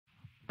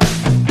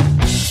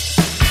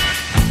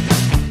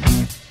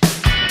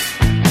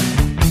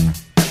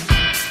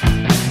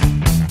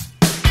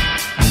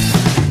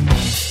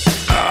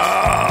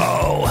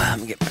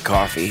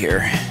coffee here.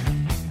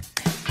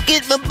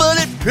 Get my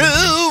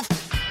bulletproof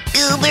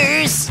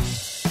goobers.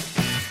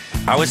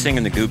 I was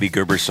singing the Gooby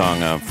Goober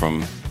song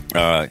from,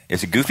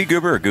 is it Goofy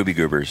Goober or Gooby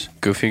Goobers?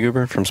 Goofy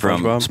Goober from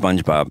SpongeBob? From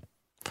SpongeBob.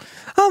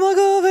 I'm a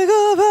Goofy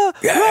Goober.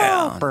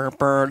 Yeah.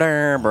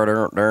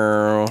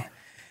 Yeah.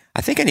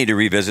 I think I need to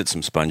revisit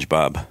some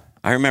SpongeBob.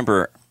 I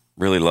remember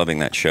really loving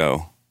that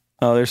show.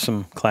 Oh, there's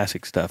some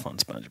classic stuff on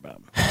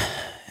SpongeBob.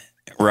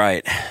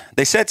 Right.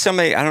 They said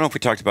somebody, I don't know if we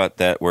talked about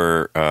that,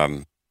 where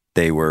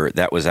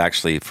that was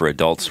actually for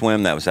Adult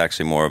Swim. That was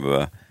actually more of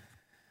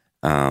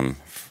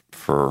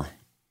a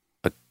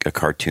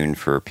cartoon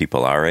for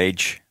people our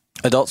age.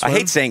 Adult Swim? I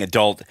hate saying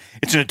adult.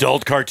 It's an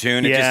adult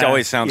cartoon. It just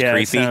always sounds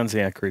creepy. It sounds,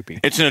 creepy.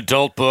 It's an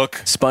adult book.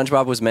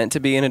 SpongeBob was meant to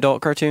be an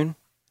adult cartoon?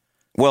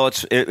 Well,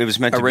 it was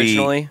meant to be.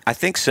 Originally? I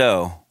think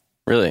so.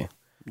 Really?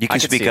 You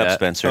can speak up,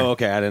 Spencer. Oh,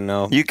 okay. I didn't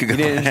know. You could go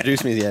didn't ahead.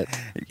 introduce me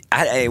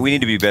yet. We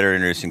need to be better at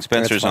introducing.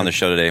 Spencer's on the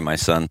show today, my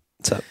son.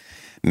 What's up?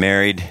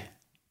 Married,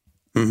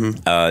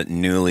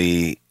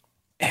 newly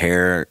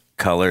hair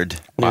colored.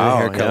 Wow,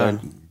 hair color.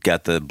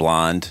 Got the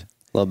blonde.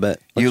 A little bit.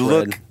 You Looks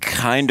look red.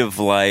 kind of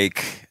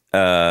like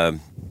The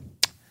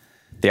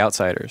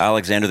Outsiders.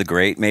 Alexander the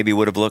Great maybe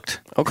would have looked.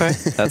 Okay.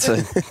 That's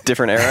a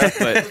different era,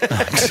 but it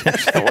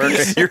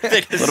works. You're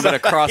thinking A little bit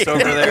of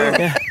crossover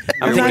there.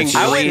 I'm thinking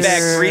I went Greece.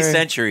 back 3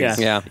 centuries.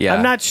 Yeah. Yeah.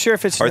 I'm not sure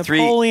if it's Or 3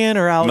 Napoleon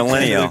or Alexander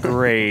millennial. the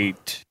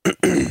Great.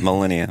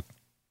 Millennia.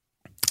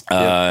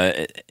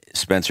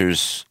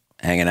 Spencer's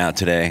hanging out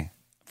today.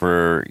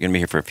 We're going to be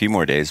here for a few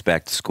more days,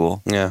 back to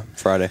school. Yeah,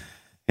 Friday.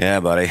 Yeah,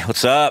 buddy.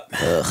 What's up?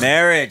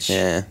 Marriage.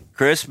 Yeah.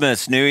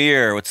 Christmas, New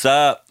Year. What's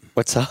up?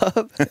 What's up?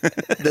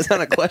 That's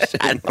not a question.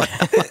 Yeah,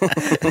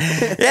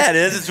 it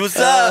is. It's what's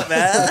up,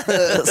 man.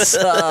 What's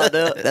up,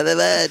 dude? Nothing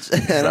much.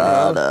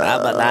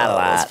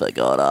 What's been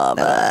going on,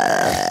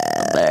 man?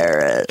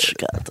 Marriage,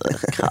 got the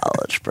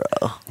college, bro.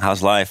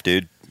 How's life,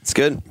 dude? It's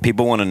good.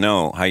 People want to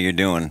know how you're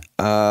doing.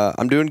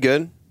 I'm doing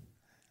good.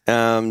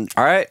 All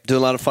right. Doing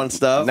a lot of fun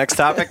stuff. Next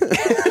topic.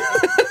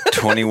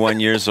 21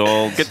 years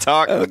old. Good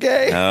talk.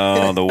 Okay.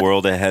 Oh, the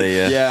world ahead of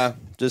you. Yeah,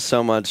 just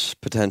so much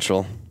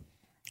potential.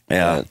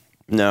 Yeah.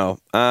 No.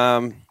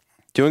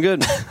 Doing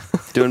good.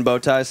 Doing bow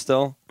ties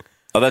still.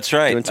 Oh, that's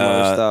right. Doing some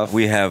other stuff.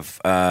 We have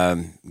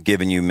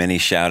given you many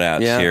shout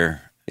outs Yeah.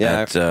 here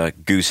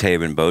at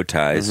Goosehaven Bow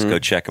Ties. Go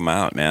check them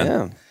out, man.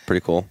 Yeah,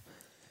 pretty cool.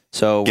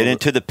 So Get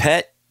into the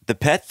pet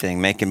thing,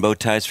 making bow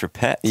ties for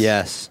pets.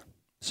 Yes.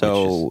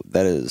 So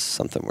that is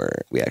something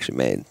we actually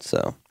made.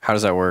 So How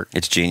does that work?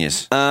 It's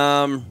genius.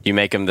 You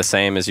make them the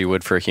same as you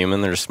would for a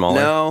human? They're just smaller?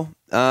 no,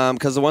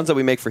 because the ones that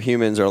we make for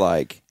humans are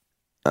like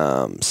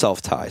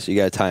self tie. So you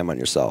got to tie them on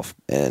yourself,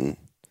 and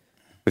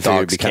we figured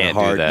it'd Dogs be kind can't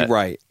of do hard, that.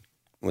 right?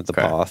 With the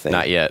Okay. paw thing.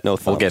 Not yet. No,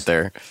 We'll get thumbs.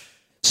 there.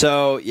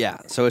 So yeah,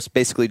 so it's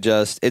basically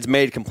it's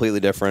made completely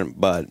different,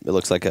 but it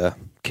looks like a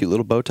cute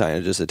little bow tie,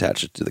 and it just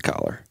attaches to the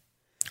collar.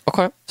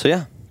 Okay. So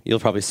yeah, you'll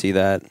probably see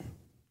that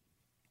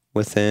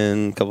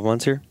within a couple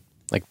months here.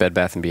 Like Bed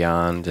Bath &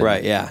 Beyond? and-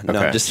 Right? Yeah. No,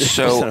 Okay. just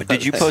So,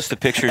 did you post the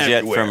pictures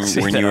yet from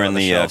See when that you were on in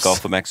the the shelves.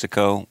 Gulf of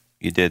Mexico?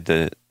 You did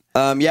the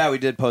Yeah, we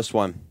did post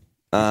one.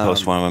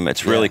 post one of them.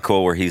 It's really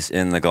cool where he's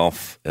in the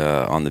Gulf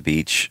on the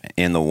beach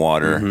in the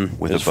water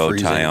with a It's bow tie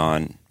freezing.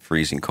 on,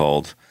 freezing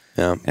cold.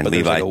 Yeah, And but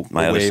there's Levi, like a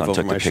my other wave son, over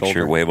took the my picture,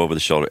 shoulder. wave over the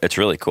shoulder. It's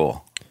really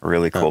cool.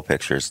 Really cool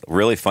pictures.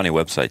 Really funny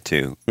website,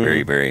 too.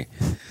 Very, very,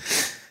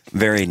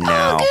 very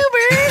now.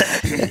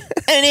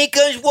 And here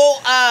comes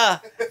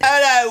Walter.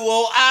 Hello,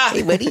 Walter.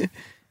 Hey, buddy.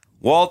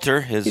 Walter,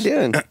 What his, you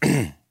doing?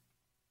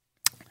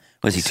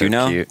 was he So 2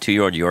 now? cute.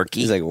 2-year-old Yorkie.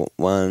 He's like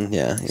one.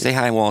 Yeah. Say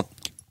hi, Walt.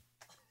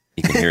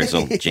 You can hear his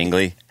little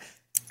jingly.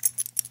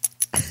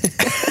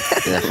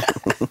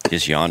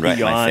 Just yawned right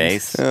in my Yawns.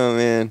 face. Oh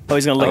man. Oh,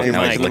 he's going to lick your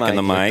Now mic. he's licking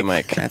the mic.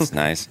 Lick the mic. That's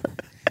nice.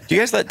 Do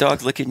you guys let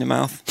dogs lick you in the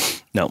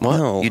mouth? No.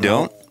 No. You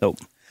don't? Nope.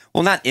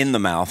 Well, not in the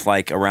mouth,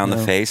 like around the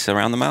face,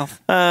 around the mouth.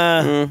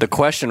 The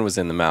question was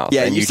in the mouth.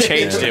 Yeah, and you you said-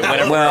 changed it when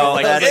it Well,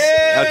 like,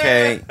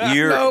 okay.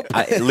 You're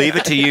leave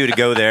it to you to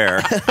go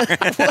there.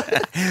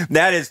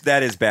 that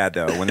is bad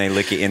though when they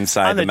lick you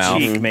inside On the mouth.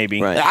 cheek,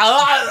 maybe.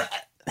 Right.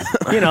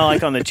 You know,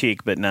 like on the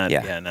cheek, but not,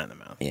 Yeah. not in the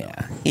mouth.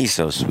 Yeah, he's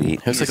so sweet.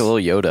 It was like a little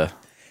Yoda.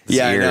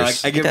 Yeah, I know.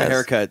 ears. I give him a He does.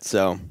 haircut,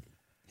 so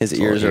his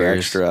ears are ears.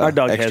 extra. Our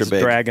dog extra has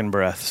big. dragon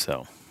breath,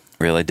 so.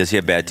 Really? Does he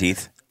have bad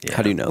teeth?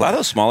 How do you know? A lot of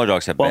those smaller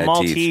dogs have Well, bad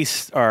Maltese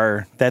teeth.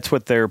 that's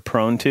what they're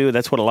prone to.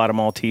 That's what a lot of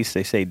Maltese,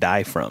 they say,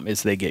 die from,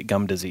 is they get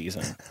gum disease.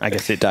 And I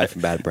guess it Die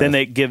from bad breath. Then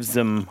it gives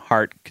them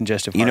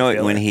congestive You heart know,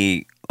 failure.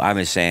 when I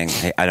was saying,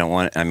 hey, I don't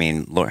want, I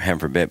mean, Lord heaven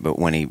forbid, but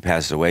when he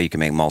passes away, you can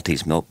make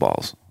Maltese milk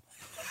balls.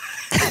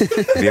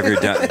 Have you ever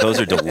done? Those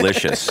are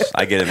delicious.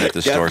 I get them at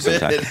the store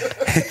sometimes.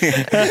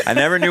 I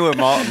never knew where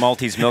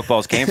Maltese milk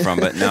balls came from,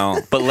 but no.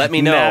 But let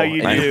me know Now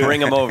you and do. bring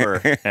them over,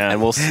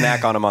 and we'll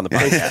snack on them on the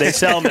podcast. They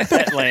sell them at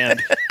Petland.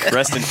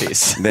 Rest in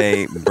peace.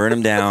 They burn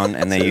them down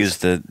and they use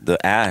the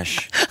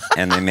ash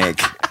and they make,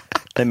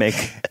 They make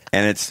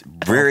and it's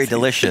very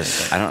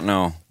delicious. I don't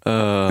know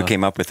who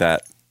came up with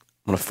that.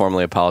 I'm going to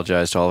formally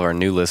apologize to all of our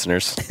new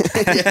listeners.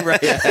 yeah,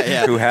 right,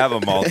 yeah. Who have a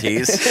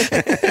Maltese.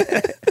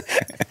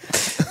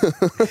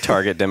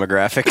 Target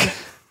demographic.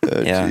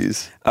 Yeah.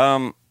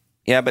 Jeez.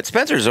 Yeah, but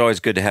Spencer's always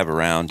good to have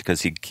around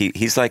because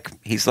he's like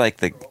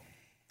the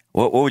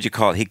what would you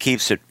call it? He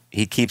keeps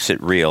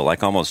it real,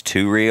 like almost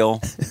too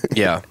real.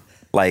 Yeah.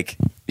 Like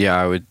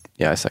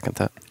I second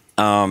that.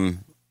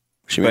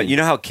 but you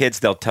know how kids,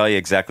 they'll tell you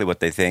exactly what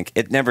they think.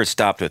 It never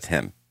stopped with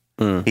him.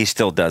 He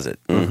still does it.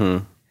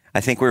 Mm-hmm.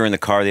 I think we were in the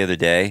car the other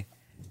day,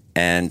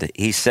 and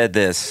he said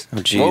this. Oh,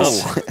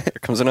 jeez. Here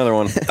comes another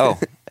one. Oh,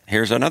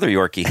 here's another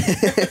Yorkie.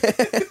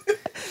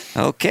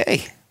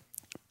 Okay.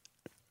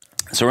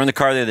 So we're in the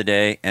car the other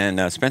day,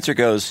 and Spencer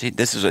goes,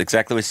 this is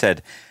exactly what he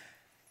said.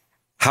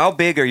 How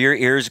big are your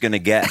ears going to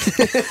get?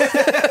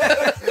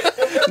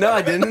 No,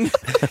 I didn't.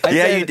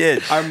 Yeah, you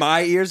did. Are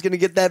my ears going to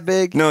get that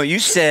big? No, you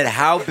said,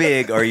 how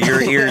big are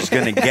your ears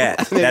going to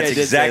get? Maybe I That's did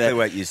say exactly that.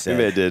 what you said.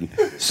 Maybe I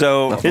did.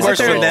 So, of Isn't course,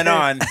 there- from then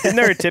on, Isn't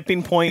there a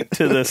tipping point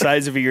to the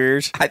size of your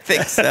ears? I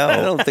think I so.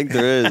 don't think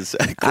there is.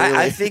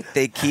 I think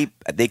they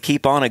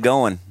keep on it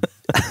going.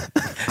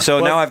 So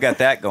now I've got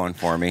that going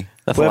for me.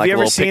 Nothing Well, have like you a ever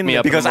little seen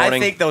pick-me-up Because in the I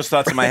morning. think those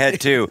thoughts in my head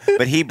too,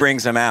 but he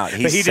brings them out. But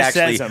he just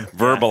actually says them.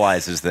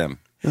 verbalizes them.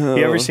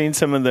 You ever seen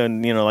some of the,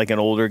 like an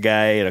older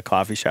guy at a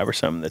coffee shop or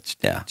something that's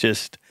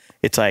just,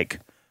 it's like,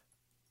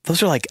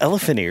 those are like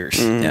elephant ears.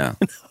 Yeah.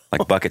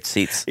 Like bucket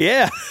seats.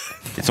 Yeah.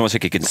 It's almost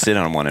like you can sit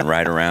on one and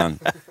ride around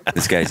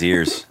this guy's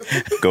ears.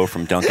 Go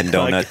from Dunkin'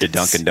 Donut to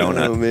Dunkin'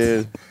 Donut. Oh,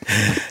 man.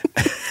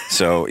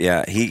 So,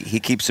 yeah,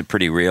 he keeps it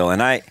pretty real. And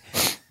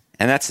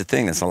that's the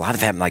thing. There's a lot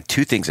of happened. Like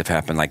two things have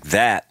happened. Like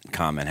that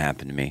comment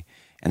happened to me.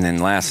 And then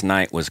last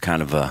night was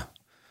kind of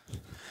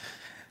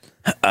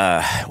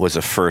was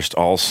a first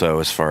also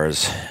as far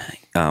as,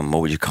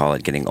 what would you call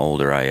it, getting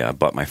older. I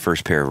bought my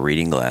first pair of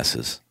reading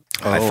glasses.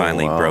 I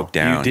finally broke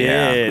down. You did?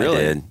 Yeah, Really?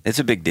 I did. It's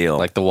a big deal.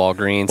 Like the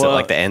Walgreens Well, at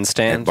like the end at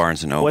stand.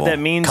 Barnes & Noble. What that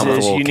means Come with a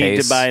is little you need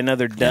case. to buy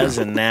another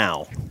dozen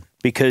now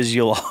because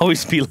you'll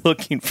always be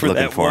looking for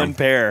Looking that for 'em. one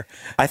pair.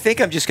 I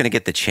think I'm just going to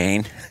get the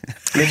chain,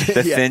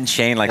 the thin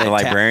chain, like the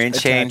librarian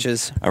chain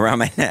attaches. around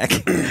my neck.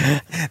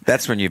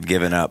 That's when you've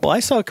given up. Well,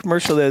 I saw a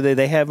commercial the other day.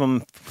 They have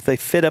them, they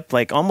fit up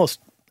like almost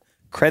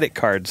credit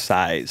card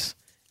size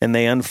and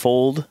they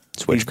unfold.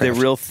 They're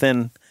real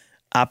thin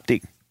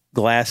optic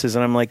glasses.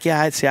 And I'm like,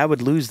 yeah, I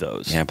would lose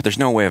those. Yeah, but there's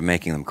no way of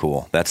making them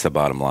cool. That's the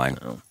bottom line.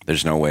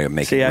 There's no way of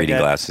making See, reading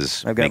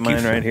glasses. I've got make you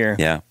mine right feel- here.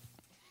 Yeah,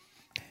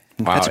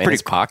 Wow, That's a in pretty-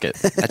 his pocket.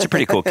 that's a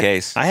pretty cool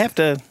case. I have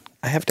to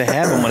have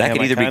them when I That have could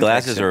my either be contacts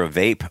glasses in. or a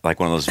vape, like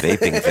one of those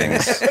vaping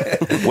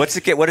things.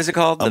 What is it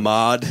called? A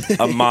mod.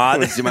 A mod?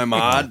 Want to see my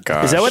mod?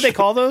 Gosh. Is that what they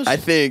call those? I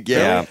think, yeah.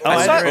 Yeah. Oh,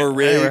 I saw never- it. I or never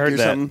rig heard or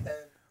that. something.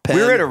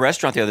 We were at a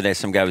restaurant the other day.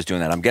 Some guy was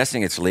doing that. I'm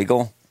guessing it's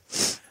legal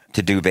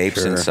to do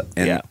vapes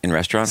in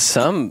restaurants.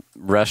 Some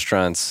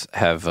restaurants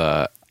have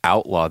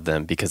outlawed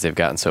them because they've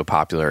gotten so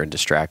popular and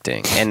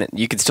distracting, and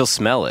you can still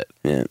smell it.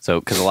 Yeah.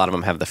 So because a lot of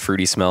them have the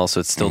fruity smell, so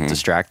it's still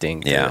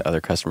distracting to other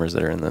customers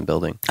that are in the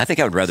building. I think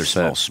I would rather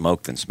smell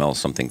smoke than smell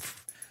something,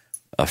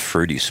 a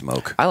fruity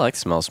smoke. I like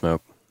smell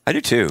smoke. I do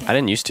too. I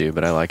didn't used to,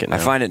 but I like it now. I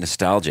find it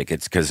nostalgic.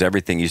 It's because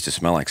everything used to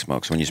smell like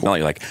smoke. So when you smell it,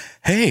 you're like,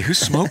 hey, who's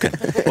smoking?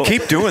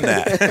 Keep doing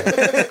that.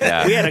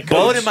 yeah. we had a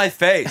Blow it coach. in my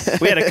face.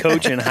 We had a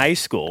coach in high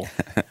school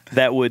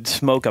that would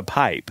smoke a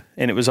pipe,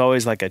 and it was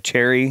always like a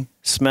cherry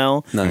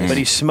smell. But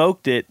he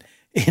smoked it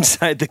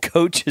inside the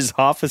coach's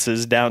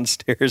offices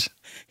downstairs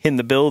in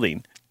the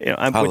building.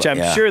 Which I'm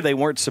yeah. sure they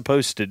weren't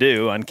supposed to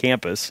do on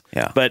campus.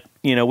 Yeah. But,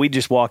 we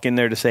just walk in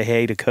there to say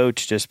hey to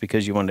coach just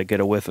because you wanted to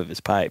get a whiff of his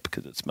pipe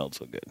because it smelled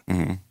so good.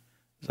 Mm-hmm.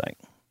 It's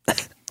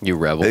like, You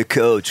rebel. Hey,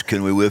 coach,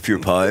 can we whiff your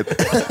pipe?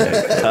 hey,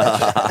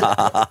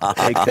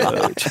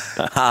 coach.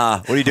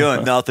 What are you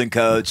doing? Nothing,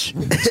 coach.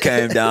 Just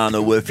came down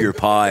to whiff your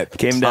pipe.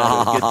 Came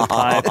down to get the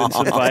pipe and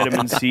some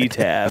vitamin C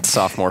tabs.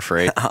 Sophomore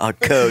freight.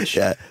 Coach.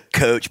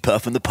 Coach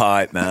puffing the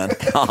pipe, man.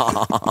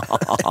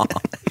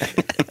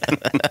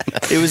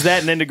 It was that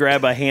and then to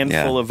grab a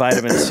handful Yeah. of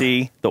vitamin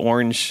C, the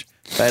orange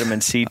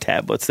vitamin C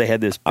tablets. They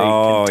had this big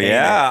Oh, container.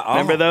 yeah.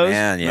 Remember those?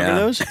 Man, yeah.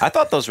 Remember those? I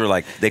thought those were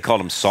like, they called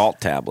them salt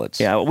tablets.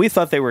 Yeah, well, we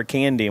thought they were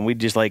candy, and we'd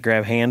just like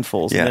grab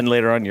handfuls, Yeah. and then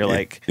later on, you're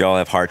like, You all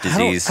have heart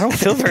disease. I don't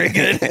feel very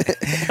good.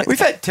 We've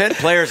had 10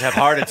 players have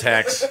heart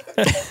attacks.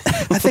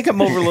 I think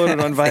I'm overloaded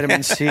on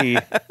vitamin C.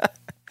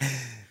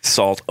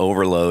 Salt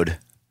overload.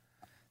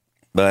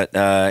 But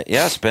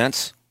yeah,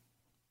 Spence,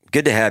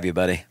 good to have you,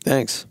 buddy.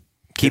 Thanks.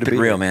 Keep Good to it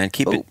be real, here. man.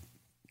 Keep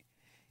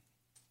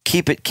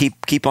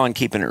on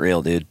keeping it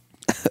real, dude.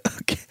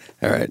 Okay.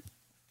 All right.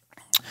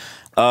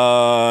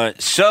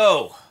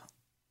 So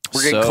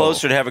we're getting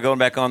closer to having going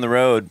back on the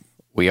road.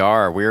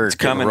 We're getting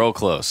coming. real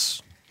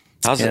close.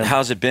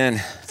 How's it been?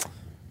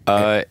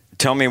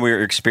 Tell me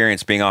your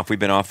experience being off. We've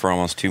been off for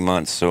almost 2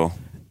 months. So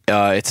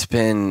It's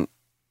been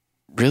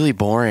really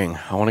boring.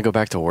 I want to go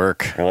back to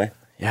work. really,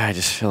 Yeah, I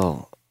just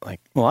feel like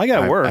Well, I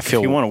got I work. feel-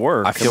 if you want to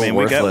work, I feel we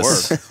got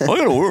worthless. work. I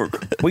gotta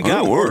work. We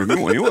got work.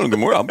 You want to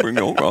go work? I'll bring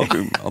you over.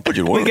 I'll put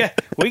you to work.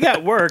 We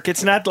got work.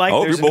 It's not like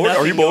Oh, there's you're bored?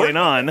 nothing Are you bored? going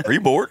on. Are you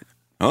bored?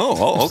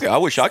 Oh, okay. I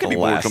wish I could the be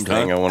bored last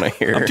sometime. thing I want to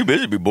hear. I'm too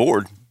busy to be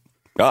bored.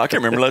 I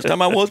can't remember the last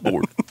time I was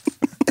bored.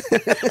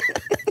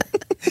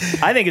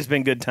 I think it's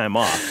been good time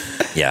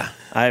off. Yeah.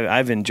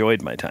 I've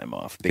enjoyed my time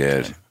off. Big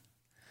Good. time.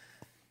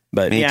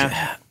 But Me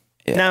yeah,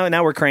 too.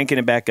 now we're cranking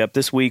it back up.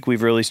 This week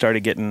we've really started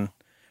getting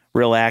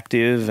real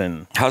active,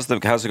 and How's it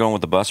going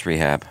with the bus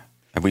rehab?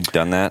 Have we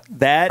done that?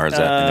 that Or is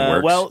that in the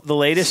works? well, the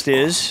latest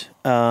is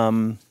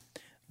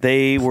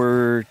they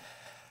were.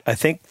 I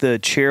think the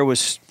chair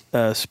was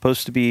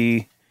supposed to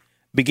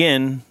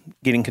begin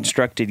getting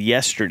constructed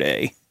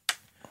yesterday.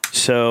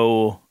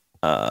 So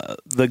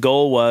the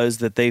goal was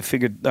that they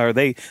figured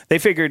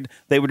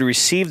they would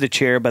receive the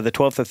chair by the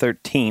 12th or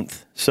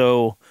 13th.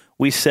 So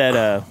we set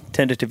a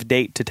tentative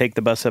date to take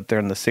the bus up there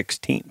on the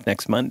 16th,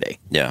 next Monday.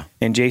 Yeah.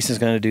 And Jason's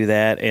going to do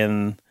that,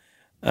 and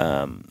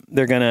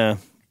they're going to.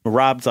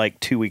 Rob's like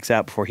 2 weeks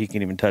out before he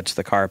can even touch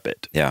the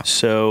carpet. Yeah.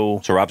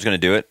 So Rob's going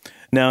to do it?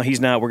 no, he's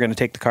not. We're going to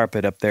take the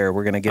carpet up there.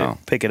 We're going to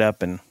pick it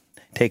up and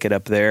take it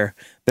up there.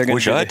 They're going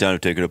Wish I had time to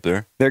take it up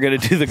there. They're going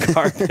to do the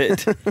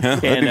carpet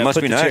and It must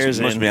put be the nice. chairs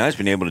It must in. be nice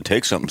being able to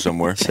take something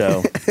somewhere.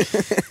 So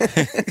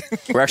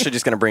We're actually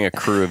just going to bring a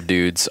crew of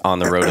dudes on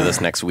the road to this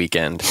next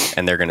weekend,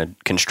 and they're going to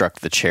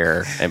construct the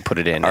chair and put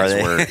it in as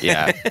they? we're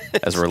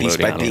Piece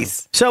loading by it.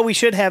 piece. so we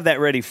should have that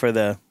ready for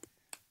the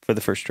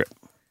first trip.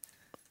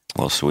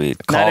 Well, sweet.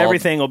 Not Called-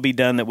 everything will be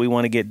done that we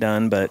want to get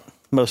done, but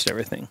most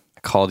everything.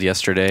 Called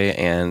yesterday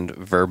and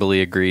verbally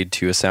agreed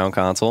to a sound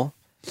console,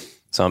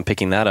 so I'm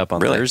picking that up on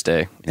Really?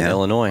 Thursday in Yeah.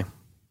 Illinois.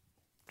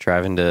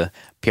 Driving to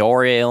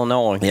Peoria,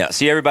 Illinois. Yeah.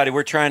 See, everybody,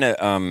 we're trying to,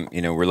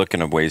 we're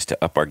looking at ways to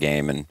up our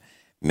game and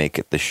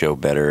make the show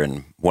better.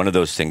 And one of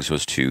those things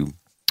was to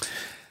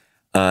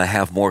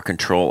have more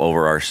control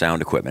over our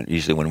sound equipment.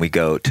 Usually when we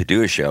go to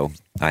do a show,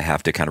 I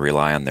have to kind of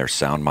rely on their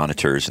sound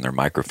monitors and their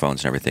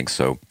microphones and everything.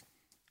 So,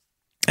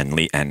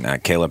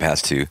 and Caleb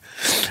has to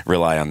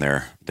rely on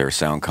their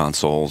sound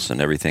consoles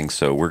and everything.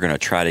 So we're going to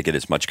try to get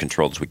as much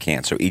control as we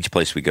can. So each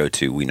place we go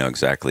to, we know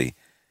exactly,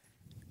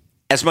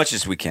 as much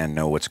as we can,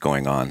 know what's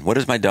going on. What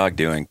is my dog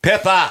doing?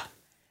 Pippa!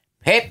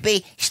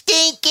 Peppy,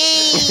 Stinky!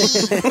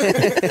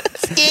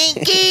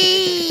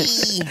 Stinky!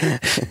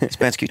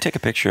 Spence, can you take a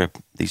picture of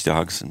these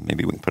dogs and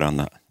maybe we can put it on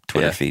the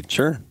Twitter Yeah. feed?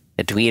 Sure.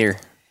 A tweeter.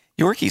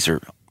 Yorkies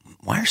are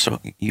why are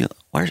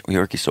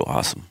Yorkies so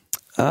awesome?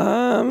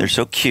 They're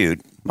so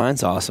cute.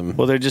 Mine's awesome.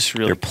 Well, they're just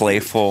really They're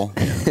playful.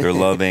 They're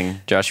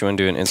loving. Josh, you want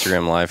to do an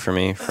Instagram live for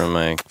me from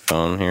my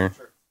phone here?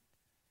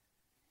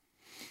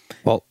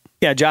 Well,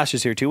 yeah. Josh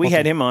is here too. We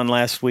had him on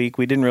last week.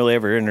 We didn't really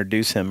ever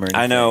introduce him or anything.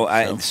 I know.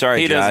 so.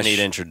 Sorry, He Josh. doesn't need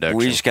introduction.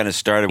 We just kind of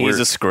started. He's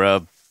a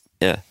scrub.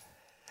 yeah,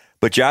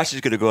 but Josh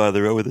is going to go out of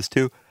the road with us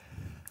too.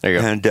 There you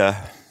go. And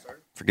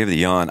forgive the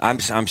yawn. I'm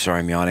sorry,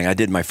 I'm yawning. I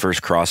did my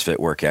first CrossFit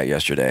workout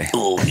yesterday.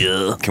 Oh,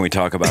 yeah. Can we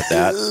talk about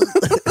that?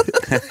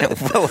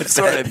 Well, it's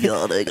sort of.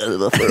 Yawning out of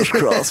the first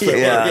CrossFit.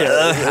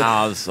 Yeah.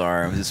 Oh, I'm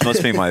sorry. This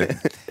must be my.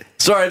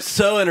 Sorry, I'm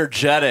so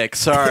energetic.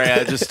 Sorry,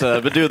 I just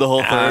been doing the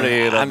whole 30.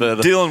 And I'm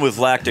dealing with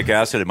lactic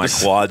acid in my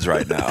quads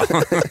right now.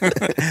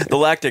 The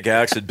lactic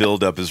acid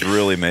buildup is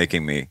really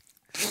making me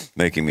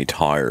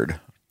tired,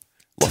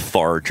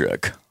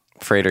 lethargic.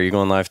 Freight, are you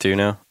going live too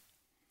now?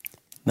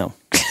 No,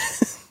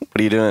 What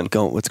are you doing?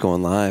 what's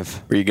going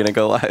live? Were you going to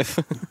go live?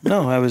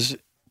 no. I was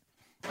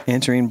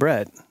answering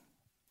Brett.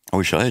 I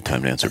wish I had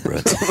time to answer,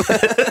 Brett.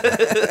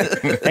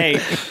 Hey,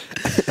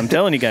 I'm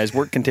telling you guys,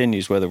 work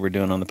continues whether we're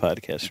doing on the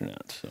podcast or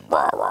not. So.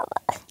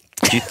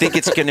 Do you think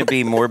it's going to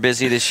be more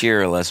busy this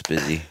year or less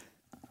busy,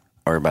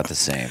 or about the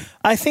same?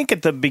 I think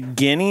at the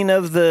beginning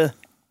of the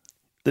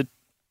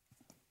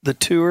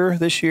tour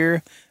this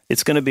year,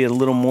 it's going to be a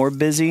little more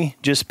busy,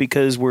 just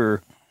because we're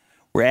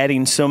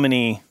adding so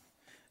many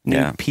new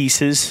Yeah.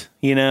 pieces,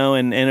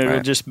 and it'll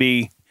Right. just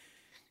be,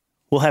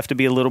 we'll have to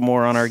be a little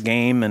more on our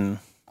game and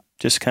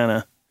just kind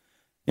of,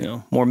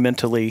 more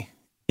mentally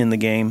in the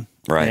game,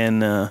 Right.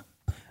 And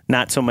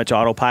not so much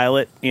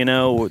autopilot,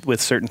 with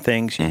certain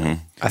things. You know?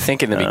 I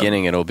think in the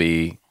beginning it'll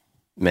be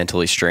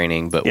mentally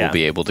straining, but Yeah. we'll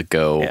be able to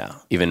go Yeah.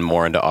 even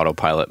more into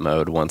autopilot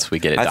mode once we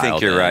get it I dialed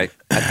think you're in. right.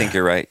 I think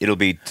you're right. It'll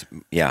be,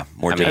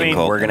 more I mean,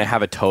 difficult. we're going to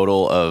have a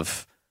total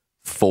of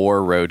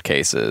 4 road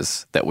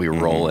cases that we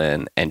roll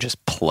in and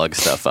just plug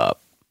stuff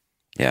up.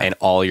 yeah. And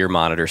all your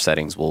monitor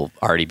settings will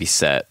already be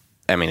set.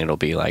 I mean, it'll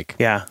be like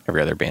Yeah.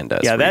 every other band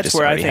does. Yeah, you that's just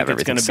where I already think have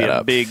it's going to everything be set a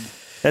up. big.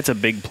 That's a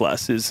big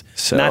plus is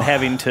So- not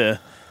having to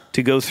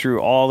go through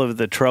all of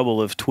the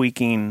trouble of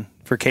tweaking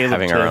for Caleb.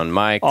 Having to, our own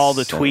mics all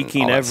the and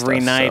tweaking all that every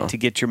stuff, night so. to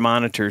get your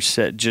monitors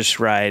set just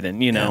right,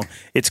 and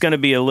it's going to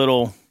be a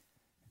little,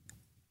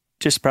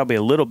 just probably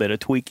a little bit of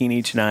tweaking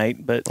each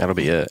night, but That'll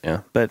be it.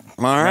 Yeah, all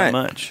right. not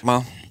much.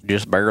 Well,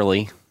 just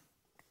barely.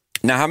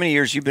 now how many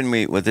years you been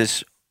with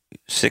this?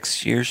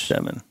 6 years?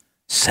 7.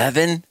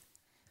 7?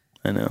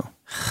 I know.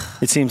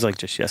 It seems like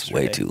just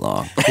yesterday. Way too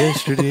long.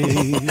 Yesterday,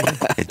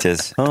 It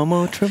just. all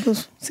more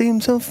troubles seem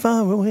so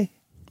far away.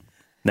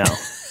 No.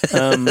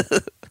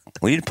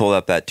 We need to pull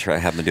up that try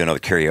have him doing all the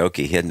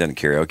karaoke. He hadn't done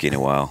karaoke in a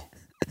while.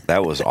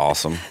 That was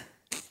awesome.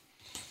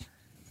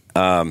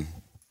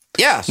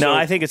 Yeah. So, No,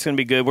 I think it's going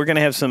to be good. We're going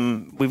to have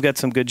we've got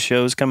some good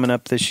shows coming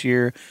up this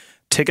year.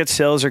 Ticket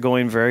sales are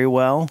going very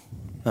well.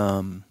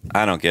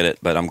 I don't get it,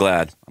 but I'm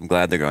glad. I'm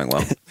glad they're going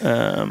well.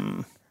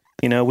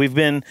 We've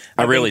been.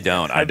 I really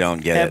don't. I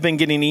don't get it. I've been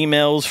getting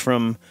emails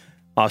from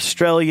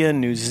Australia,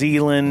 New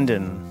Zealand,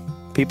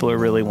 and people are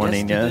really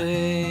wanting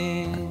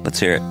you. Let's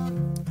hear it.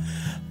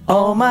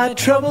 All my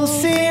troubles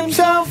seem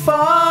so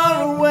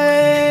far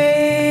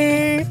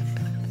away.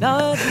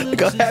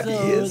 Look how happy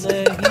he is.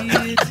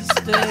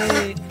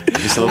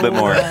 Just a little bit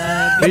more.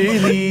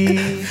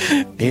 Believe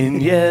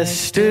in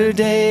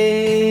yesterday.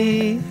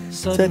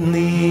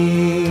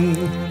 Suddenly,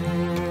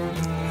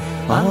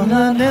 I'm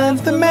not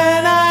half the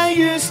man I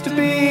used to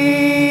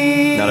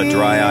be. Not a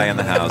dry eye in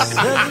the house.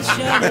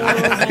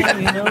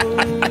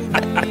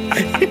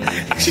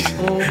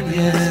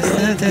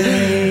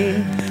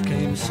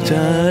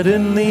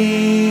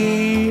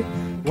 Suddenly,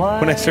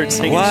 when I start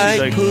singing, White she's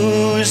like,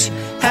 poos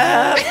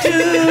have to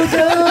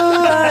go.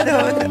 I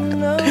don't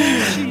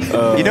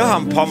know. You know how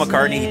Paul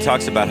McCartney, he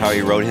talks about how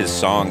he wrote his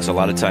songs. A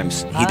lot of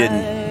times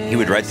he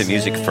would write the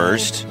music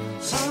first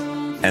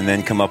and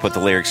then come up with the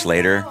lyrics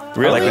later.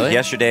 Really? Like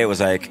yesterday it was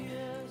like,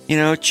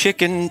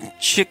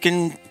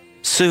 chicken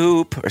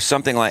soup or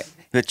something like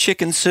the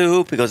chicken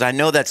soup. He goes, I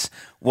know that's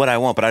what I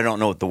want, but I don't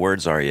know what the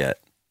words are yet.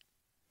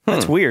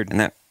 that's weird. And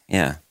that,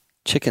 yeah.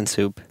 Chicken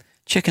soup.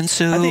 Chicken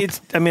soup.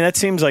 That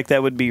seems like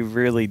that would be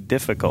really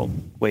difficult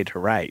way to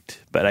write.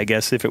 But I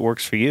guess if it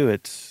works for you,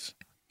 it's,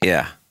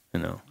 Yeah.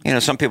 some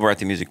Some people write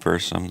the music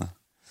first. Some.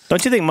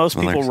 Don't you think most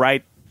people lyrics.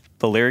 write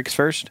the lyrics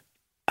first?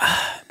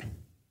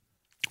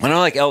 When I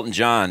like Elton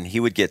John,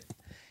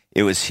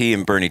 it was he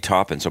and Bernie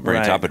Taupin. So Bernie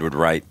Right. Taupin would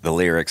write the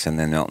lyrics and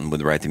then Elton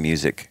would write the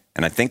music.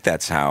 And I think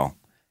that's how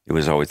it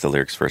was always the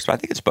lyrics first. But I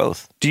think it's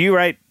both. Do you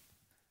write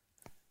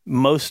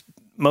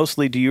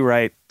mostly? Do you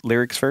write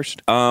lyrics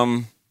first?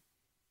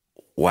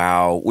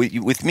 Wow.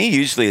 With me,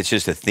 usually it's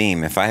just a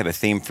theme. If I have a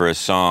theme for a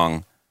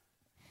song,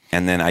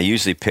 and then I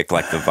usually pick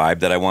like the vibe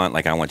that I want.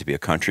 Like I want to be a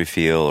country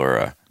feel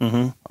or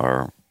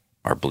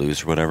or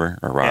blues or whatever,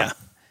 or rock. Yeah.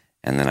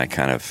 And then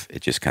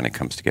it just kind of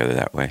comes together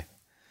that way.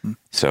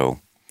 So,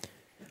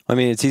 I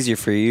mean, it's easier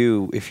for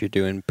you if you're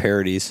doing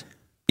parodies.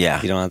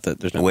 yeah. You don't have to.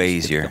 There's no Way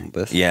music to easier. come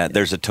with. Yeah,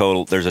 there's a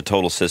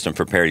total system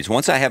for parodies.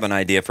 Once I have an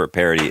idea for a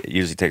parody, it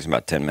usually takes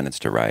about 10 minutes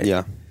to write.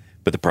 Yeah.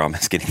 But the problem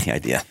is getting the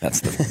idea. That's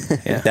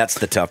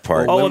the tough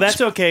part. Oh, well, that's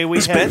okay.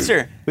 We've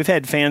Spencer. we've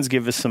had fans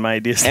give us some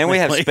ideas, And we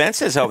have lately. Spence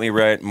has helped me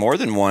write more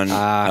than one.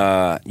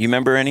 You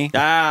remember any?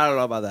 I don't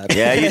know about that.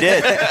 Yeah, you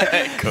did.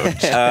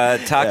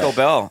 Taco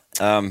Bell.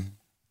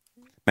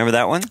 Remember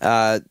that one?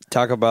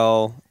 Taco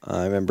Bell.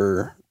 I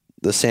remember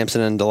the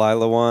Samson and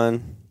Delilah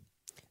one.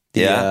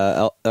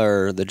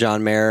 Or the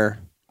John Mayer.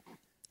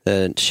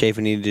 The shave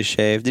we needed to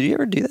shave. Did you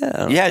ever do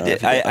that? Yeah, I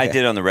did. I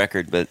did on the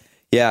record, but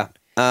Yeah.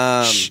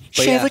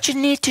 Shave what you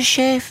need to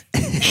shave.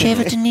 Shave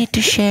what you need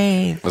to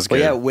shave. Was But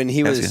good. yeah, when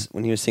he That's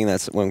was singing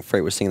that, when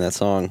Freight was singing that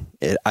song,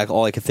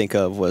 all I could think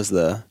of was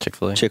the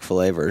Chick-fil-A.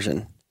 Chick-fil-A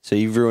version. So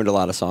you've ruined a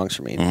lot of songs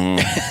for me.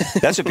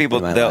 that's what people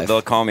In my they'll, life.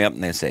 they'll call me up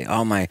and they say,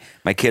 "Oh, my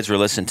kids were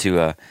listening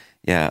to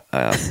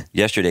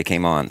yesterday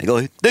came on." They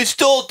go, "They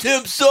stole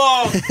Tim's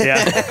song.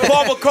 Yeah.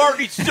 Paul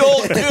McCartney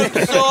stole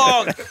Tim's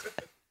song."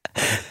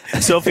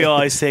 Sophie will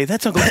always say,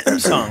 "That's Uncle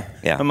Tim's song."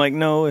 Yeah. I'm like,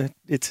 no,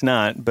 it's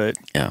not. But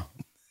Yeah.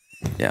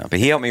 But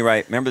he helped me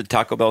write. Remember the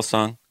Taco Bell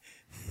song?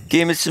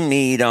 Give me some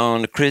meat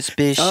on a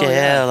crispy shell.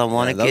 yeah. I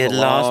want to Yeah, that get was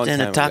a lost long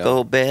in a time Taco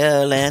ago.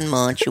 Bell and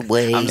munch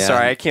away. I'm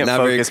sorry, I can't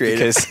not very focus creative.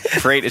 because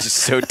Freight is just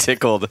so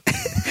tickled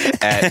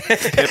at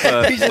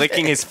Pippa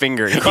licking his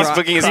finger. He keeps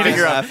licking his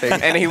finger up, laughing.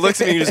 and he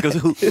looks at me and just goes,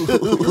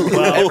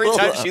 every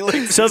time she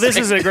licks so his this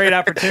is a great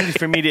opportunity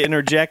for me to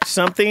interject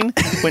something.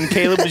 When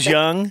Caleb was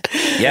young,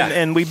 Yeah.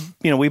 and we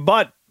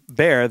bought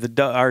Bear,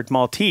 our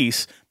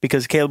Maltese,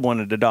 because Caleb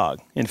wanted a dog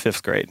in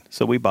 5th grade.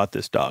 So we bought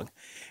this dog.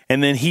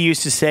 And then he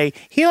used to say,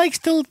 he likes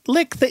to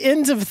lick the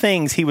ends of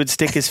things. He would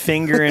stick his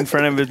finger in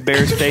front of his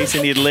bear's face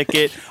and he'd lick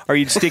it. Or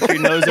you'd stick your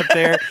nose up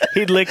there.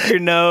 He'd lick your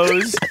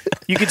nose.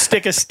 You could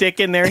stick a stick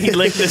in there. He'd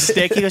lick the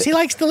stick. He goes, he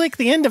likes to lick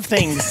the end of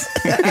things.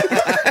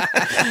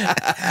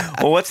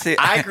 Well, what's the?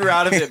 I grew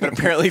out of it, but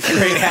apparently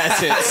Freight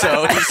hasn't,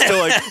 so he's still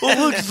like, oh,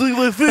 look, just lick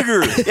my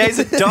finger. Yeah, he's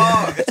a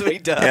dog. That's what he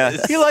does. Yeah.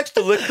 He likes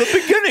to lick the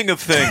beginning of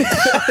things.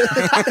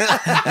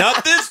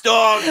 Not this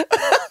dog.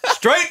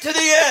 Straight to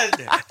the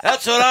end.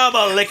 That's what I'm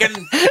a licking.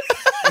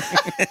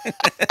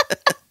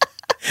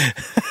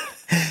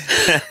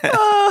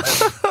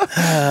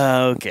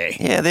 Okay.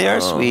 Yeah, they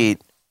are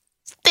sweet.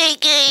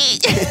 Stinky.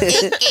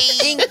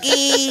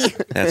 Stinky.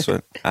 That's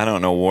what I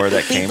don't know where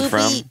that came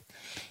from.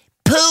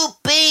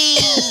 Poopy.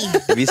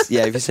 If you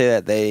say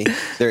that,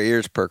 their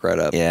ears perk right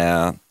up.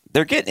 Yeah,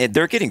 they're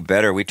getting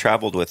better. We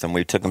traveled with them.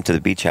 We took them to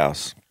the beach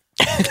house.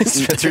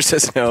 Spencer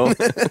says no.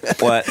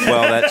 What?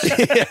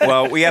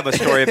 Well, we have a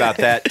story about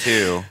that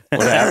too.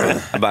 What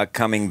happened about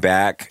coming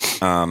back?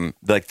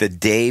 Like the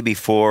day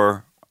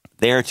before,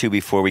 day or two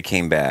before we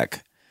came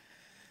back,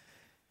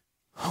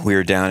 we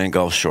were down in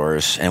Gulf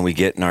Shores, and we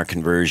get in our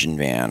conversion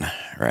van,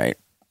 right?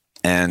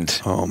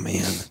 And Oh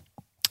man.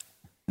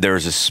 there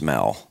was a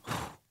smell.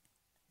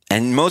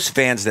 And most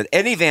vans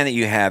any van that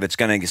you have,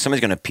 somebody's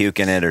gonna puke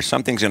in it, or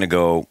something's gonna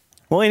go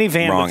Well, any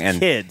van wrong. with And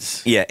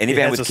kids. yeah, any it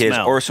van has with a kids,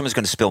 smell. or someone's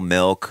going to spill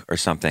milk or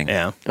something,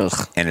 Yeah.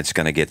 Ugh. and it's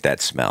going to get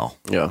that smell,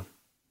 Yeah.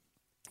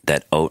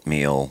 that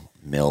oatmeal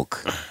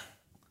milk,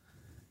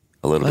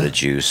 a little bit of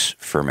juice,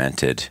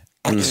 fermented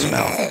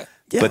smell.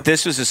 But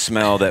this was a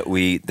smell that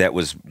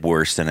was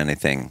worse than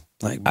anything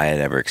Like- I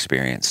had ever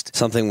experienced.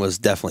 Something was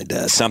definitely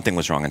dead. Something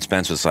was wrong, and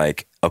Spence was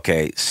like,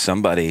 "Okay,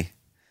 somebody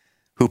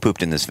who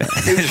pooped in this van."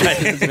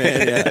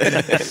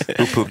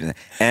 Who pooped in it?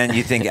 And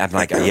you think, I'm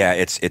like, yeah,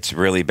 it's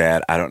really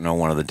bad. I don't know,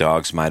 one of the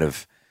dogs might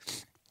have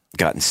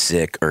gotten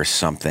sick or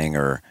something,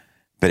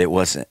 but it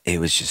wasn't. It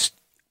was just,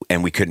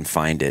 and we couldn't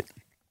find it.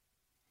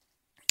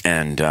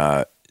 And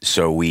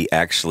so we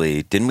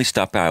actually didn't we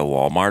stop by a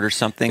Walmart or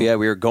something? Yeah,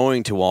 we were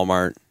going to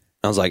Walmart.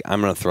 I was like, I'm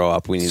going to throw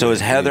up. We need. So it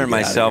was we Heather, need to get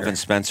out of myself, here. and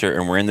Spencer,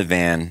 and we're in the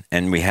van,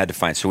 and we had to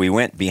find. So we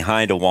went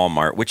behind a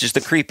Walmart, which is the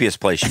creepiest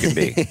place you can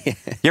be.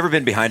 You ever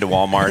been behind a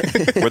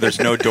Walmart where there's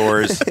no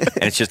doors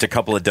and it's just a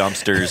couple of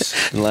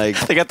dumpsters? like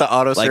They got the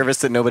auto service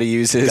that nobody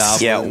uses.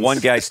 Goblins. Yeah, one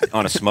guy's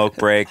on a smoke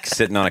break,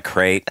 sitting on a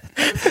crate.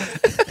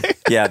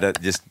 Yeah,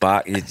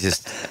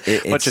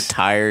 Bunch of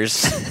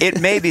tires. it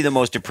may be the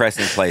most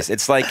depressing place.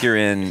 It's like you're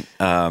in,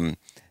 one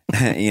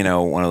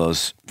of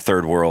those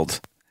third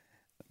world.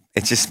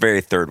 It's just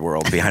very third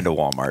world behind a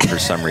Walmart for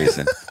some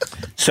reason.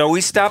 So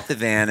we stop the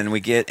van and we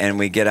get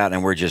out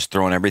and we're just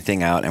throwing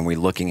everything out and we're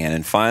looking in,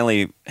 and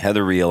finally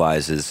Heather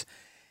realizes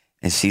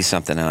and sees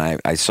something, and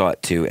I saw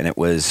it too, and it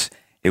was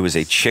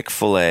a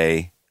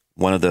Chick-fil-A,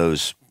 one of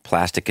those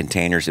plastic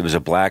containers. It was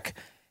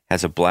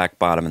has a black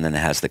bottom, and then it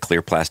has the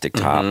clear plastic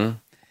top. Mm-hmm.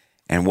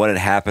 And what had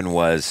happened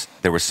was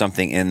there was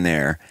something in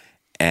there,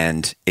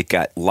 and it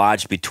got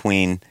lodged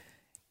in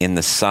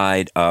the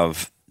side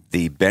of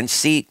the bench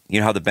seat. You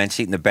know how the bench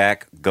seat in the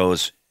back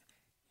goes,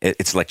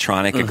 it's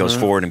electronic, it goes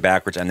forward and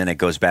backwards, and then it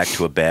goes back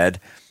to a bed.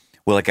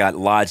 Well, it got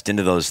lodged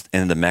into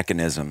the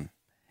mechanism,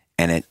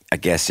 and I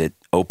guess it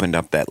opened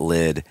up that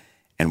lid,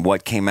 and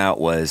what came out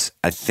was,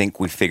 we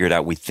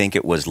think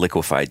it was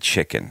liquefied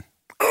chicken.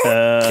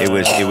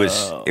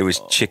 It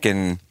was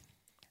chicken.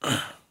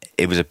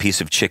 It was a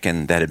piece of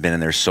chicken that had been in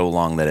there so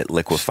long that it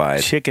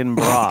liquefied Chicken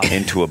broth.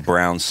 into a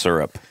brown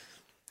syrup.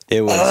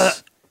 it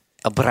was.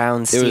 A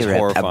brown It was syrup.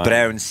 horrifying. A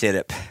brown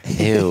syrup,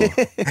 Ew.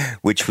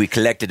 which we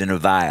collected in a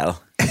vial.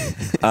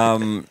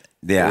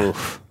 Yeah.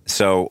 Oof.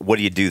 So what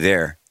do you do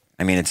there?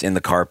 I mean, it's in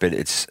the carpet.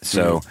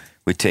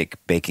 We take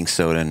baking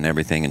soda and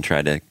everything and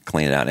try to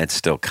clean it out. It's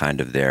still kind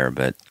of there,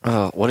 but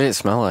What did it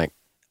smell like?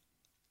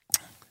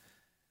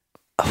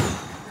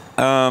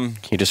 Can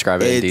you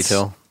describe it in It's-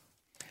 detail?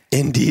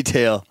 In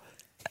detail.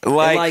 And,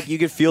 like you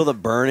could feel the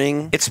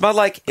burning. it smelled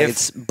like if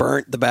It's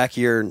burnt the back of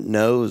your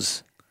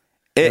nose.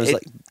 It was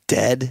like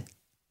dead.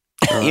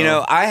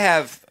 I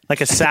have.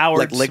 Like a sour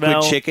Like liquid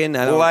smell. chicken.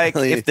 I don't Like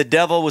really- if the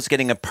devil was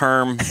getting a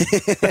perm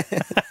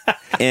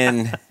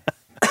in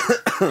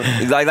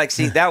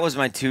see, that was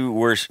my two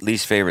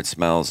least favorite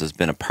smells, has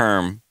been a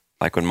perm,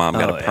 like when mom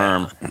got a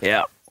perm,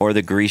 Yeah. or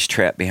the grease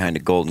trap behind a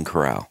Golden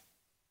Corral.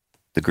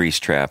 The grease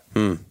trap.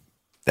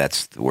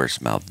 That's the worst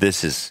smell.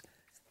 This is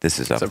up Is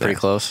there. that pretty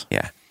close?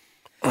 Yeah.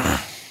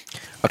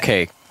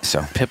 Okay.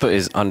 So Pippa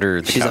is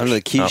under the She's couch. under the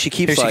key. Oh. She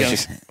keeps Here she like.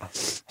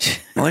 goes.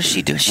 what is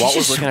she doing? She's Walt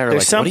was just looking at her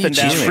There's like, what are you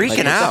something down doing?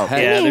 there. freaking out.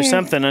 Yeah, there's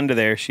something under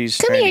there. She's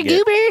trying to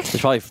get.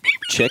 There's probably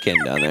chicken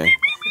down there.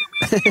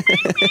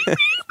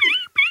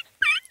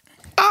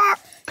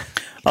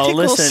 Oh,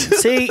 listen.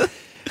 See?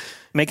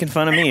 Making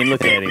fun of me.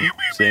 Look at him.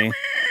 See?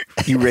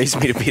 You raised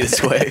me to be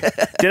this way.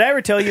 Did I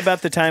ever tell you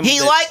about the time He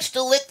that, likes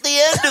to lick the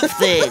end of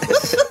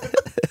things.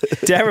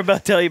 Did I ever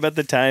tell you about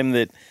the time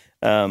that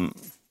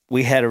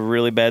we had a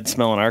really bad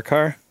smell in our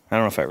car? I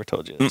don't know if I ever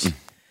told you this.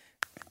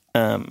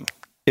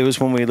 It was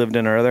when we lived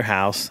in our other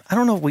house. I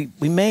don't know. We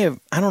may have.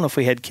 I don't know if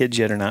we had kids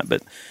yet or not.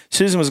 But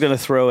Susan was going to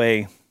throw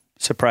a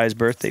surprise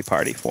birthday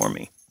party for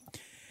me,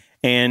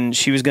 and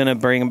she was going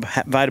to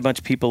invite a bunch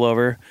of people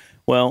over.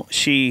 Well,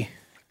 she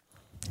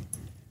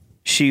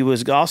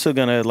was also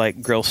going to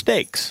grill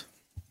steaks.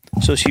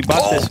 So she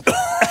bought this.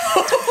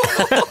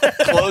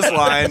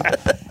 Clothesline.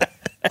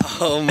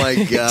 Oh my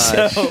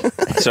god!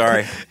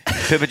 Sorry.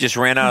 Pippa just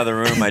ran out of the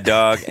room, my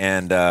dog,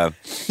 and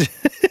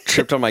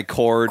Tripped on my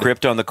cord.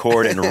 gripped on the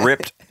cord and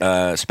ripped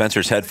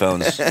Spencer's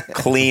headphones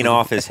clean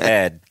off his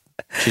head.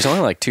 She's only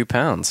like 2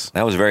 pounds.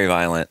 That was very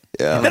violent.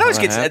 Yeah. That always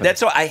What gets. happened?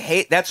 That's what I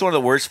hate. That's one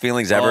of the worst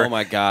feelings ever. Oh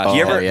my gosh!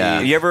 You ever? yeah.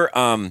 You ever?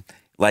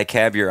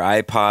 Have your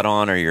iPod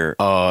on or your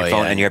phone,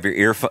 yeah. and you have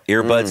your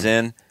earbuds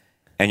in,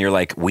 and you're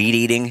like weed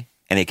eating,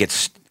 and it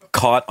gets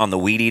caught on the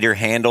weed eater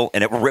handle,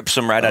 and it rips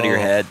them right out of your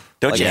head.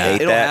 Don't you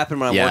hate It'll that? happen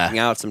when I'm Yeah. working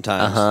out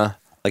sometimes.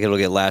 Like it'll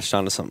get lashed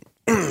onto something.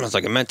 I was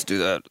like, I meant to do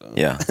that.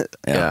 Yeah.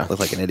 Yeah. Look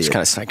like an Just idiot.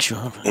 kind of psychs you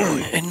up.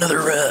 Another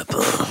rep.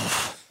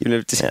 Even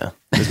if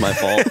it's my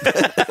fault.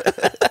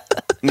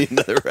 Need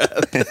another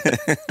rep.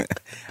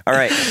 All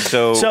right.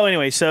 So, So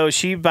anyway, so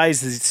she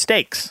buys these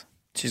steaks.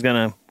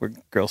 We're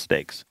grill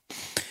steaks.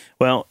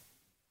 Well,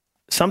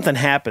 something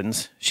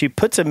happens. She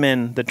puts them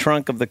in the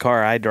trunk of the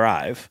car I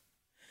drive.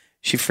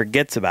 she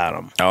forgets about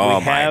them. Oh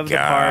we my have the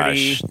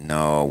party. gosh!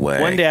 No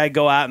way. One day I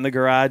go out in the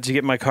garage to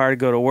get my car to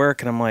go to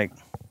work, and I'm like,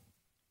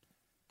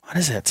 "What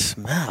does that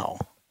smell?"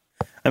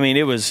 I mean,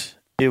 it was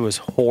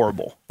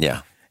horrible.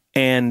 Yeah.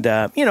 And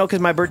because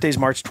my birthday's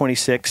March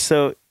 26th,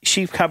 so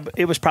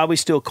it was probably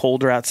still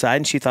colder outside,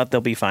 and she thought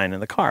they'll be fine in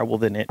the car. Well,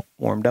 then it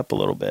warmed up a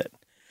little bit.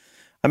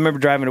 I remember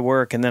driving to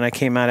work, and then I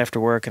came out after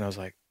work, and I was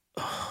like,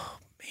 "Oh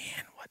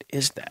man, what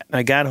is that?" And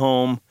I got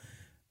home,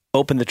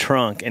 opened the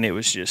trunk, and it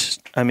was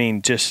just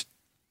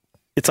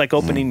it's like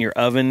opening your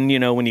oven,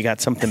 when you got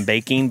something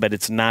baking, but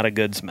it's not a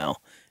good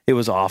smell. It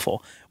was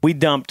awful. We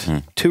dumped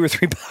 2 or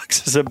 3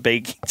 boxes of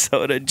baking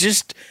soda.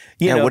 Just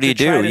what do you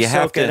do? You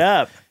have to it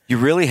up. You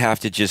really have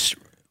to just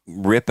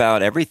rip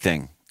out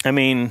everything. I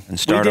mean, and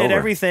start we did over.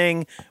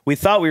 everything. We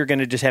thought we were going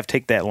to just have to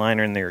take that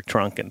liner in their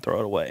trunk and throw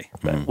it away,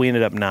 but we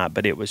ended up not.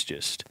 But it was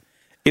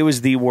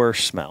the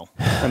worst smell.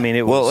 I mean,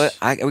 it was.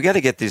 Well, we got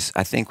to get these.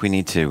 I think we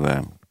need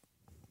to.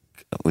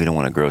 We don't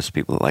want to gross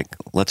people. Like,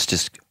 let's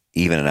just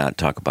even it out and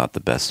talk about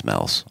the best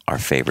smells, our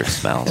favorite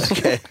smells.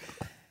 Okay.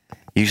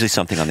 Usually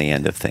something on the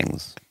end of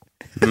things.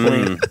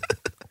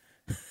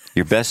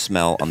 Your best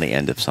smell on the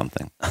end of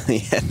something.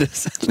 Did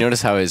you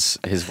notice how his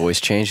voice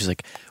changed? He's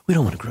like, we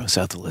don't want to gross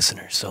out the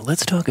listeners, so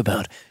let's talk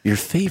about your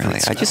favorite Really, I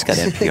smells. just got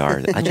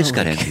NPR. I just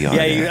got NPR.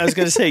 Yeah, I was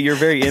going to say you're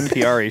very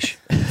NPR-ish.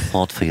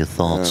 Fault for your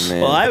thoughts.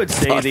 man. Well, I would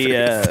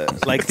say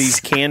like these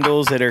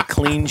candles that are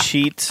clean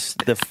sheets,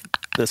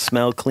 the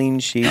smell clean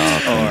sheets,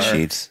 Clean or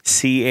sheets.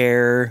 sea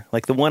air.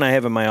 Like the one I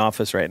have in my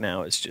office right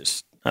now is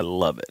just, I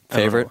love it. I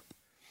don't Favorite? know.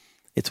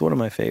 It's one of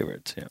my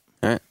favorites. Yeah.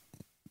 All right.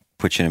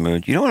 Put you in a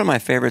mood. You know, one of my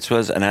favorites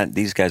was, and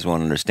these guys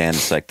won't understand.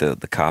 It's like the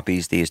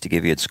copies they used to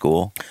give you at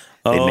school.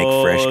 They'd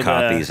make fresh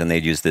copies, and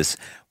they'd use this.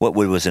 What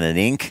was it? An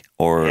ink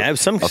or Yeah,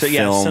 some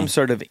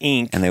sort of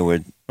ink. And they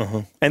would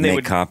and they make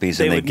would copies,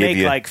 They and would they'd give make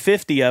you like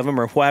 50 of them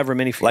or however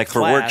many for like your for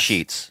class.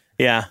 worksheets.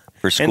 Yeah,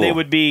 for school. And they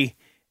would be,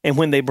 and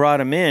when they brought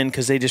them in,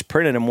 because they just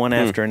printed them one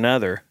after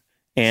another,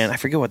 and I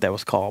forget what that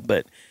was called,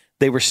 but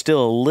they were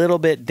still a little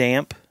bit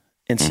damp.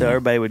 And so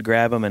everybody would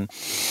grab them, and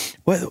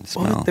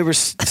there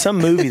was some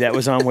movie that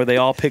was on where they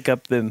all pick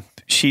up the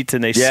sheets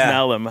and they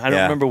smell them. I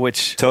don't remember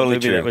which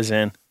movie that was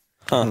in.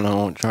 I don't know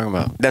what you're talking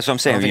about. That's what I'm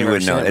saying. You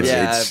wouldn't know.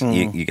 It's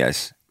you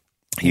guys.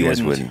 You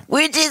guys wouldn't.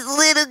 We're just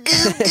little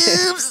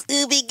goobs,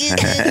 Scooby Goo.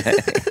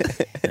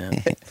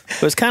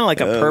 It was kind of like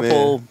a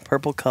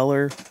purple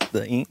color.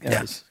 The ink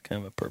was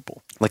kind of a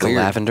purple, Like Weird. a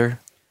lavender?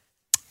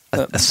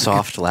 A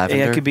soft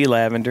lavender? Yeah, it could be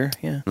lavender.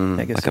 Yeah,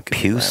 I guess Like it a could be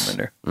puce?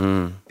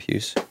 lavender.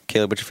 Puce.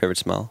 Caleb, what's your favorite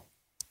smell?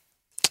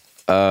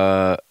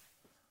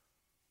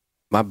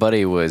 My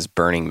buddy was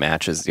burning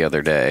matches the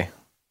other day,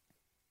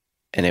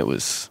 and it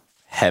was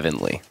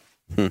heavenly.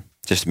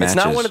 Just matches.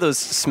 It's not one of those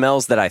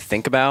smells that I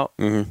think about,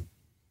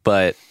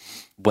 but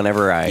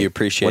whenever I You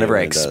appreciate whenever it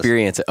I when it does.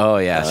 experience it,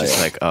 it's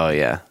just like,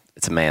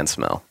 it's a man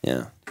smell.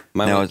 Yeah.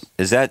 Now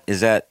is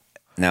that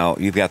now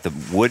you've got the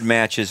wood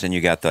matches and you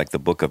got the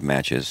book of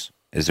matches.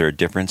 Is there a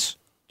difference?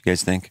 You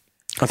guys think?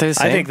 Aren't they the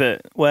same? I think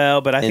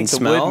but I In think the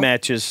smell? wood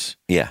matches.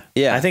 Yeah.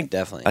 Yeah, I think-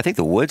 definitely. I think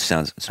the wood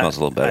smells a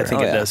little better. I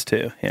think Oh, it yeah. does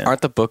too. Yeah.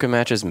 Aren't the book of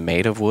matches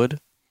made of wood?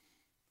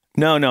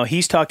 No,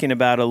 he's talking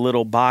about a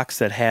little box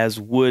that has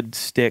wood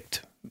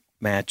sticked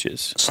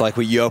matches. It's like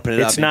when you open it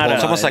It's up. you not pull a- it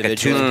It's almost out like a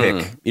individually.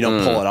 toothpick. You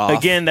don't pull it off.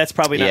 Again, that's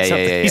probably not Yeah,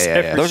 something yeah, he's yeah,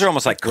 ever. yeah. Those are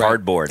almost like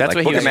cardboard. That's like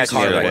what he book was of matches.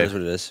 using are the other like- That's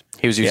what it is.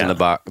 He was using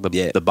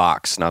Yeah. the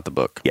box, not the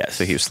book. Yes.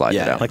 So he was sliding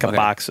it Yeah. out. Like a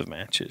box of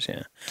matches.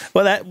 Yeah.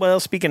 Well,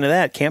 speaking of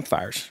that,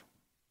 campfires.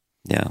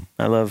 Yeah.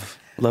 I love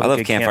I love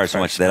good campfires so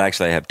much campfire that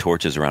actually I have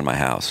torches around my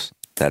house.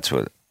 That's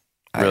what.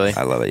 Really?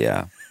 I love it.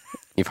 Yeah.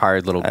 You've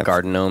hired little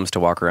garden gnomes to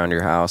walk around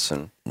your house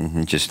and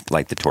Just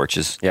like the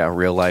torches.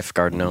 real life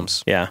garden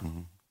gnomes. Yeah.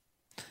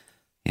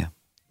 Yeah.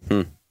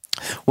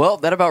 Well,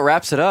 that about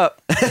wraps it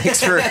up.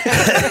 Thanks for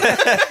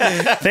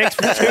Thanks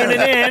for tuning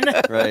in.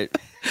 Right.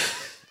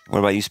 What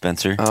about you,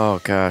 Spencer?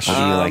 Oh gosh. What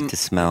do you like to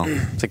smell?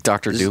 It's like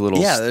Dr.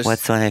 Doolittle's. Yeah, there's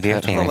What's one of your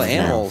all favorite the smells?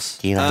 animals.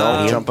 Do you like?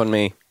 Don't jump on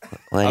me.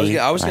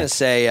 I was going to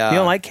say. You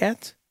don't like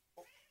cats?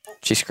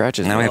 She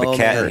scratches Now we me. have a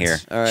cat in here.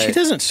 All right. She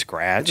doesn't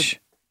scratch.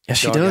 Yeah,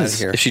 she dog out does.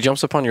 here. If she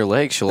jumps up on your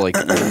leg, she'll like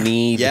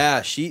need.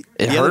 Yeah, It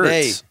the other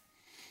day hurts.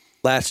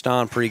 latched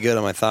on pretty good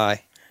on my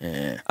thigh.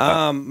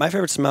 My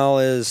favorite smell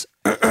is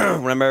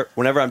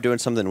whenever I'm doing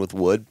something with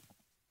wood.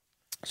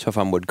 So if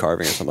I'm wood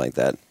carving or something like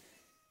that,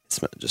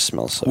 it just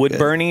smells so Wood good.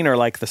 burning or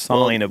like the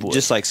sawing of wood?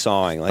 Just like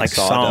sawing, like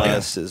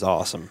sawdust is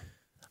awesome.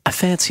 I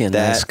fancy a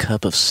That- nice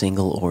cup of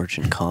single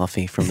origin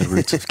coffee from the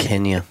roots of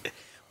Kenya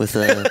with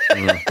a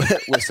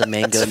With some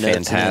mango nuts.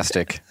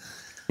 fantastic.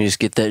 You just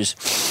get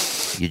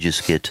that. You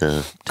just get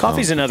to.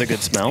 Coffee's another good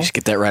smell. Just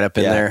get that right up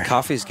in Yeah, there.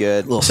 coffee's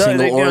good. Little So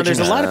single origin. there's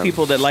a lot of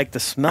people that like the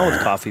smell of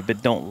coffee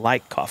but don't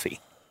like coffee.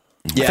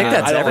 Yeah, I think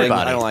that's don't like-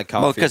 everybody. I don't like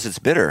coffee. Well, because it's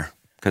bitter.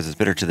 Because it's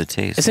bitter to the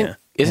taste.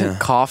 Isn't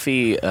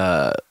coffee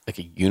like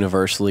a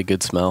universally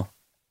good smell?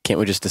 Can't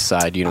we just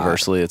decide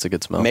universally it's a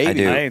good smell?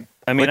 maybe. I do.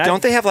 I mean, but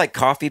don't they have like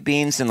coffee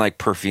beans in like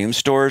perfume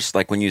stores?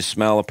 Like when you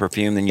smell a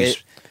perfume, then you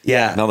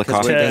Yeah, smell the 'cause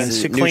coffee what it beans? does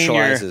is To it clean your-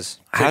 neutralizes.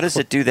 How does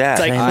it do that?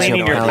 It's like Cleanse cleaning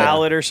your your palate.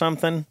 palate or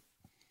something.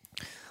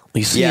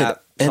 You see, Yeah,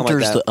 it something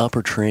enters like the that.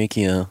 upper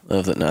trachea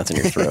of the nuts in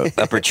your throat.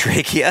 Upper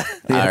trachea.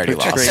 I already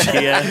lost.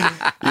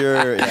 Trachea.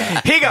 You're,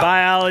 yeah.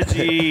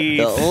 Biology.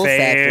 The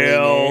olfactory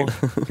fail.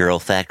 nerd. Your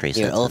olfactory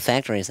Your senses.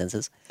 olfactory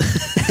senses.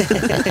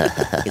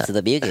 It's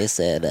the mucus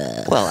and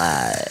Well,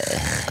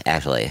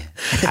 actually,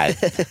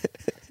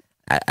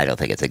 I don't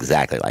think it's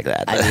exactly like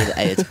that. I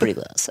mean it's pretty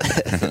close.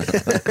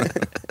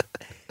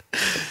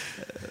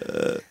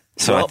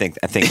 So I think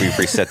we've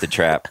reset the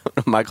trap.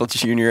 Michael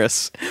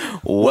Juniorus.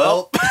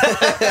 Well,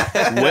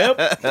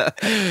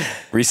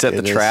 reset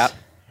the trap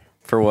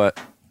for what?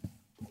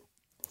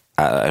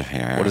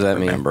 What does that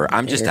mean? Remember,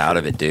 I'm just out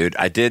of it, dude.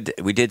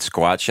 We did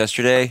squats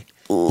yesterday,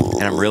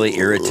 and I'm really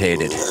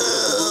irritated.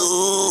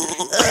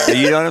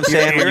 You know what I'm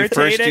saying? When you first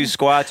irritated? do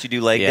squats, you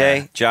do leg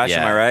day. Josh,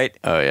 am I right?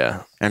 Oh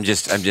yeah.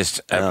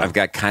 I've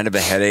got kind of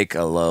a headache,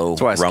 a low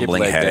why I skip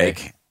rumbling leg day.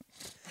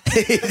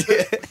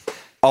 headache.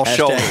 All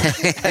shoulders.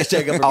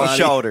 Hashtag upper All body.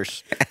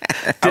 shoulders.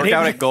 I work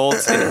out at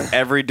Gold's, and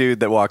every dude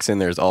that walks in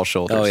there is all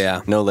shoulders. Oh,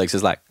 yeah. No legs.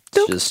 Is like,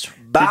 Just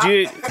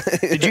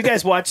Did you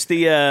guys watch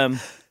the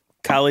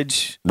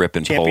college Rip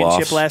and pull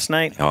championship offs. last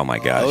night? Oh my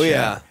gosh. oh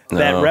yeah.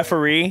 That No.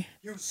 referee.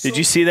 Did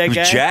you see that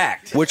guy?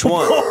 Jacked. Which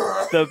one?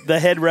 The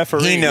head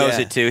referee. He knows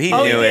Yeah. it too. He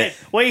Oh, knew he it. did.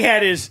 Well, he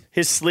had his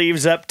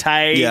sleeves up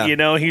tight. Yeah. You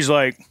know, he's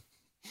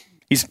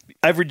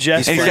every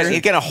gesture. And he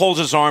kind of holds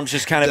his arms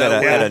just kind of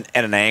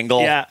at an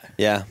angle. Yeah.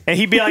 Yeah. And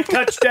he'd be like,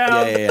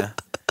 touchdown. Yeah.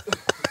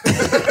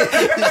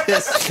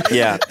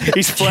 Yeah.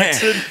 He's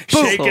flexing,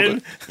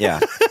 shaking. Yeah.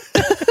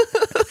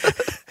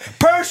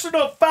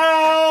 Personal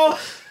foul.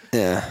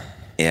 Yeah.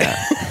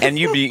 Yeah. And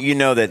you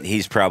know that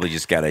he's probably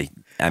just got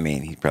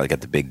he's probably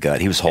got the big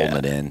gut. He was holding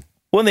it in.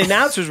 Well, the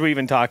announcers were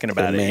even talking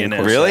about it. You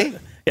know, Really?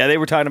 Yeah, they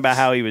were talking about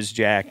how he was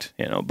jacked.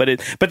 You know, but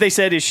they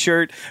said his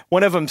shirt.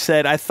 One of them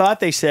said, I thought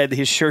they said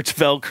his shirt's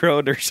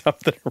velcroed or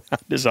something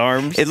around his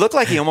arms. It looked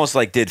like he almost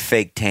did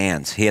fake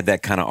tans. He had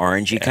that kind of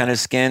orangey kind of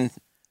skin.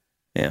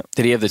 Yeah,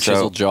 did he have the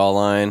chiseled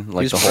jawline,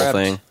 like He's the whole prepped.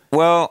 thing?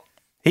 Well,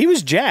 he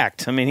was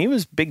jacked. I mean, he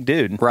was a big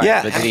dude. Right.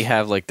 Yeah. But did he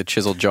have like the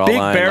chiseled Big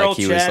jawline, barrel like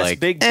he chest, was like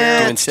big doing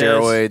barrel chest.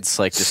 steroids,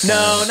 like just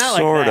No, not like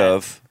sort that.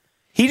 of.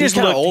 He just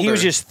kinda looked. He older.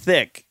 was just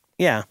thick.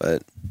 Yeah.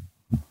 But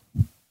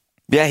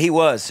Yeah, he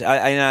was.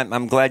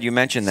 I'm glad you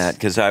mentioned that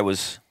because I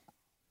was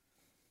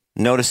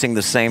noticing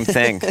the same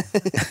thing.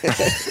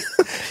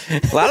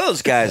 A lot of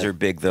those guys are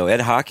big, though. Ed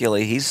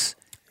Hockley, he's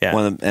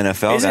one of the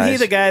NFL Isn't guys. he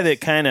the guy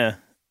that kind of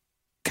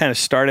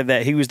started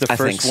that? He was the I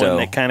think first one so.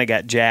 that kind of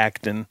got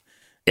jacked, and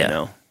Yeah. you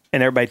know,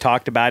 and everybody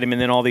talked about him,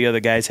 and then all the other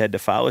guys had to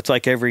follow. It's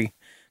like every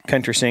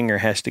country singer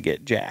has to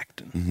get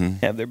jacked and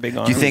have their big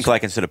arms. Do you think,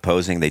 instead of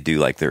posing, they do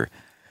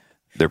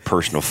their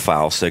personal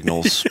foul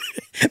signals?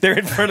 they're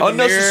in front of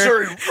the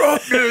mirror?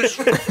 roughness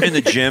in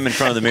the gym in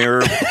front of the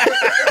mirror.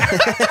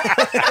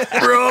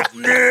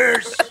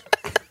 Roughness.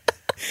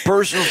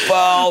 Personal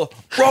foul.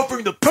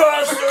 Roughing the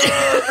passer.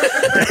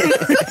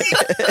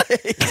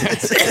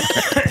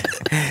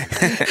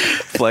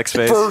 flex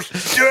face.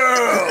 First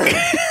down.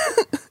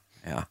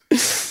 Yeah.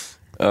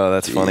 Oh,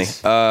 that's funny.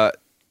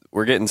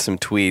 We're getting some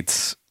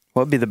tweets.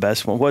 What'd be the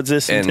best one? What's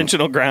this? And-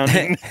 Intentional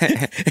grounding.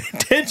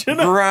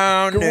 Intentional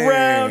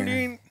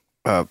grounding.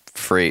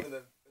 Freight.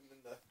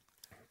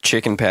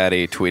 Chicken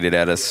Patty tweeted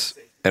at us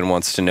and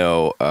wants to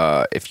know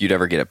if you'd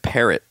ever get a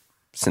parrot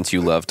since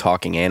you love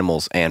talking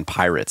animals and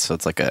pirates. So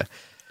it's like a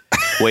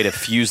way to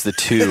fuse the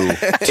two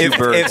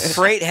birds. If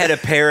Freight had a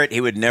parrot,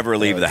 he would never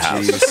leave the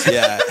house.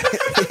 yeah.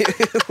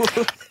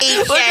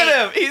 Look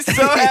at him. He's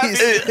so happy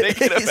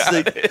thinking about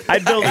it.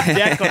 I'd build a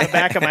deck on the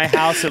back of my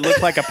house that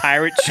looked like a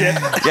pirate ship.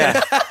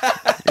 Yeah.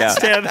 Yeah.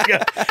 Stand there and go,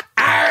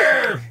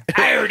 "Arr,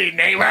 pirating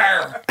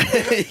neighbor."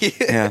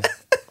 Yeah.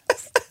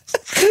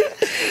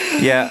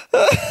 Yeah.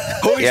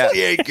 Yeah.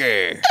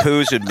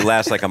 Poos would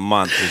last like a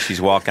month as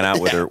she's walking out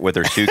with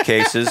her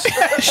suitcases.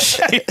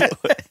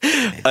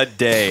 A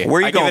day. Where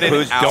are you I give going, it an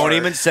Poos? hour. Don't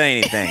even say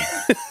anything.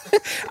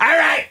 All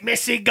right,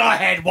 Missy, go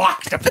ahead,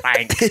 walk the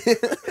plank.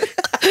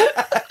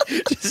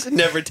 Just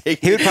never take.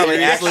 He would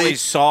probably actually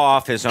saw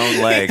off his own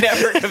leg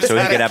so he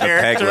could have a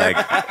peg leg.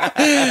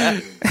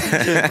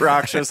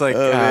 Rock's just like,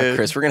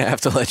 Chris, we're going to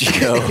have to let you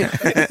go.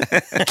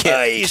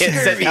 Can't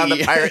set down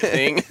the pirate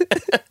thing.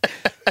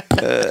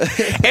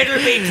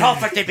 It'll be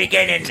tough at the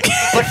beginning,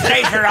 but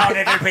later on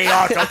it'll be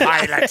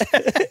autopilot.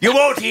 You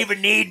won't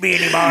even need me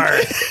anymore.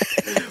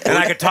 And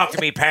I can talk to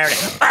me parrot.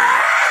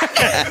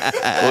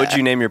 What would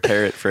you name your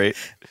parrot, Freight?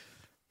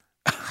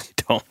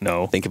 Don't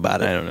know. Think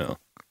about it. I don't know.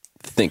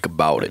 Think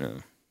about it.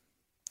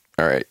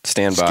 All right,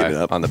 stand by give it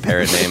up. on the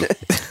parrot name.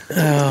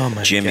 Oh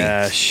my Jimmy.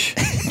 gosh.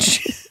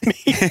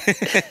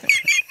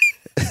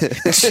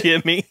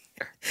 Jimmy.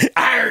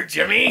 Arr,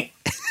 Jimmy.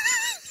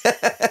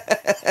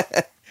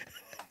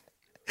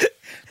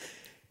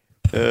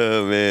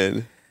 Oh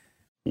man.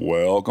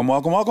 Welcome,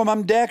 welcome, welcome.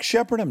 I'm Dak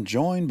Shepard. I'm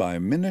joined by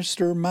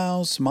Minister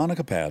Mouse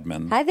Monica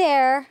Padman. Hi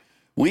there.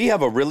 We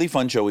have a really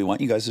fun show we want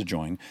you guys to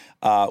join.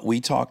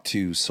 We talk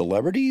to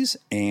celebrities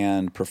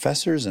and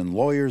professors and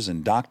lawyers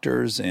and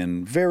doctors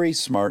and very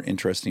smart,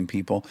 interesting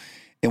people.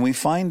 and we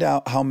find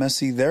out how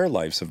messy their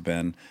lives have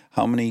been,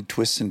 how many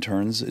twists and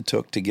turns it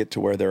took to get to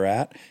where they're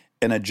at,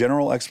 and a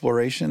general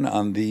exploration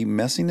on the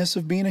messiness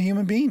of being a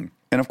human being.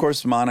 And of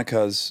course,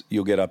 Monica's,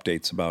 you'll get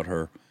updates about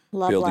her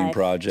building life.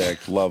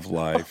 project, love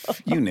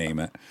life, you name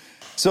it.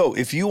 So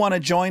if you want to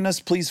join us,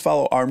 please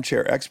follow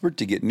Armchair Expert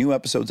to get new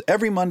episodes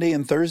every Monday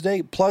and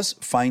Thursday. Plus,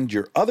 find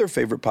your other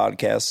favorite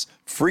podcasts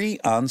free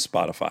on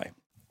Spotify.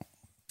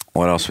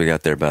 What else we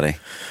got there, buddy?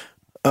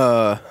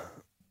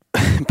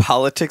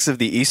 Politics of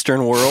the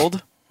Eastern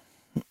world.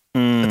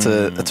 That's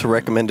a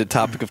recommended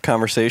topic of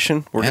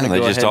conversation. We're Man, going to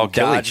they go just ahead all and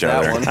kill dodge each that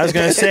other. one. I was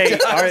going to say,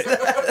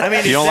 I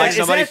mean, You don't like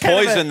somebody,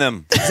 poison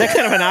them. Is that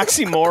kind of an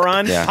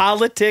oxymoron? Yeah.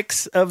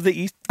 Politics of the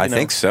East? I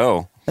think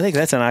so. I think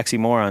that's an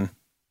oxymoron.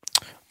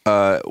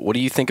 What do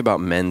you think about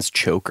men's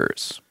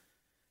chokers?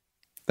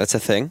 That's a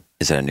thing.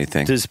 Is that a new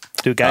thing?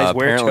 Do guys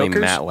wear apparently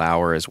chokers? Matt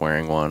Lauer is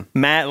wearing one.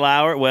 Matt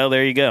Lauer. Well,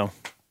 there you go.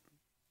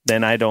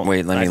 Then I don't.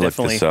 Wait, let me I look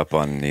definitely- this up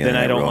on the Then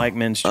internet. I don't real- like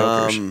men's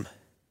chokers.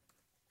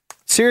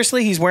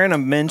 Seriously, he's wearing a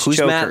men's Who's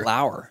choker. Matt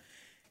Lauer?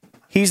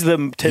 He's the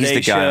Today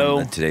He's the guy Show.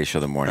 on the Today Show,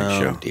 the morning Oh,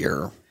 show.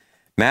 dear.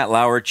 Matt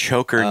Lauer,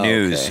 Choker Oh,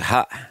 News.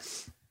 okay.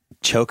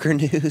 Choker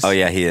News? Oh,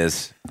 yeah, he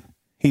is.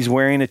 He's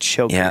wearing a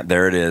choker. Yeah,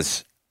 there it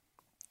is.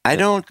 I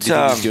don't. Do you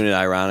think he's doing it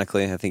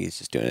ironically? I think he's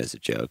just doing it as a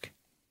joke.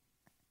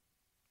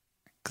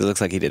 Because it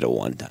looks like he did it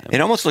one time.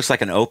 It almost looks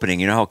like an opening.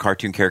 You know how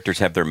cartoon characters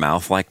have their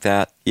mouth like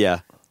that? Yeah.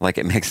 Like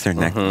it makes their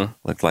neck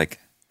look like.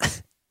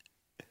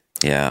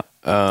 Yeah.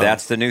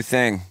 That's the new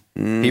thing.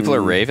 People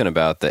are raving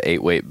about the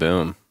 8-weight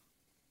boom.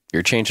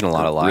 You're changing a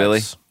lot of lives.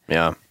 Really?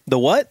 Yeah. The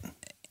what?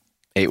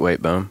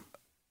 8-weight boom.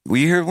 Were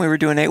you here when we were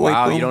doing 8-weight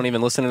Wow, boom? you don't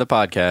even listen to the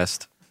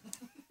podcast.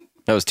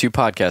 That was 2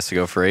 podcasts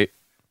ago for 8.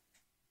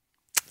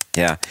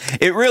 Yeah,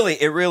 it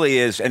really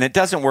is, and it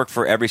doesn't work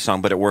for every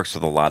song, but it works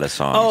with a lot of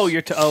songs. Oh,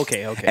 you're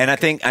okay. And I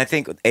think know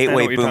 8-Way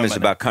what you're Boom talking is about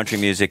about country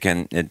music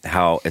and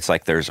how it's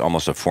like there's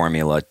almost a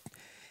formula.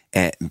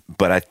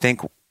 But I think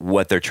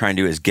what they're trying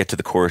to do is get to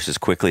the chorus as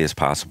quickly as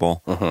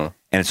possible, and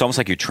it's almost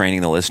like you're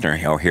training the listener.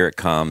 Oh, here it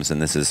comes,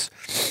 and this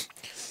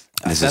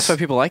That's why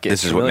people like it.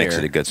 This It's is what makes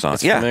familiar. it a good song.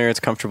 It's Yeah, familiar. It's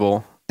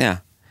comfortable. yeah.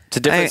 It's a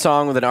different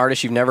song with an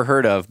artist you've never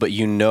heard of, but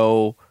you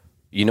know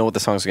what the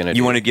song's going to do.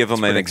 You want to give them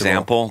It's an predictable.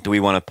 example? Do we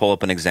want to pull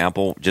up an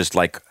example, just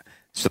like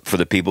for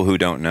the people who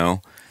don't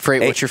know?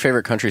 Freight, what's your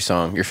favorite country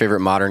song? Your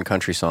favorite modern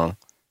country song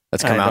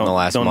that's come out in the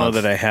last don't month?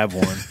 know that I have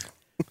one.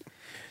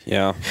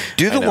 Yeah.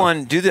 Do the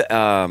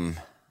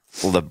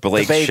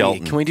Blake The Baby.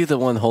 Shelton. Can we do the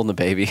one holding the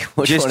baby?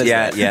 Which Just one is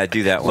that? yeah,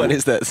 do that one. What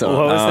is that song?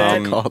 What was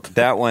that called?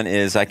 That one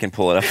is. I can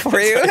pull it up for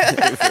you.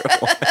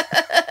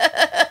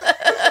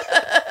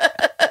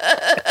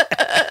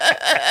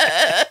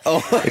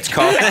 It's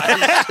called.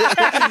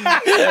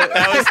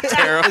 That was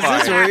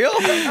terrifying. Is this real?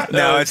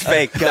 No, it's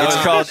fake. It's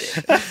called.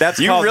 That's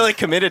You called, really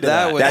committed to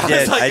that. was- I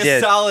did. Like I a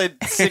did. solid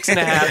 6.5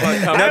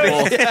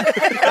 uncomfortable.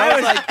 That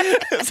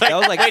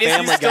was like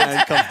Family Guy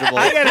uncomfortable.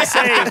 I gotta say,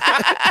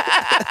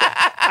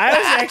 I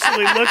was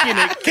actually looking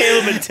at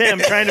Caleb and Tim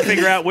trying to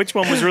figure out which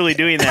one was really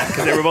doing that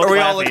because they were both We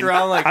all laughing. looked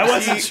around like, I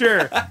wasn't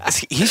sure.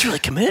 he's really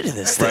committed to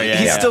this thing. Right, yeah,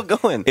 He's yeah. still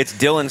going. It's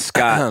Dylan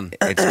Scott.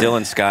 It's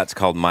Dylan Scott's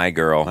called My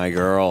Girl, My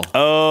girl.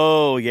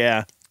 Oh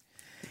yeah,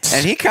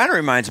 and he kind of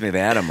reminds me of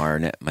Adam, my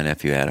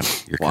nephew Adam,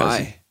 your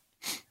cousin. Why?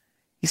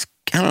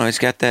 I don't know. He's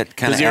got that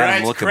kind of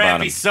Adam look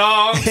about him.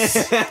 songs.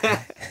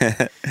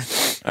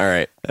 All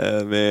right.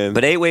 Oh, man.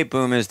 But 8-Way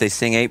Boom is they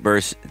sing 8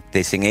 verse,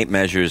 they sing 8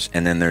 measures,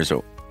 and then there's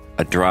a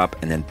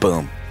drop, and then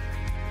boom.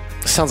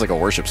 Sounds like a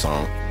worship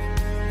song.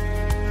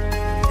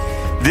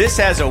 This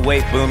has a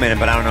weight boom in it,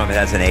 but I don't know if it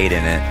has an 8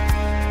 in it.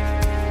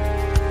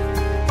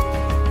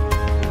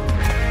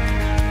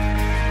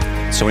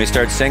 So when he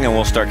starts singing,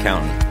 we'll start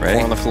counting. Ready?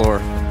 Four on the floor.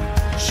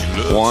 She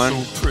looks 1,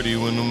 so pretty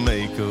when the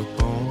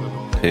makeup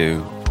on.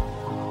 2,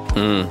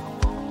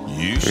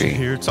 You should 3.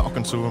 hear her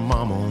talking to her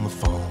mama on the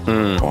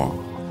phone. 4.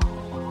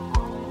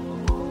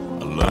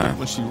 I love it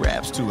when she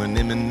raps to an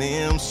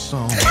Eminem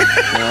song. Oh,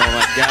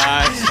 my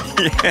gosh.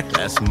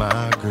 That's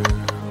my girl.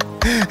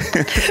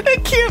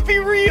 It can't be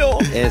real.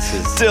 This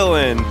is...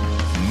 Dylan.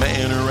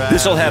 Man, her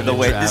This will eyes have the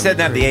really weight. This drive doesn't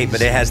have the 8,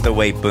 but it has the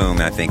weight boom,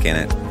 I think, in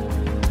it.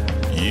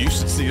 me. You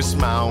should see her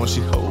smile when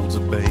she holds a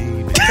baby.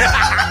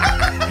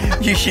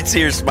 You should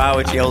see her smile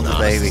when she holds the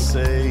baby.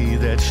 Say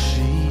that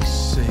she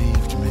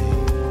saved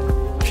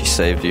me. She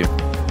saved you.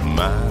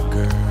 My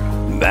girl.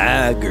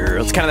 My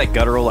girl. It's kind of that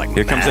guttural, like,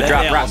 Here comes the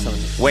drop. Drop.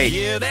 Wait.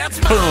 Yeah,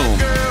 that's my Boom.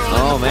 girl.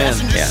 Oh, man.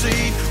 Yeah.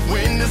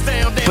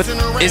 But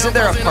isn't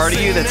there a part of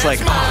you that's like,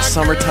 oh,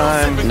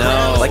 summertime?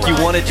 No. Like you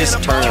want to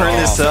just turn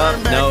this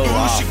up? No.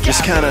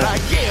 Just kind of.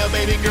 Like, yeah,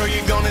 baby girl,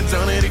 you're gonna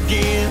done it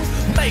again.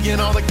 Making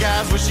all the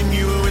guys wishing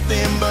you were with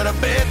them, but I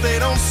bet they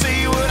don't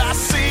see what I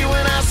see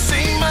when I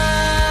see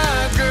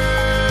my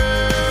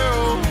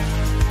girl.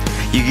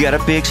 You got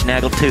a big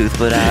snaggle tooth,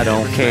 but I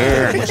don't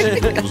care.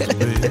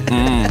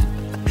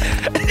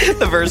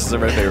 The verses are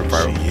my favorite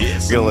part.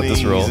 Hits Gonna let her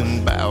this roll. knees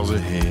and bows her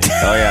head.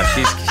 Oh yeah,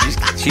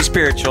 she's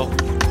spiritual.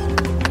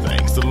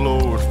 Thanks the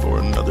Lord for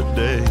another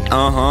day.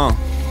 Uh huh.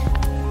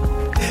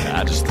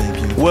 I just think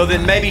you Well,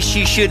 then maybe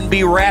she shouldn't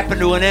be rapping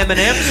to an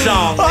Eminem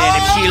song then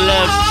if she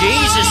loves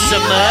Jesus so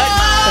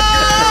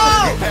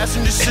much.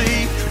 passenger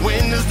seat,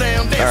 windows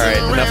down,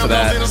 dancing All right, enough of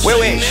that. around,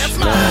 Wait. that's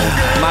my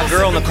My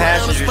girl in the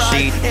passenger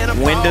seat,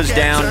 windows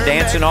down,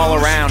 dancing all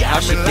around.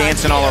 How's she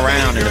dancing all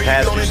around in the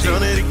passenger seat?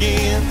 Done it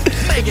again.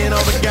 Making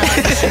all the guys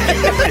that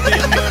you knew with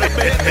them, but I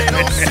bet they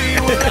don't see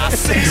what I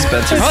see.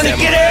 Spencer Honey,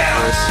 Stammer. get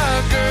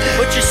out!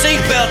 Put your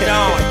seatbelt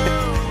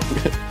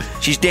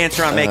on. She's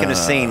dancing around making a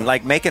scene.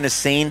 Like making a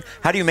scene.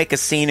 How do you make a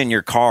scene in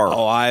your car?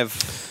 Oh,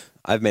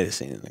 I've made a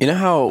scene in the You know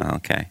how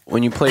Okay.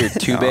 when you play your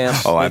tube amp?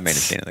 Oh, I've made a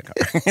scene in the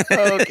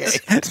car. Okay.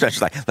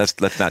 Especially like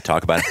let's not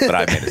talk about it, but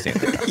I've made a scene in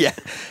the car.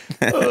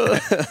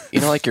 Yeah. You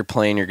know, like you're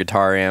playing your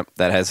guitar amp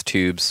that has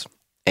tubes,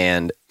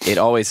 and it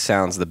always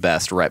sounds the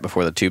best right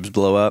before the tubes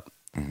blow up.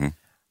 Mm-hmm.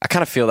 I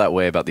kind of feel that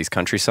way about these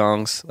country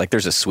songs. Like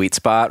there's a sweet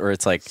spot where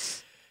it's like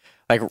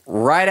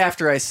right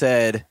after I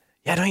said,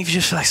 "Yeah, don't you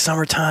just feel like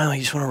summertime? Like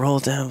you just want to roll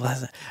it down." Blah,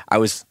 blah. I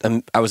was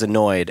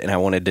annoyed, and I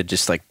wanted to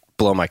just like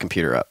blow my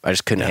computer up. I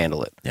just couldn't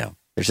handle it. Yeah.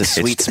 There's a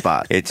sweet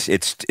spot. It's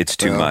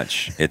too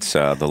much. It's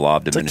the law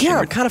of It's like, diminishing yeah,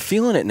 I'm returns. kind of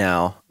feeling it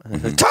now.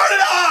 Turn it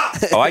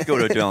off! Oh, I'd go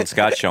to a Dylan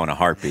Scott show in a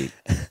heartbeat.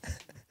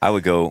 I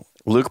would go.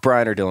 Luke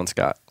Bryan or Dylan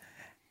Scott?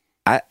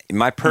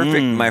 My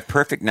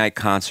perfect night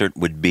concert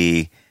would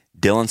be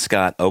Dylan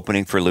Scott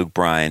opening for Luke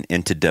Bryan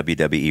into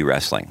WWE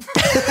wrestling.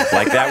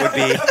 Like that would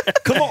be.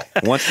 Come on.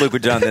 Once Luke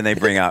was done, then they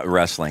bring out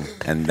wrestling,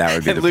 and that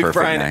would be the Luke perfect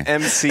Bryan night.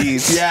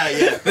 MCs.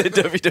 Yeah. The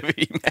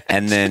WWE match.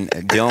 And then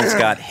Dylan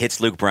Scott hits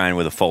Luke Bryan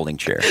with a folding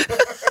chair.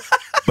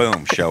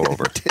 Boom, show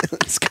over.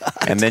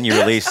 And then you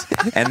release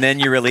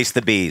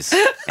the bees,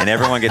 and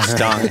everyone gets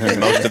stung, and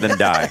most of them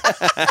die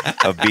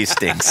of bee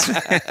stings.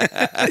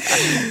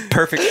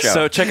 Perfect show.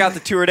 So check out the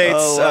tour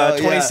dates,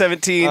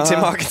 2017,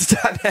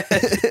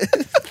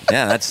 timhawkins.net.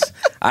 Yeah, that's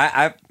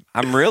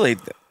I'm really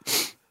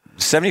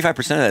 75%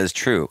 of that is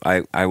true.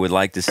 I would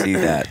like to see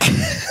that.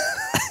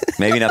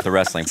 Maybe not the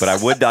wrestling, but I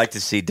would like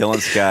to see Dylan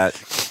Scott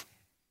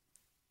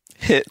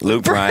hit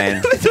Luke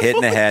Bryan hit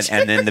in the head,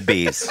 and then the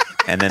bees.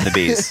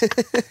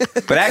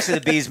 But actually,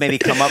 the bees maybe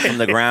come up from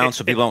the ground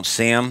so people don't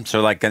see them. So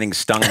they're like getting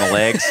stung in the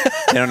legs.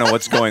 They don't know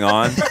what's going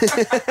on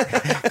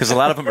because a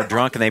lot of them are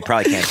drunk and they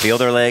probably can't feel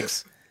their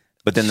legs.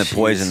 But then the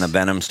poison, the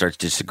venom starts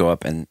just to go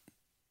up and.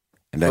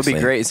 What would be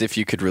great is if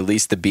you could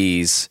release the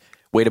bees,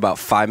 wait about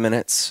 5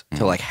 minutes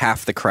till like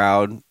half the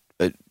crowd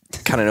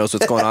kind of knows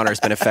what's going on or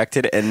has been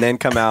affected, and then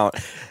come out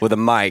with a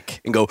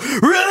mic and go,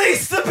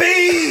 "Release the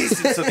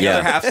bees!" And so the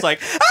other half's like,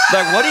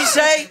 Like, what do you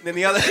say? and then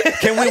the other,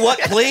 Can we what,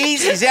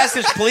 please? He's asked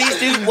us, please,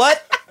 dude,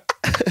 what?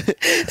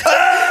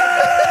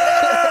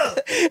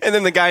 and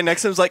then the guy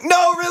next to him's like,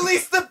 "No,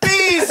 release the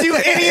bees, you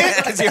idiot!"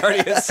 Because he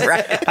already is.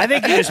 I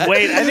think you just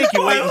wait. I think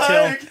you wait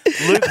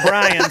until Luke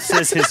Bryan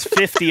says his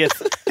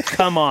 50th.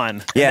 Come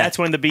on. Yeah. That's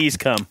when the bees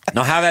come.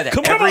 No, how about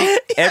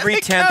every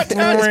 10th?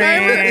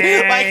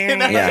 Like in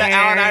the Yeah.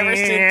 Allen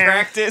Iverson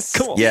practice.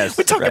 Come on. Yes,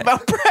 We're talking right.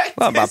 about practice.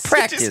 Well, about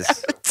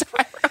practice.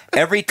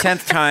 Every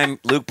 10th time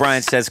Luke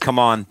Bryan says, come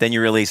on, then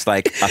you release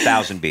like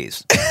 1,000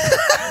 bees.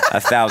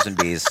 1,000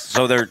 bees.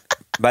 So they're,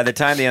 by the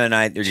time the other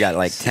night, you got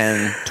like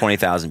 10,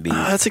 20,000 bees.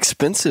 That's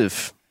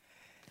expensive.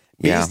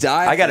 Bees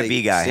die I got if a they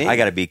bee guy. sting. I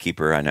got a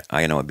beekeeper.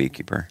 I know a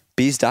beekeeper.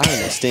 Bees die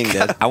when they sting,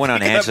 Dad. I went on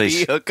got a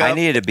Angie's. bee hookup? I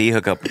needed a bee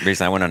hookup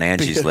recently. I went on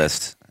Angie's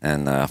list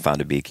and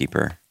found a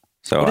beekeeper.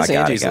 So What is I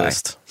got Angie's a guy.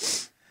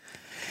 list?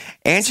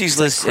 Angie's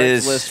list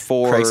is List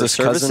for Craigslist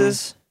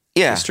services,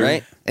 yeah,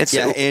 right? It's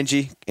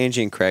Angie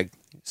and Craig.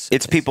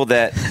 It's people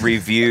that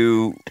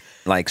review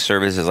like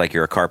services, like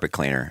you're a carpet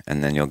cleaner,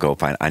 and then you'll go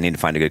find. I need to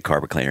find a good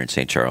carpet cleaner in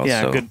St. Charles.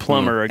 Yeah, so, a good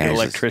plumber or a good Angie's-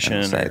 electrician.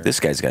 and say, or- this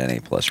guy's got an A+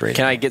 rating.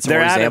 Can I get some They're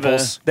more out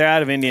examples? they're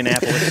out of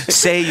Indianapolis.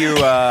 say you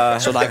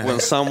So like when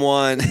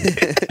someone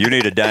you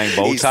need a dang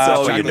bow He's tie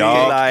so for your ugly,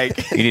 dog?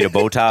 like- you need a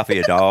bow tie for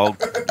your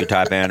dog? You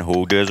type in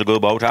who gives a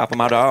good bow tie for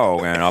my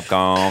dog, and up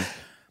come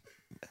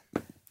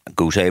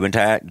Goose Haven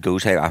I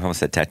almost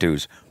said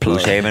tattoos.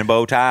 Goose Haven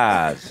bow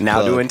ties. Now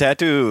Plug. doing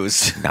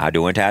tattoos. Now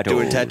doing tattoos.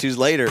 doing tattoos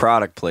later.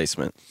 Product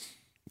placement.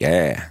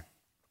 Yeah.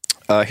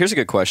 Here's a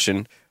good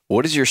question.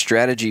 What is your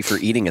strategy for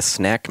eating a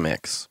snack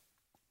mix?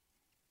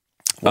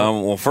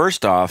 Well,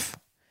 first off,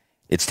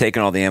 it's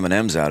taking all the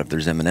M&Ms out if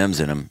there's M&Ms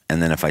in them,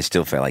 and then if I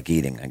still feel like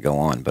eating, I go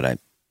on. But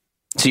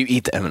So you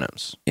eat the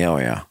M&Ms. oh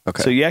yeah,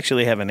 Okay. So you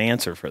actually have an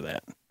answer for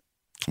that.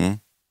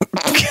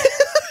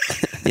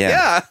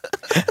 yeah.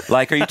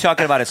 Like, are you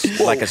talking about a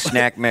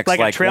snack mix, Like,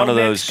 a trail one of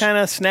mix those kind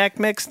of snack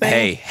mix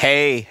thing?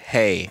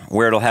 Hey.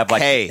 where it'll have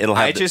like Hey, it'll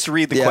have I just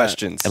read the yeah.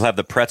 questions. it'll have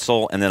the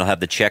pretzel, and then it'll have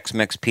the Chex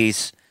Mix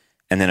piece,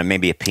 and then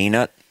maybe a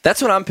peanut.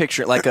 That's what I'm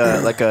picturing. Like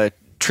a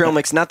trail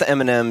mix, not the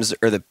M&Ms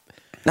or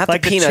not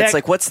Like the the peanuts. Chex-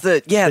 like what's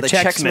the the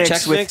Chex Chex Mix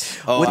Mix. with, Mix?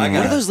 Oh, with I what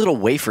got are it. those little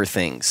wafer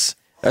things?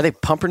 Are they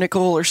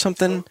pumpernickel or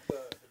something?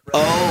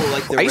 Oh,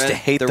 like the I used to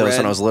red- hate the those red-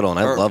 when I was little, and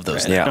I or love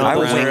those. Yeah, No, I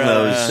those wing are,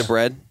 those. The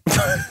bread.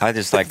 I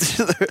just like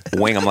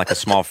wing them like a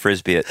small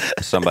frisbee at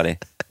somebody.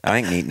 I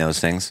ain't eating those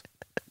things.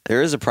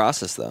 There is a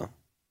process though,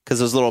 because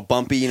those little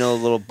bumpy,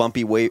 little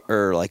bumpy weight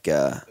or like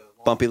a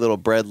bumpy little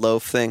bread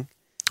loaf thing.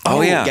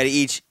 Oh, yeah. you got to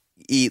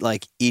eat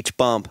like each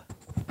bump.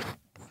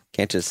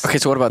 Can't just. Okay,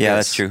 so what about this? Yeah,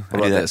 that's true. What I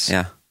do about that. this?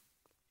 Yeah.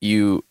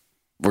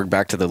 We're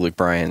back to the Luke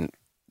Bryan,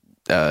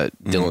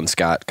 Dylan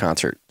Scott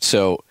concert.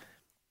 So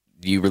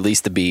you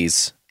release the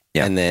bees,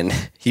 and then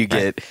you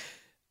get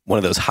one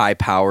of those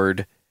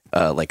high-powered,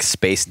 like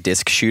space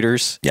disc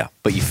shooters. Yeah.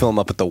 But you fill them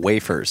up with the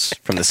wafers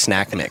from the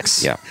snack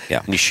mix. Yeah.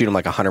 And you shoot them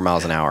like 100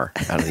 miles an hour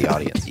out of the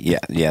audience. Yeah.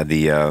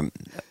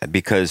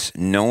 Because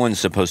no one's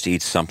supposed to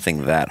eat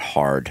something that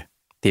hard.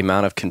 The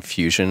amount of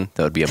confusion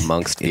that would be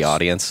amongst the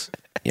audience.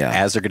 Yeah.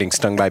 As they're getting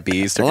stung by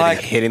bees, they're Like,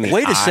 getting hit in the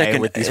wait a eye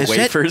second, with these is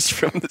wafers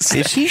from the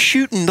snack. Is he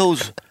shooting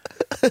those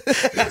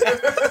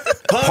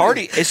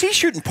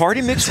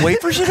party mix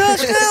wafers at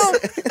us now?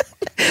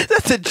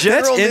 That's a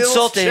That's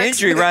insult to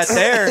injury right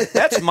there.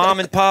 That's mom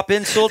and pop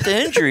insult to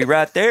injury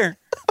right there.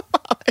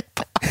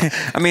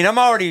 I mean, I'm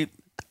already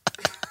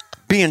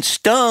being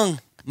stung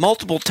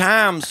multiple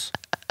times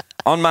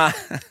on my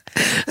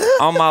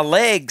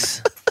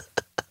legs,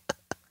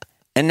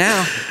 and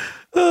now,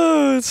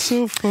 Oh, it's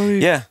so funny.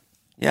 yeah,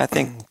 I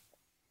think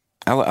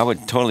I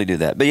would totally do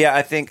that. But yeah,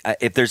 I think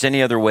if there's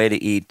any other way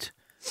to eat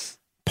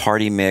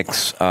party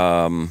mix,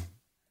 I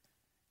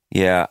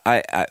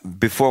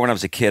before when I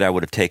was a kid, I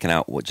would have taken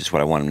out just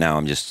what I want.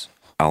 Now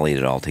I'll eat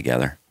it all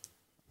together.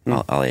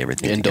 I'll eat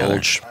everything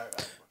Indulge. together.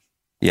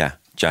 Yeah,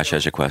 Josh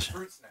has a question.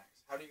 Fruit snacks.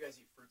 How do you guys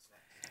eat fruit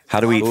snacks? How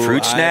do we eat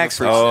fruit snacks?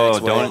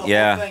 Don't.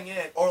 Yeah.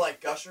 Or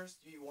like Gushers?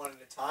 Do you want it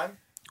at a time?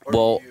 Or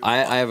Well, do you-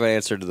 I have an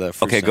answer to the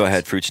fruit Okay, snacks. go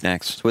ahead. Fruit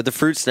snacks. So with the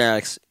fruit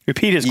snacks,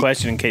 Repeat his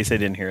question in case I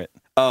didn't hear it.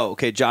 oh,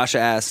 okay. Josh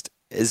asked,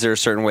 is there a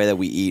certain way that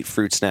we eat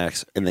fruit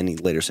snacks? And then he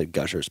later said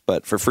Gushers.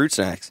 But for fruit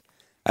snacks,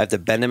 I have to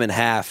bend them in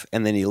half,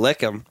 and then you lick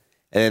them,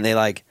 and then they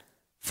like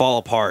fall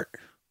apart.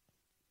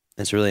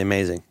 It's really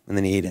amazing. And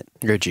then you eat it.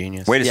 You're a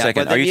genius. Wait a Yeah,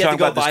 second. but then Are you you have talking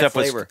to go about the buy stuff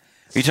with? flavor.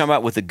 Are you talking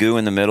about with the goo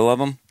in the middle of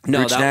them? No,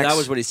 Fruit snacks? that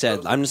was what he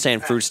said. I'm just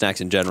saying fruit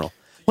snacks in general.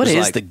 What Just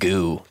is like- the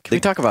goo? Can we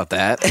talk about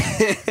that?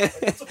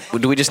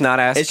 Do we just not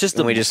ask? It's just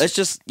it's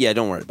just yeah.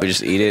 Don't worry about we it.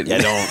 just eat it. Yeah,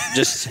 don't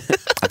just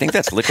I think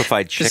that's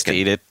liquefied chicken. just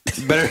eat it.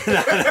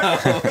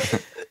 better.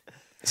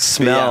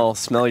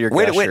 Smell your.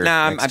 Wait. gusher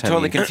Now I'm next time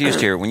totally you-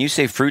 confused here. When you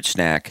say fruit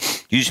snack,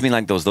 you just mean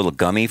like those little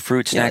gummy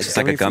fruit snacks? It's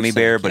like a gummy gummy fruit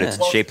bear, snack, but yeah.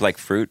 it's shaped like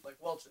fruit. like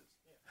Welch's.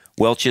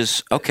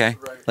 Welch's. Okay.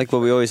 Like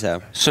what we always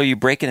have. So you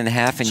break it in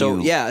half and So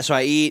you. yeah, so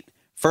I eat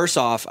first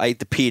off. I eat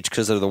the peach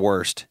because they're the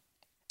worst,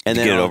 and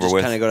You then get it I'll over just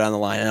with? kind of go down the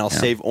line, and I'll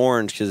save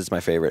orange because it's my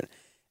favorite.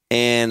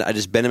 And I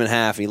just bend them in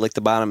half, and you lick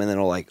the bottom, and then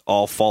it'll like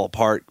all fall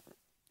apart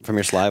from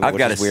your saliva. I've which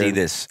got to is see weird.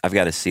 this. I've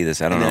got to see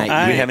this. I don't know. And Do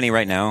I- you have any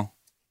right now?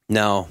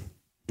 No.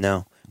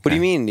 What do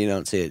you mean you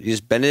don't see it? You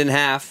just bend it in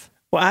half.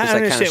 Well, I It's,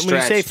 like, kinda understand when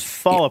you say stretched.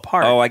 fall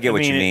apart. Oh, I get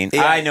what you mean.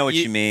 Yeah, I know what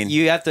you mean.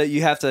 You have to try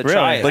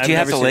Really? it. But you I've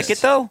have to never lick seen it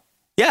though.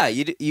 Yeah,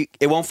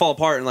 it won't fall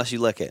apart unless you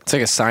lick it. It's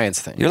like a science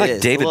thing. You're It like is,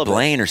 a David little bit.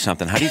 Blaine or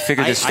something. How do you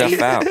figure this stuff eat,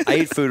 out? I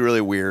eat food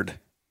really weird,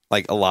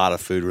 like a lot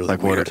of food really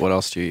Like weird. what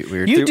else do you eat?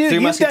 Weird. You Three do. You've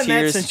done that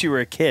Musketeers. since you were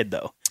a kid,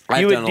 though.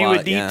 I've you would done a you lot,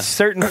 would eat yeah.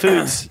 certain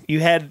foods.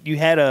 You had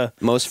a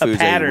Most a foods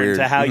pattern are weird.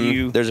 to how Mhm.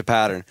 you There's a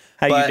pattern.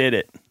 how But- you did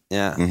it.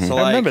 Yeah. Mm-hmm. So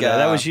I remember like, that.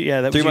 That was that was Three you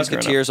growing up.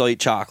 Musketeers. I'll eat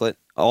chocolate.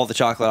 All the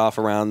chocolate off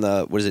around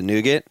the what is it?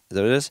 Nougat? Is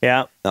that what it is?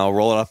 Yeah, And I'll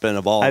roll it up in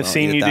a ball. and I've I'll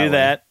seen eat it you do way.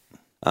 that.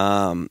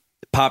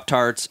 Pop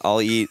Tarts. I'll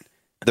eat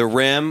the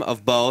rim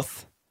of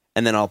both,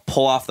 and then I'll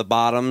pull off the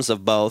bottoms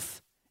of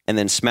both, and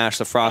then smash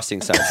the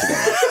frosting sides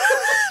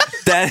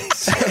together.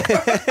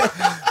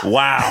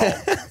 Wow.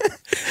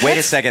 Wait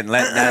a second.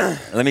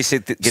 Let me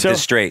get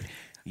this straight.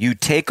 You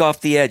take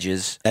off the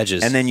edges,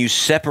 Edges. and then you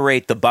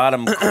separate the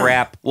bottom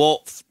crap.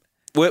 Well,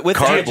 with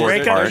Cardboard the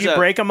edges, part. You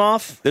break them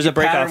off. There's You a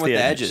break pattern off with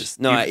the edges.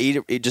 No, You- I eat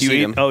it. Just you eat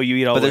eat- them. oh, you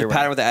eat all But the there's a way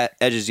pattern with the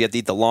edges. You have to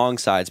eat the long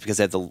sides because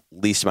they have the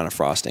least amount of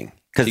frosting.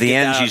 Because To the get that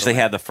ends out of the usually way.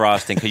 have the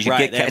frosting. Because you Right,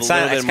 get they have it's a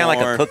kind little of bit like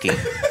a more. cookie.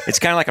 It's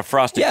kind of like a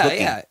frosted Yeah, cookie.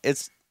 yeah.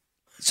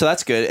 So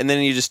that's good. And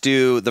then you just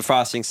do the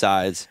frosting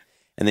sides,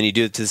 and then you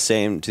do it to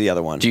the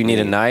other one. Do you need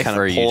a knife, kinda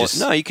or you pull it- just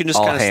no? You can just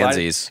all kind of slide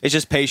handsies? it. It's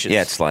just patience.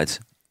 Yeah, it slides.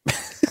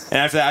 And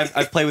after that,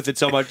 I've played with it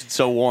so much; it's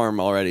so warm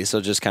already. So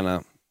just kind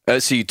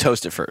of So you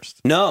toast it first.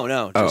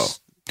 no.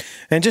 Just,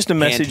 And just a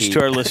message heat.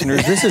 to our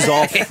listeners: this is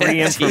all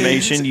free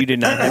information. You did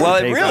not have Well,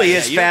 to it take really on.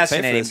 is you don't pay for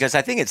fascinating this. because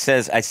I think it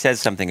says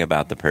something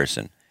about the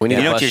person. We need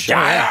you to don't bust just shit.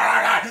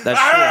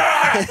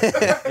 that's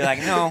true. You're like,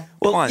 no.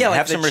 Come on, like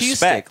have the some cheese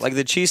respect. Stick, like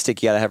the cheese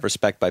stick, you gotta have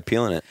respect by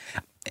peeling it.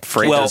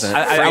 Freight Well, doesn't.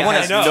 I Freight wanna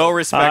has know. no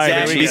respect. All right, for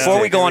here the we cheese go.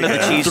 Before we stick. go on to the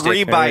cheese stick, Three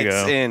Here we bites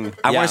go. in.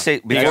 I Yeah. want to say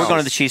before we go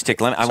to the cheese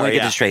stick, I want to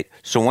get this straight.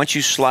 So once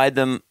you slide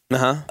them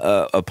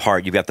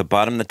apart, you've got the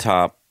bottom, the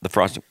top, the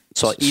frosting.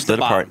 So I'll eat split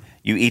the apart. bottom.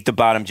 You eat the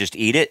bottom, just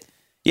eat it,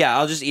 Yeah,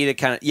 I'll just eat it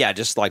kind of. Yeah,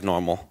 just like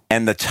normal.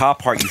 and the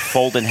top part you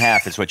fold in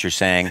half. Is what you're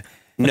saying?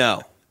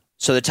 No.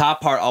 So the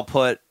top part I'll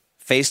put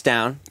face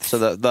down, so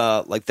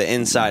the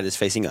inside is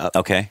facing up.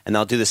 Okay. And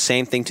I'll do the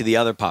same thing to the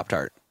other Pop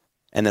Tart,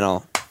 and then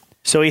I'll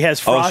So he has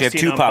Oh, so you frosting have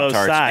two on both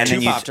Pop-Tarts, sides. and then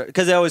two you- Pop Tart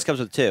because it always comes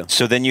with two.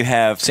 So then you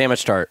have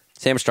Sandwich tart.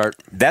 Sandwich tart.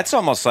 That's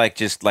almost like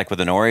just like with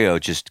an Oreo,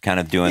 just kind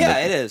of doing Yeah,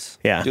 it is.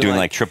 Yeah. doing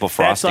like triple That's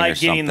frosting like or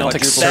something. getting the, Like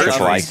that's triple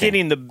like icing.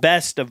 getting the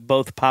best of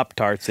both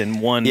Pop-Tarts in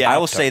one. Yeah. I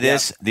will say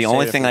this: the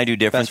only thing I do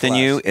different Best than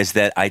you class. is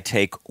that I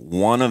take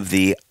one of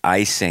the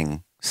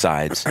icing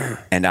sides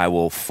and I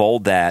will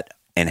fold that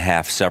in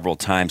half several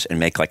times and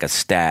make like a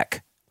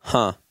stack.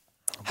 Huh.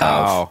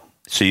 How?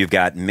 So you've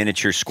got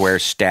miniature square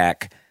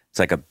stack. It's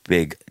like a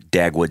big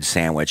Dagwood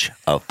sandwich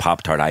of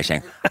Pop-Tart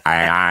icing.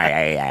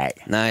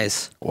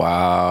 Nice.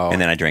 Wow. And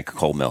then I drink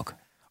cold milk.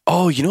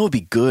 Oh, you know what would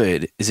be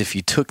good is if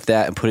you took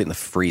that and put it in the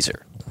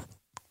freezer.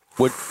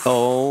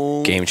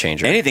 Game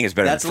changer. Anything is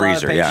better That's than a lot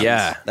of freezer. Yeah. patience.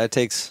 Yeah. That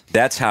takes.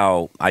 That's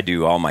how I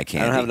do all my I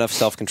candy. don't have enough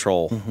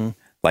self-control.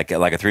 Like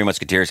a Three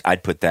Musketeers,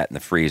 I'd put that in the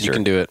freezer. You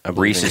can do it. I believe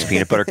in Reese's you.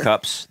 peanut butter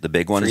cups, the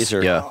big ones.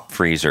 Freezer. Yeah.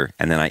 Freezer.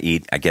 And then I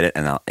get it,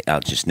 and I'll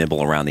just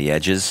nibble around the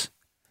edges.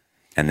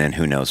 And then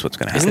who knows what's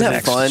going to happen Isn't that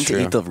next. fun True.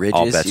 to eat the ridges?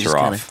 All bets You just are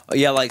kinda- off.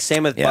 Yeah, like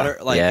same with Yeah. butter,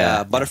 like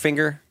Yeah.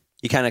 Butterfinger.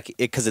 You kind of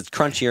because it's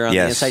crunchier on the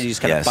Yes, inside. You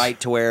just kind of yes. bite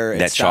to where it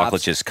That stops.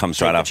 chocolate just comes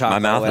Take right the off my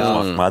chocolate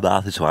mouth. away. My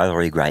mouth is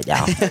watery right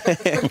now.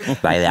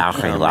 My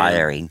mouth is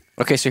watery.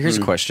 Okay, so here's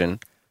a question.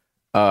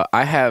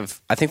 I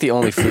think the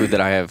only food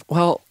that I have,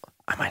 well,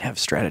 I might have a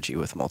strategy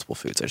with multiple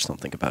foods. I just don't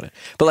think about it.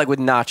 But like with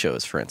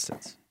nachos, for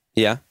instance,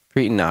 Yeah. if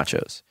you're eating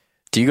nachos,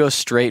 do you go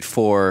straight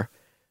for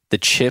the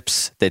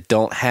chips that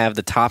don't have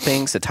the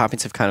toppings? The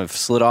toppings have kind of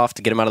slid off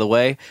to get them out of the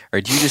way? Or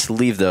do you just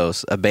leave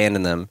those,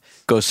 abandon them,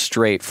 go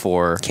straight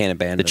for Can't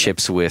abandon the them.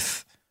 chips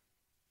with,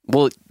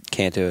 well,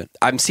 Can't do it.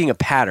 I'm seeing a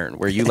pattern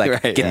where you like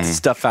Right. get the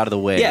stuff out of the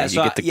way. Yeah. you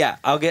So get the,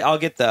 I'll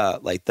get the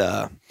like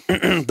the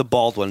the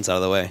bald ones out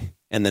of the way,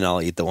 and then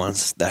I'll eat the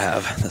ones that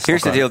have.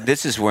 Here's stuff the on deal. it.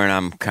 This is where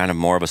I'm kind of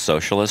more of a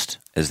socialist,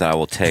 is that I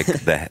will take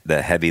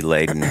the heavy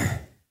laden,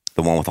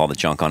 the one with all the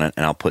junk on it,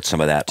 and I'll put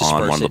some of that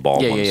on Disperse one of the it.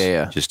 bald Yeah, ones.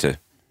 yeah. Just to,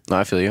 No,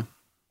 I feel you.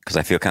 because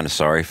I feel kind of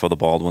sorry for the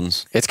bald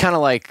ones. It's kind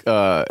of like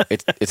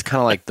it's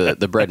kind of like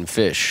the bread and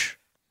fish,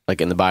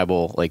 like in the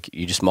Bible. Like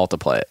you just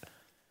multiply it.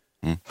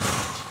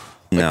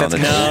 No, that's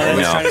that's,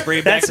 kind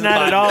no, That's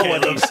not at all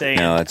what he's saying.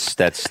 no, that's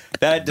That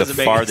the doesn't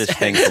make any farthest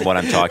thing from what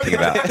I'm talking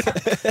about.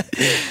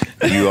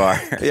 You are,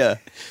 Yeah.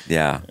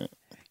 yeah.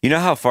 You know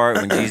how far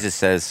when Jesus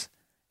says,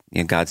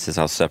 God says,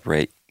 "I'll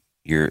separate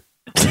your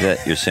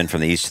sin from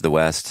the east to the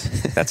west."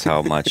 That's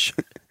how much,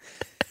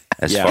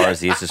 as far as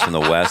the east is from the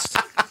west.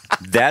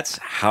 That's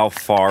how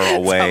far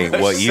away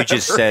what you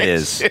just said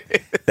is.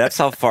 That's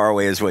how far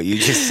away is what you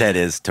just said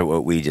is to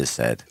what we just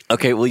said.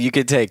 Okay, well, you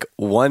could take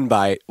one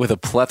bite with a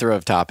plethora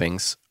of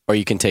toppings, or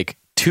you can take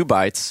 2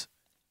 bites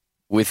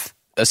with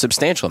a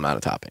substantial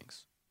amount of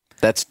toppings.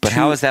 But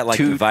how is that like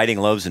dividing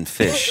loaves and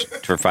fish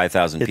for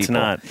 5,000 people? It's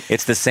not.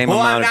 It's the same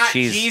amount of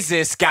cheese.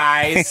 Jesus,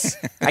 guys.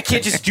 I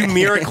can't just do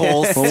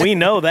miracles. Well, we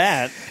know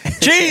that.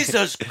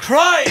 Jesus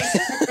Christ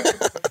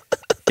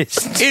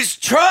is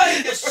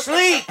trying to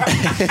sleep.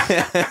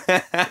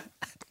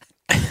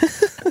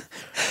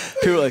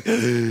 People are like,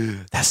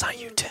 that's not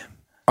you,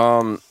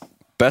 Tim.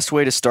 Best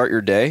way to start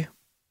your day?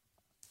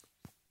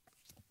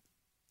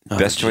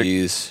 Best way.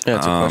 Jeez. Yeah,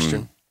 that's a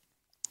question.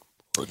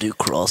 We'll do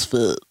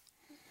CrossFit.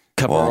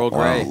 Cup of Earl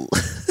Grey.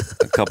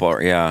 A couple,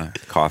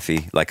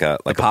 coffee, like a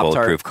Pop-Tart.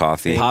 bulletproof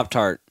coffee. Pop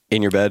Tart.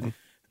 In your bed?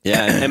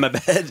 Yeah, in my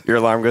bed. Your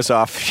alarm goes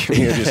off.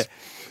 You're just,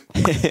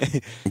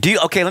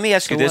 Okay, let me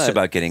ask you So this what?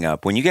 about getting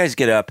up. When you guys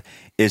get up,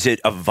 is it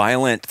a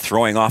violent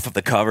throwing off of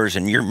the covers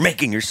and you're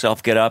making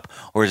yourself get up,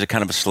 or is it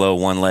kind of a slow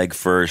one leg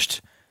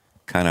first,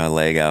 kind of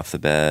leg off the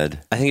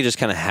bed? I think it just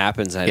kind of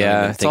happens. I don't yeah,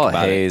 even it's think all a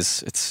about it.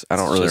 haze. I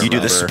don't really You do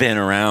the remember. spin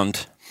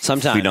around,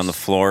 Sometimes. feet on the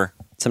floor.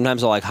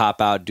 Sometimes I'll like hop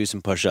out, do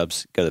some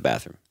push-ups, go to the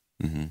bathroom.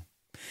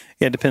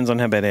 Yeah, it depends on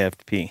how bad I have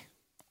to pee.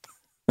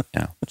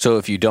 So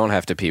if you don't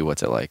have to pee,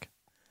 what's it like?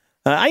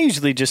 I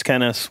usually just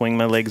kind of swing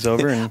my legs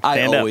over and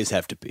stand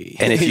have to pee.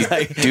 And if you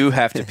do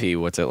have to pee,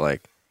 what's it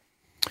like?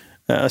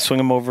 up. Swing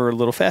them over a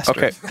little faster.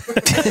 Okay.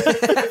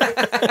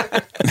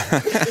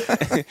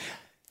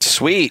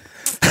 Sweet.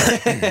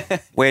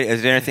 Wait,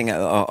 is there anything?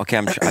 Okay,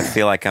 I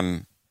feel like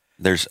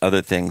there's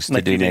other things to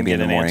Like do you didn't maybe in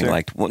get the an morning. answer?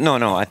 Like, well, no,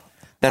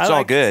 that's I all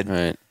like- good.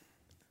 Right.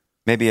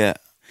 Maybe I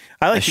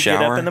like A to get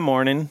shower? up in the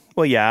morning.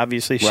 Well, yeah,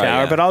 obviously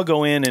shower, yeah. but I'll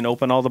go in and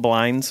open all the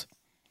blinds.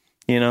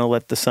 You know,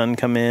 let the sun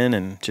come in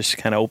and just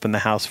kind of open the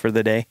house for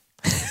the day.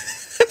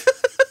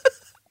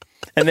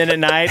 And then at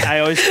night, I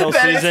always tell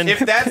Susan.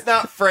 that's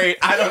not freight,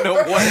 I don't know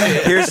what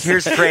it is.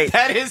 here's Freight.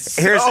 That is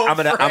so Here's I'm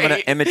gonna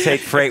Freight. imitate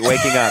Freight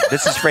waking up.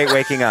 This is Freight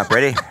waking up.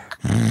 Ready?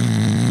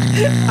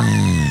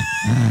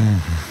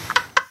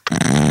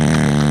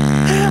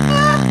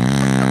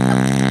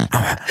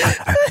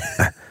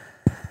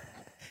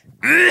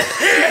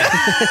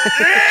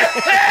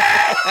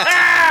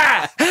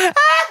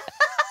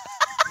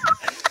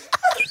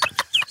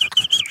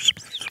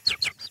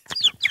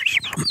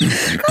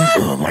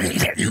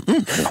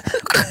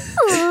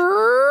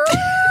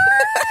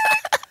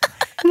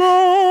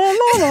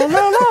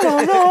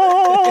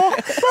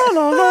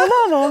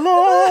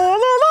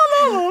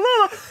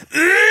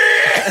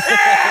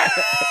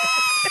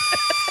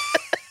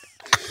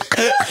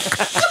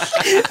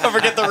 Don't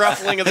forget the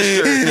ruffling of the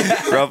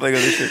shirt. Ruffling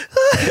of the shirt.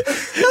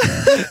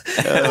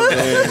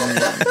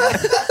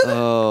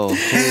 Oh,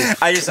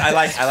 I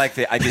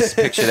just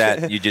picture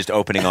that you just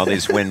opening all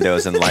these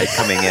windows and light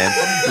coming in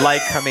and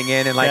like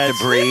the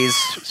breeze.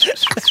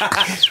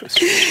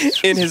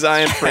 in his I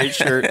am Frayed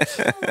shirt.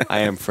 I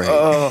am Frayed.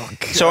 Oh,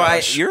 So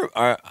I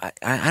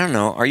don't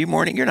know. Are you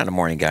morning? You're not a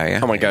morning guy. Yeah?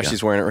 Oh my gosh,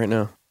 he's wearing it right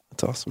now.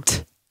 That's awesome.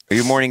 Are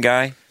you a morning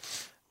guy?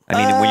 I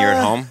mean, when you're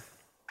at home,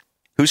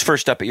 who's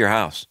first up at your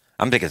house?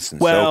 I'm thinking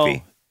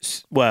Sophie.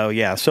 Well,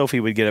 yeah, Sophie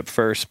would get up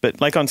first, but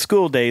like on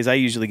school days, I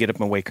usually get up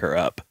and wake her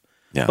up.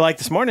 Yeah. But like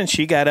this morning,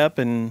 she got up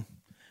and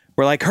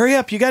we're like, "Hurry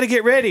up, you got to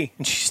get ready."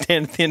 And she's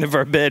standing at the end of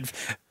our bed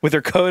with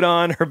her coat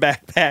on, her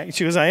backpack.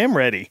 She goes, "I am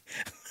ready."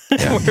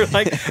 Yeah. We're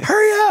like,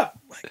 "Hurry up!"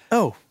 Like,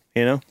 oh,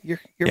 you're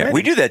ready.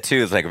 We do that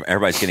too. It's like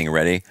everybody's getting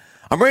ready.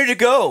 I'm ready to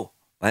go,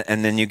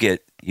 and then you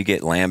get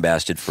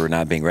lambasted for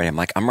not being ready. I'm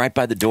like, I'm right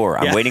by the door.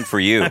 I'm waiting for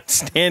you. I'm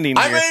standing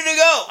I'm here. ready to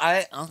go.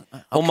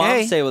 Well,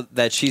 Mom say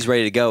that she's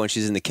ready to go and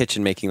she's in the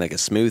kitchen making like a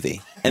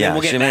smoothie. And then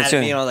we'll get mad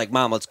at me and I'm like,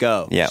 Mom, let's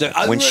go. Yeah. She's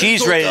like, When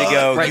she's ready to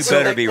go, you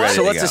better be ready to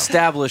So go. let's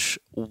establish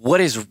what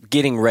is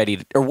getting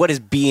ready or what is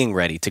being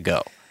ready to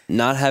go.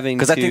 Not having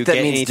Because I think that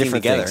means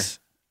different together. things.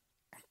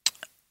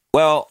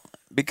 Well,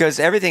 because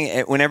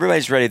when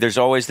everybody's ready, there's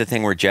always the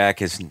thing where Jack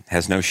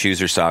has no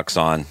shoes or socks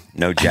on,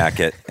 no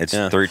jacket. It's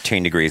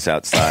 13 degrees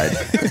outside.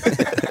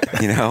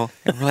 And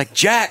we're like,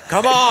 Jack,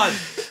 come on.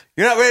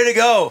 You're not ready to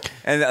go.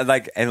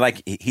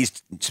 And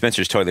he's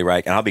Spencer's totally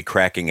right. And I'll be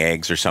cracking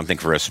eggs or something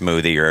for a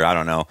smoothie or I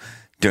don't know,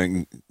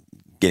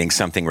 getting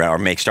something right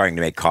or starting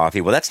to make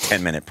coffee. Well, that's a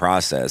 10-minute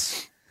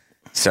process.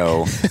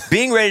 So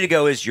being ready to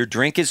go is your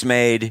drink is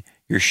made,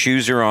 your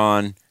shoes are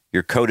on,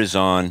 your coat is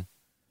on,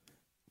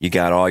 you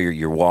got all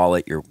your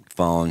wallet, your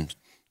phone.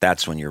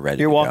 That's when you're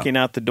ready. You're to walking go.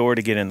 out the door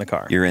to get in the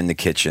car. You're in the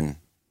kitchen.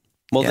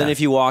 Well, then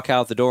if you walk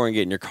out the door and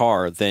get in your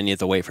car, then you have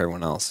to wait for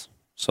everyone else.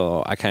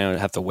 So I kind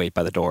of have to wait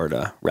by the door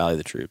to rally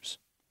the troops.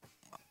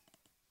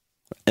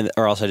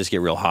 Or else I just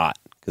get real hot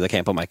because I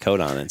can't put my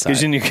coat on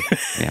inside.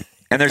 Yeah.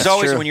 And there's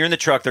always, when you're in the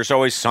truck, there's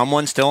always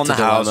someone still in the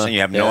house and you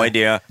have no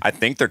idea. I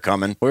think they're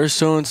coming. Where's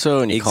so-and-so?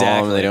 And you call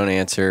them and they don't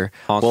answer.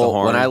 Honk the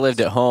horn. When I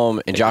lived at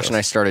home and Josh and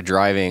I started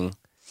driving,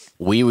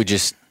 we would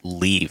just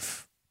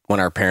leave when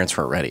our parents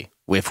weren't ready.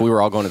 If we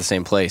were all going to the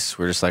same place,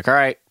 we're just like, all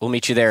right, we'll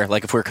meet you there.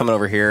 Like if we were coming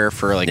over here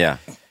for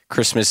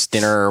Christmas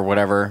dinner or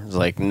whatever, it's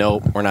like,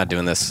 nope, we're not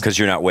doing this. Because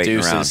you're not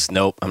waiting around.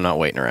 Nope, I'm not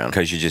waiting around.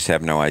 Because you just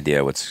have no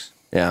idea what's...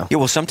 Yeah.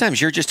 Well,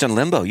 sometimes you're just in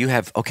limbo. You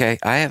have,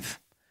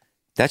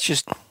 that's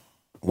just,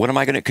 what am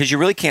I going to... Because you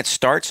really can't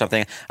start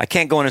something. I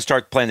can't go in and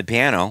start playing the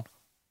piano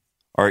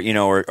or pick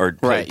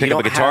up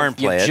a guitar and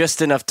play it.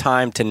 Just enough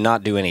time to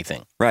not do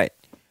anything. Right.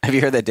 Have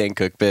you heard that Dan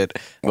Cook bit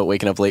about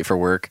waking up late for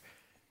work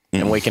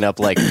and waking up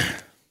like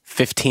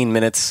 15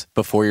 minutes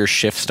before your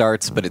shift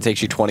starts, but it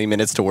takes you 20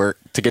 minutes to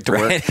get to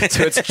work.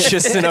 So it's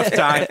just enough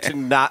time to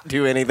not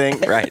do anything.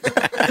 Right.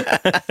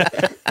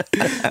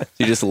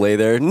 You just lay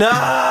there. No!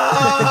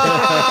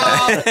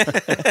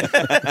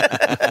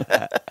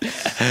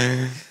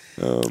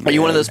 Are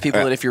you one of those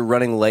people that if you're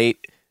running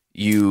late,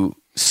 you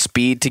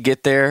speed to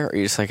get there, or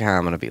you're just like,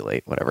 I'm going to be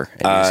late, whatever,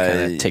 and you just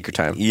kind of take your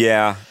time?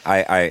 Yeah,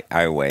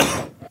 I wait.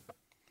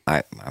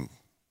 I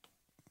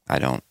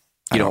don't.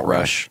 You don't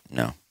rush?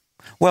 No.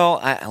 Well,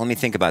 let me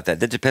think about that.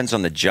 That depends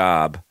on the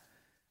job.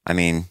 I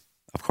mean,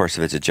 of course,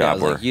 if it's a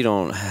job where you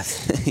don't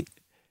have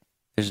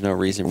there's no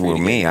reason for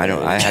me. I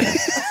don't. I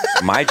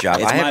have my job.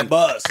 It's my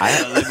bus.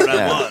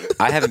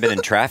 I haven't been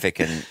in traffic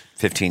in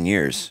 15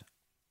 years.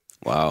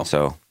 Wow.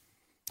 So.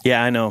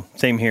 Yeah, I know.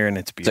 Same here, and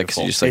it's beautiful. It's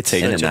like you just like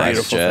take such a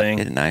beautiful thing.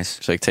 Isn't it nice?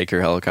 Just like take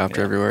your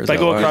helicopter everywhere. If I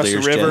go across the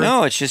river,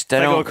 no, it's just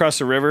I go across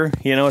the river.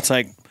 It's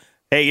like,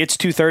 hey, it's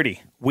 2:30.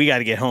 We got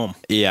to get home.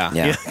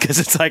 Yeah. Because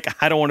it's like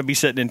I don't want to be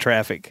sitting in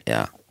traffic.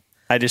 Yeah.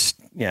 I just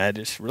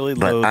really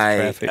loathe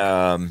traffic.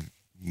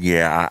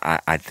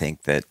 I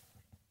think that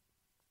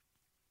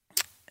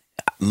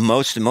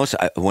most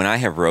when I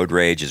have road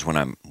rage is when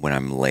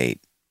I'm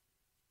late.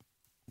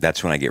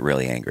 That's when I get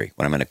really angry.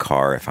 When I'm in a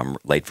car, if I'm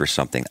late for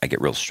something, I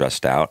get real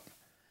stressed out.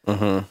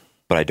 Mm-hmm.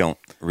 But I don't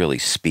really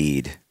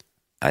speed.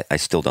 I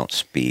still don't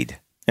speed.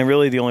 And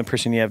really, the only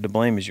person you have to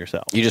blame is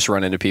yourself. You just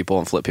run into people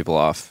and flip people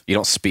off. You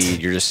don't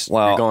speed. You're just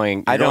you're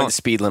going the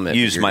speed limit.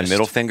 Use my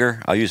middle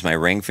finger. I'll use my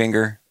ring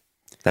finger.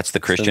 That's the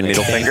Christian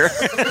middle finger.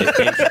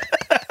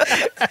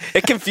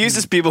 It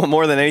confuses people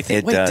more than anything.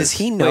 It does. Does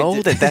he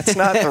know that's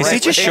not the right Is he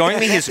just showing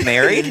me he's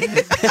married?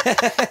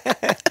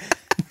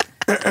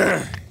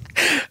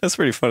 That's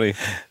pretty funny.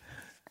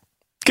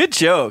 Good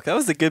joke. That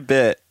was a good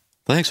bit.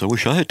 Thanks. I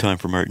wish I had time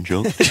for Martin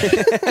jokes.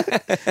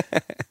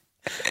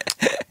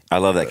 I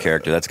love that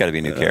character. That's got to be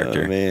a new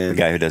character. The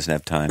guy who doesn't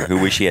have time.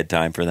 Who wish he had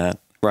time for that.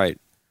 Right.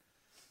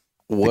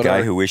 The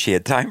guy who wish he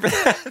had time for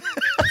that.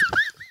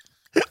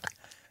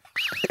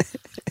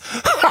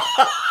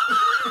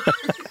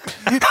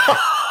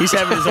 He's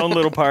having his own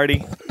little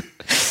party.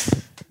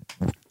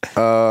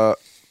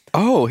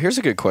 Here's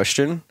a good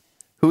question.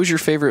 Who is your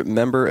favorite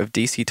member of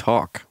DC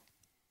Talk?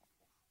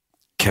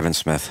 Kevin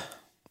Smith.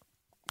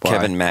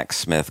 Kevin Max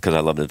Smith, because I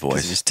loved his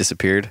voice. He just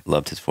disappeared.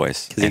 Loved his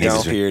voice. he And he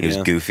was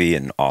disappeared, goofy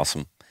and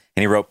awesome.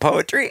 And he wrote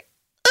poetry.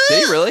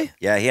 Did he really?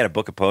 Yeah, he had a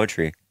book of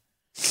poetry.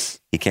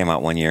 He came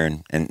out one year,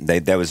 and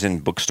that was in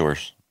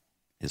bookstores.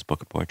 His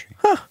book of poetry.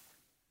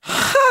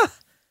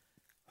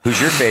 Who's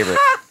your favorite?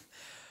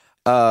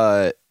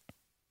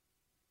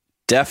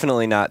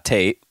 Definitely not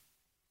Tate.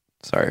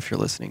 Sorry if you're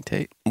listening,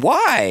 Tate.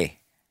 Why?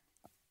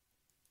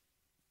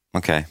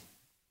 Okay.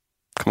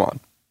 Come on.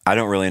 I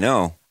don't really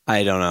know.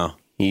 I don't know.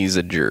 He's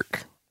a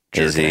jerk.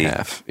 Is Jerk and he? a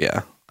half.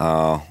 Yeah.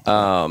 Oh,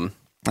 I'm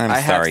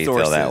sorry you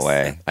feel that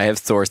way. I have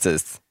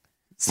sources.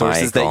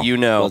 Sources Michael. that you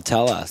know Well,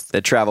 tell us.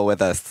 that travel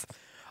with us.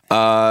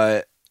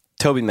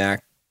 Toby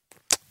Mac,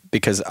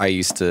 because I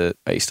used to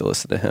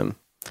listen to him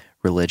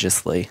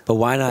religiously But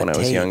why not when I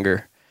was Tate?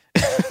 younger.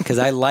 Because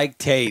I like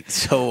Tate,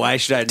 so why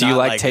should I Do you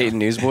like Tate and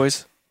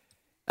Newsboys?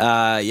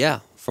 Yeah,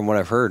 from what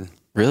I've heard.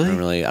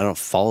 Really? I don't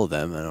follow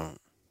them. I don't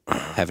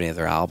have any of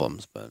their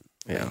albums, but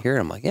Yeah. I hear it,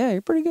 I'm like, yeah,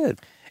 you're pretty good.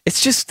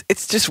 It's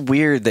just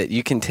weird that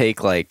you can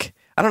take like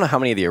I don't know how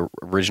many of the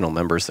original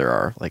members there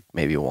are, like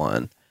maybe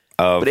one.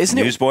 But isn't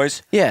it-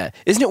 Newsboys? Yeah,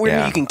 isn't it weird Yeah,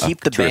 that you can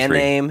keep the two or band three.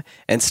 name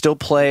and still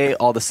play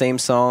all the same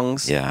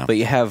songs? Yeah. but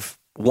you have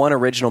one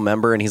original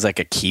member and he's like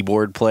a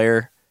keyboard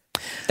player.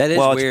 That is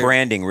Well, weird. it's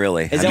branding,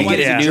 really. Is that you why get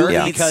he's a new jerk?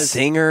 yeah. Because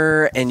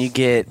singer and you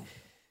get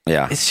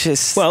Yeah. it's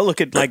just Well,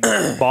 look at like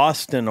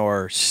Boston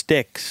or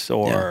Styx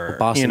or well,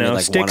 Boston you know, made,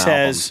 like, Styx one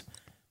has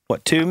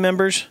what 2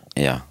 members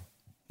Yeah.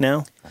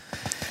 now?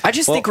 I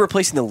just think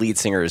replacing the lead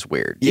singer is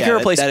weird. You Yeah, can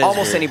replace that is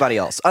almost weird. anybody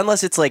else,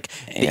 unless it's like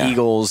the Yeah.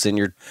 Eagles and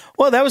you're.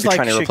 Well, that was You're like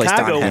trying to replace Don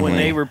Chicago when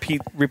Henley. they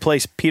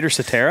replaced Peter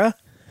Cetera.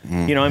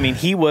 You know, I mean,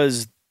 he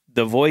was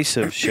the voice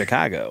of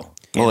Chicago.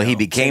 you Well, he know.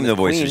 became the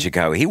voice Queen. of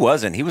Chicago. He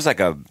wasn't. He was like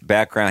a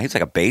background. He was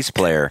like a bass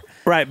player.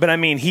 Right, but I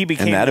mean, he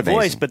became that the voice,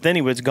 amazing? but then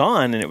he was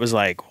gone, and it was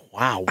like,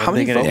 wow, what How are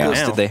they many going to do vocals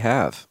now? did they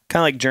have?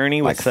 Kind of like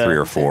Journey Like with 3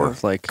 or 4.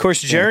 Like, Of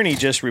course, Journey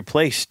just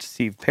replaced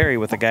Steve Perry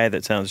with a guy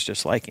that sounds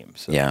just like him.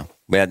 So. Yeah.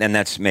 Well, and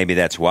that's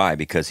why,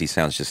 because he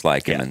sounds just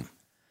like him. Yeah. And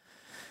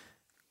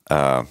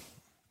But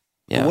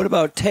yeah. what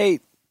about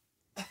Tate?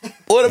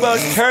 What about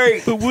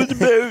Tate? What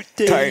about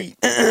Tate?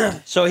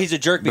 So he's a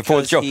jerk Before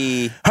the because show.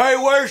 he Hey,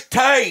 where's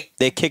Tate?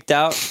 they kicked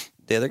out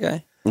the other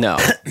guy. no,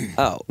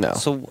 Oh No.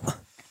 So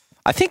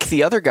I think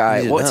the other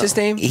guy. didn't What's know. his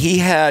name? He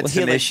had Well, he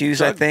some had, like,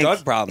 issues, I drug- think.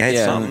 drug problems. He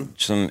had Yeah.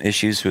 some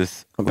issues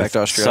with, Went back with to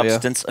Australia.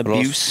 substance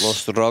abuse.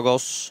 Los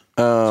Drogos.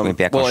 Went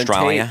back to and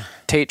Australia.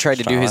 Tate tried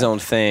to do his own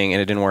thing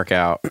and it didn't work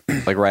out.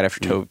 Like right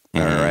after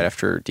right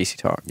after DC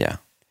Talk, Yeah.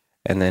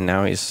 and then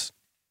now he's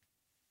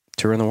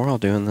touring the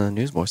world doing the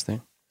Newsboys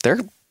thing. They're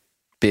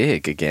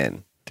big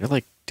again. They're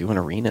like doing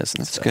arenas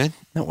and That's stuff. good. Isn't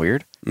that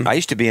weird? I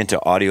used to be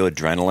into Audio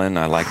Adrenaline.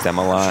 I like them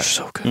a lot.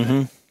 So good.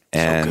 Mm-hmm.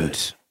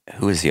 And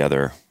who is the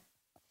other?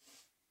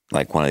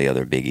 Like one of the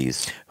other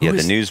biggies. Yeah, the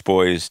is-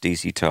 Newsboys,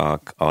 DC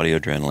Talk, Audio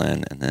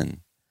Adrenaline, and then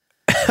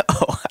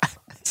Oh,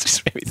 this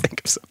just made me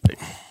think of something.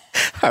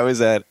 I was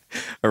at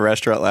a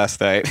restaurant last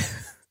night,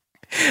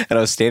 and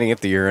I was standing at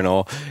the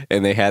urinal,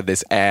 and they had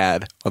this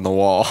ad on the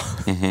wall,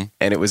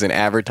 and it was an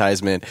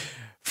advertisement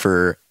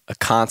for a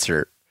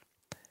concert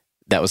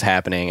that was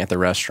happening at the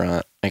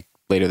restaurant like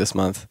later this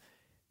month.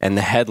 And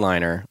the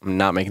headliner, I'm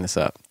not making this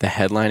up, the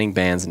headlining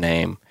band's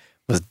name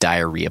was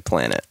Diarrhea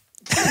Planet.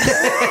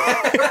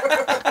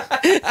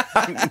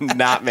 I'm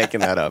not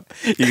making that up.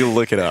 You can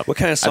look it up. What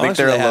kind of I think songs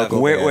do they're they a have?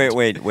 local band.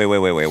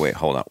 wait.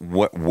 Hold on.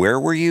 Where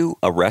were you?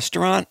 A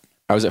restaurant?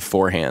 I was at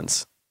Four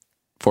Hands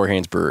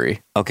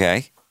Brewery,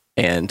 Okay.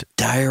 and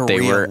Diarrhea.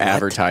 they were what?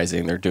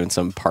 advertising. They're doing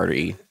some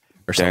party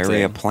or something.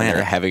 Diarrhea and Planet.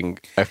 They're having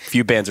a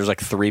few bands. There's like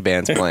 3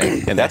 bands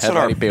playing, and That's the what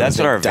our headlining band was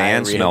like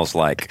van Diarrhea. smells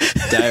like.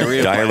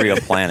 Diarrhea.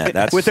 Planet.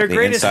 That's With their the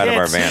greatest inside hits, of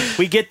our van.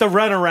 we get the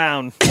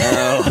runaround.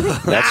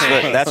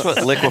 That's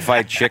what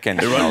liquefied chicken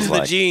smells the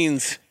like.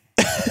 jeans.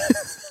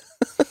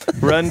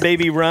 Run,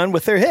 baby, run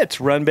with their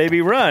hits. Run,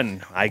 baby,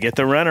 run. I get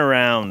the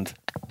runaround.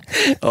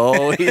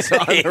 Oh, he's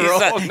on the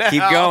roll now.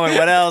 Keep going.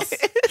 What else?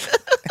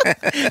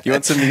 You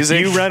want some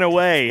music? You run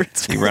away.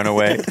 You run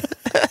away.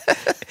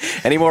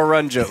 Any more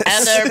run jokes?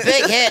 And their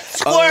big hit,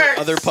 Squirt.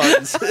 Other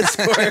puns.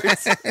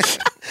 Squirts.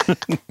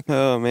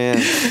 Oh man.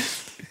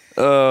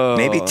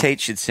 Maybe Tate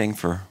should sing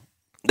for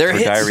Their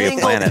hit Diarrhea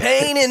single Planet.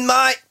 "Pain in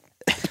My."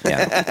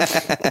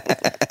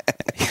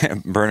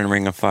 Burning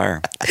Ring of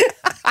Fire.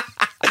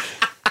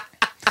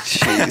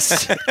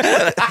 Jeez.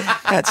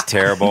 That's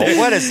terrible.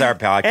 What has our And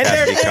podcast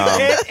their big become?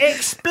 hit,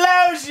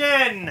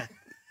 Explosion.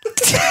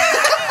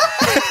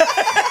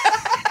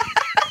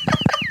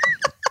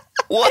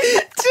 What?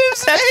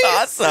 That's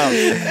awesome.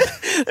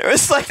 There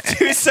was like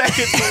 2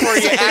 seconds before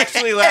you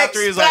actually laughed.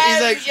 He was like,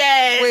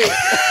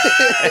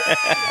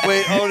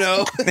 Wait, oh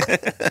no.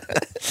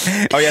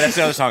 Oh yeah, that's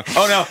another song.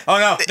 Oh no! Oh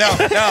no! No!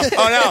 No!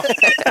 Oh no!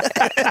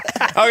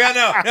 Oh god!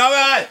 No! No!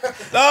 God!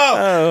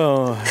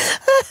 No!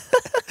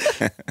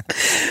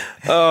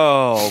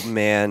 Oh, "Oh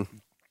man,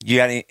 You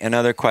got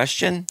another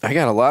question? I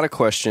got a lot of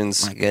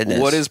questions. My goodness.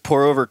 What is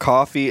pour over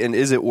coffee, and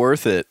is it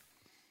worth it?"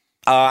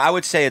 I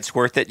would say it's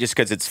worth it just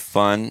because it's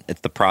fun.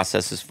 The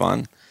process is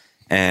fun,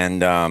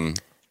 and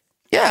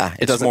Yeah,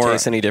 It doesn't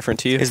taste any different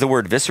to you? Is the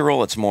word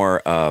visceral? It's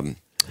more.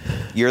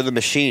 You're the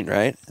machine,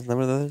 right? Isn't that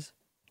what that is?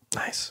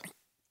 Nice.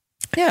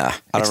 Yeah,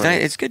 don't really-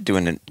 it's good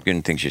doing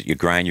things. You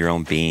grind your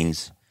own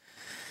beans.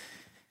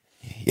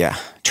 Yeah,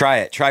 try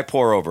it. Try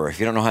pour over. If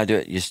you don't know how to do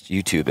it, just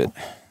YouTube it.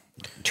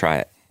 Try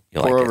it.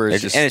 You'll Pour like over it.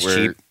 is just and it's where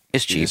cheap.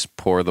 It's You cheap. just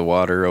pour the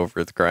water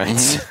over the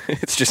grinds.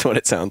 It's just what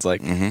it sounds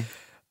like.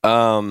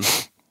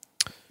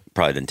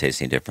 Probably didn't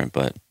taste any different,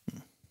 but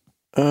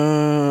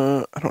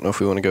I don't know if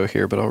we want to go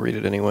here, but I'll read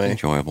it anyway.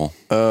 enjoyable.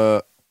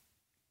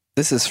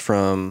 This is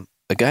from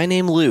a guy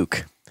named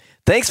Luke.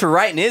 Thanks for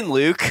writing in,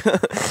 Luke.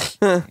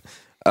 Here's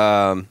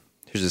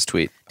his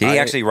tweet. Did he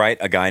actually write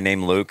a guy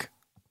named Luke?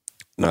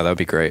 No, that would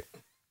be great.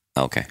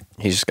 Okay.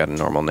 He's just got a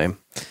normal name.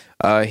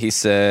 He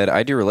said,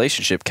 I do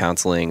relationship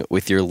counseling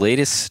with your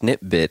latest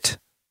snippet.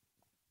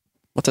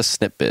 What's a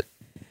snippet?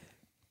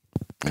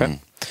 Okay.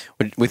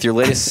 With your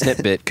latest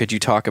snippet, could you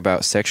talk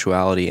about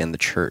sexuality and the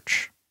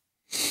church?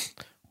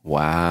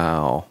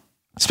 Wow.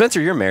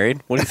 Spencer, you're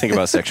married. What do you think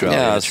about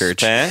sexuality in the church?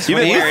 Spence, what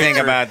do you think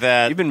about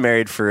that? You've been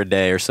married for a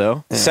day or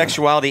so.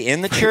 Sexuality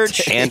in the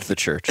church? And the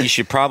church. You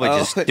should probably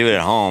just do it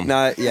at home.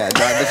 Not in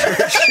the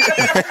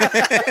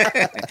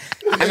church.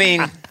 I mean,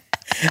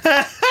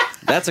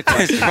 That's a there's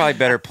question. probably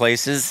better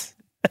places.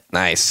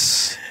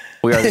 Nice.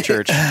 We are the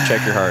church.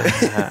 Check your heart.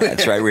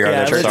 That's right. We are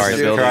Yeah, the church. let's-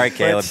 Sorry. All right,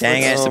 Caleb.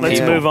 Dang it. let's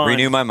move on.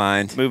 Renew my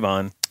mind. Move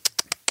on.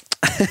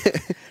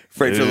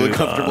 Afraid to look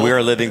comfortable. We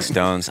are living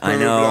stones. I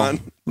know.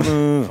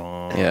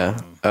 Yeah.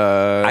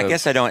 I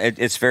guess I don't.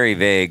 It's very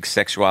vague.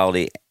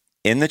 Sexuality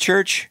in the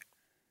church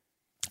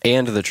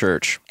And the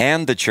church.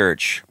 and the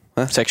church.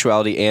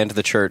 Sexuality and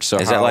the church. So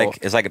Is that like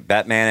it's like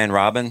Batman and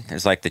Robin?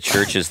 It's like the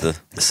church is the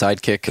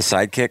sidekick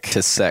sidekick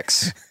to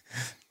sex?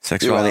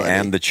 Sexuality Duality.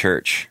 and the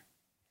church.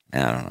 I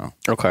don't know.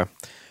 Okay.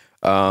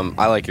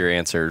 I like your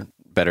answer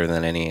better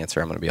than any answer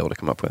I'm going to be able to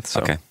come up with.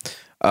 So. Okay.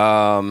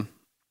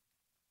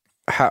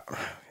 How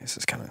this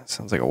is kind of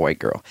sounds like a white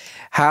girl.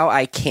 How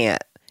I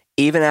can't,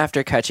 even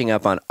after catching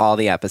up on all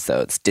the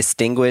episodes,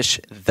 distinguish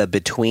the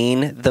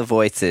between the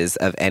voices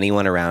of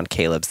anyone around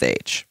Caleb's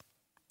age.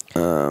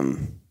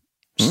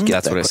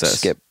 That's what it says.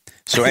 Skip.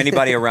 So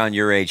anybody around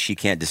your age, she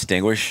can't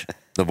distinguish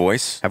the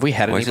voice. Have we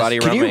had Voices? anybody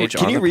around my age?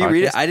 Can on you the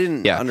reread it? podcast? I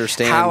didn't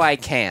understand. How I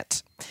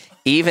can't.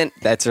 Even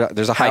there's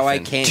a How hyphen. I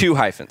can't. 2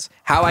 hyphens.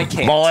 How I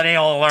can't.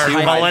 Millennial alert! Two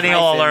Millennial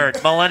hyphen.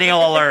 alert! Millennial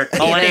alert!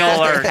 Even Millennial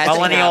after alert! catching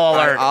Millennial up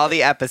on alert! all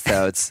the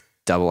episodes,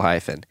 double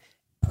hyphen.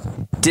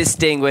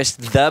 Distinguish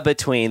the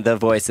between the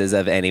voices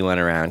of anyone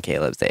around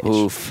Caleb's age.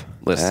 Oof.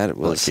 Listen, That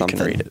was look, you something.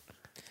 can read it.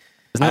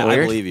 Isn't that I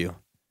weird? believe you.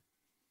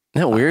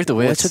 Isn't that weird the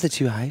way What's it's... with the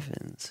 2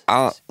 hyphens?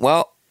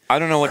 Well, I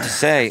don't know what to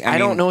say. I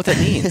don't know what that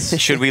means.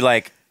 Should we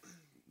like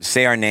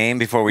say our name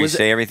before we Was it-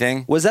 say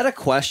everything? Was that a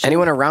question?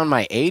 Anyone around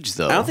my age,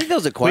 though? I don't think that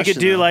was a We question.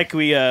 could do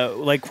though.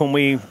 like when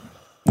we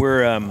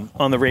were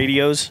on the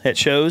radios at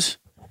shows.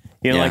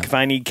 You know, Yeah. like if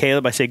I need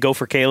Caleb, I say go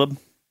for Caleb.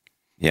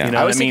 Yeah. You know,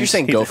 I was that thinking you're means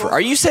saying he's- gopher. Are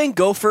you saying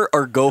gopher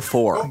or go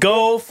for?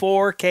 Go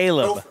for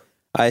Caleb.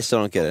 I still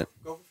don't get it.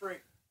 Go for free.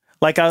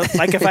 Like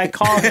if I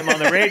call him on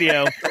the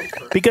radio,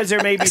 because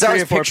there may be 'Cause I 3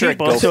 always or 4 picture a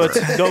people, so gopher.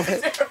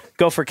 it's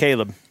go for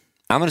Caleb.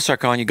 I'm going to start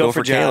calling you Go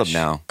for Caleb Josh.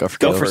 now. Go for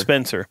Go Gopher. for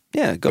Spencer.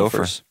 Yeah,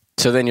 gophers.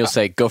 So then you'll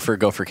say go for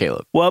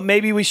Caleb. Well,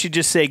 maybe we should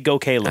just say go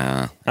Caleb.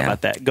 Yeah. How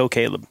about that? Go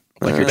Caleb.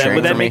 Like you're Would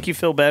cheering that for me? make you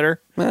feel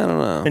better I don't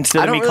know. instead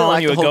I of don't me really calling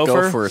like you the a whole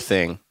gopher? gopher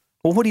thing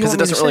Well, what do you because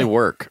want it me to doesn't really say?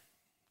 work.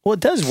 Well, it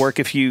does work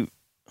if you.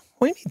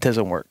 What do you mean it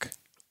doesn't work?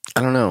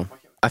 I don't know.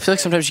 I feel like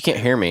sometimes you can't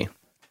hear me.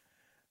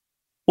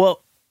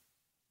 Well,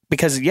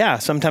 because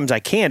sometimes I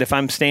can't. If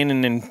I'm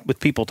standing in with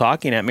people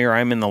talking at me, or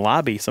I'm in the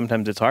lobby,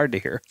 sometimes it's hard to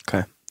hear.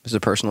 Okay. This is a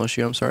personal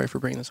issue. I'm sorry for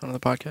bringing this onto the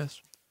podcast.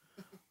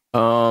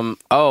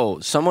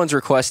 Someone's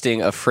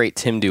requesting a Freight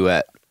Tim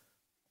duet.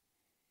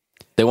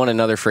 They want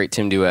another Freight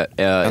Tim duet.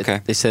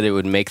 Okay. They said it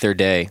would make their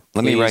day.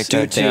 Let me write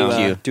that down.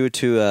 Thank you. Do it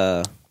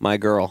to my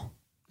girl.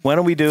 Why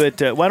don't we do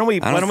it? Why don't we?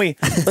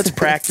 Let's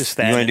practice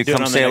that. You wanna and do it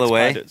Come on the Sail next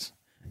Away? podcast.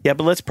 Yeah,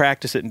 but let's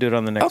practice it and do it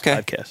on the next Okay.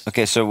 podcast.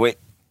 Okay, so wait.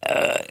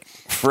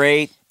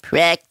 Freight.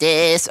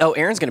 Practice. Oh,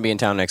 Aaron's going to be in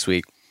town next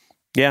week.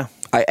 Yeah,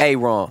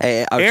 Wrong.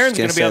 Hey, I was Aaron's just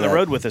going to be on the say that.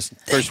 road with us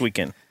first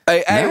weekend.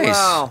 Hey, Nice.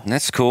 Ron.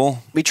 That's cool.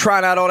 Be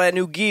trying out all that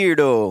new gear,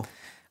 though.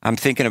 I'm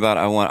thinking about.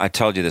 I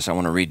told you this. I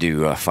want to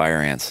redo Fire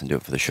Ants and do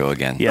it for the show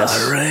again. Yes,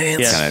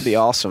 yes. That'd be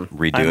awesome.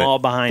 Redo I'm it. all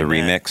behind the that.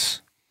 remix.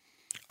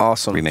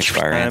 Awesome. Remix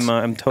Fire Ants.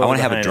 I'm totally I want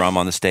to have a behind drum it.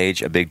 on the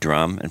stage, a big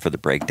drum, and for the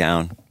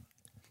breakdown.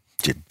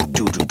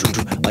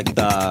 Like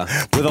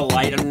with a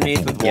light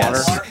underneath with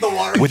water. The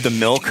water. With the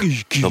milk,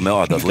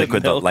 the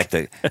liquid, milk. like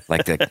the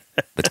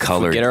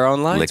colored Get our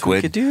own lights. We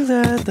liquid. could do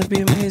that. That'd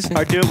be amazing.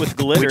 Or do it with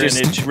glitter and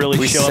it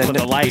really show up with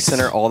the We lights.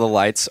 center all the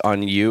lights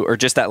on you, or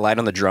just that light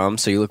on the drum,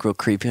 so you look real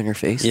creepy on your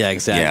face. Yeah,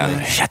 exactly.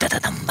 Yeah,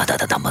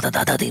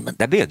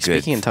 that'd be a good.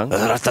 Speaking in tongues.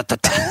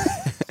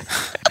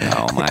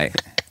 No,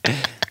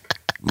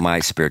 my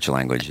spiritual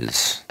language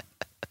is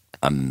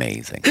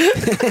amazing.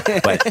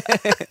 But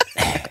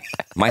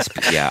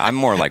I'm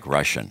more like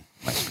Russian.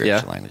 My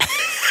spiritual language.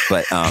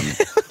 But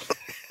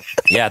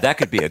yeah, that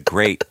could be a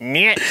great.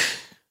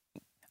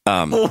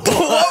 What was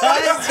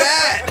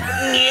that?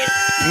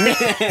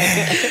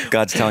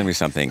 God's telling me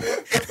something.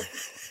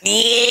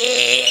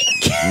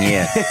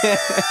 Yeah.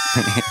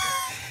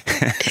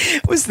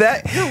 Was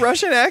that your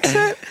Russian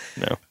accent?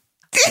 No.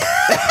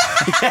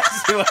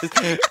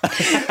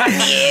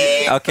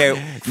 Okay,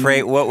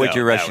 Freight, what would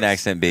your Russian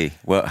accent be?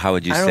 How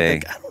would you say? I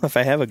don't know if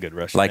I have a good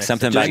Russian Like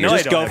accent. something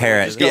about your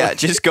parrot. Yeah,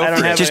 just go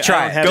for it. Just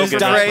try it. Go for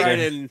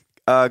Freight.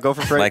 Go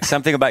for Freight. Like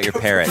something about your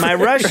parrot. My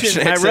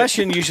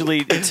Russian usually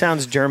it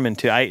sounds German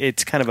too.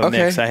 It's kind of a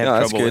mix. I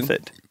have trouble with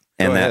it.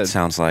 And that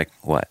sounds like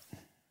what?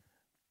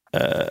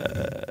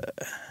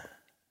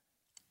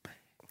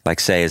 Like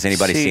say, has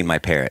anybody seen my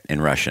parrot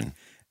in Russian?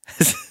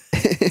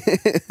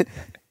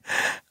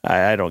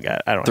 I don't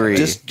got. I don't. Three.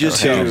 Just do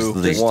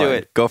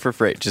it. Go for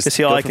Freight. Just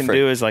see, all I can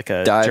do is like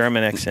a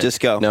German accent. Just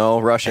go. No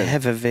I Russian.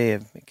 have a way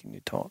of making you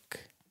talk.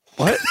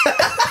 What?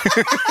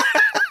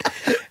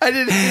 I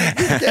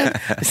didn't.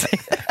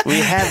 We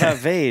have our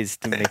ways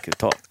to make you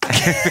talk.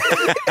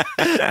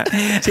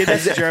 See,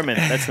 that's German.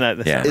 That's not.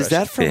 That's not Is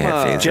that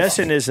from?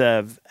 Justin is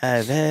a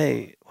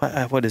way.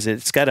 What is it?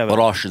 It's got a.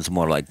 Russian's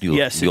more like you.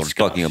 Yes, You're it's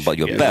talking Scottish. about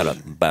your Yes.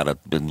 parrot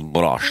in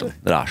Russian.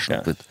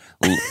 Yeah. But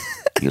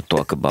you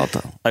talk about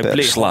I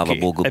play Slava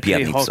hockey. I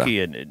play hockey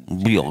and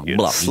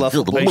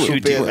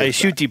I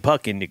shoot the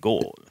puck in the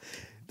goal.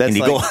 That's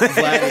Indigo.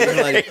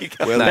 like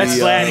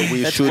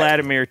Vladimir. That's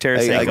Vladimir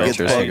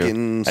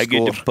Tarasenko. I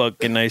get the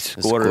puck and I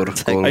score.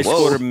 Score. I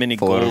score many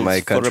For goals my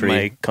for country.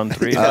 my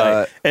country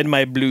and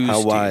my Blues How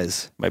team.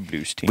 wise. My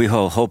Blues team. We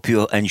hope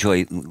you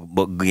enjoy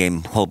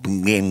game. Hope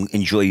game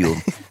enjoy you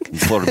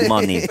for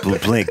money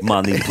to make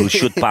money to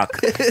shoot puck,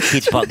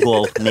 hit puck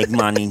goal, make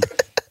money.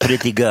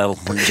 Pretty girl,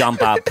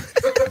 jump up,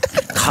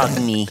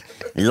 hug me,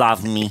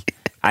 love me.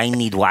 I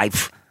need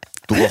wife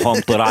to go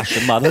home to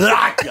Russia, mother.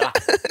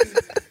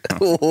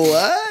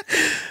 What?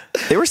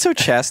 They were so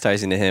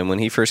chastising to him when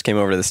he first came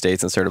over to the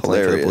States and started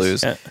playing for the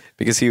Hilarious. Blues,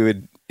 because he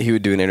would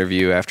do an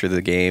interview after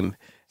the game,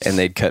 and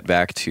they'd cut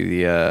back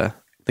to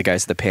the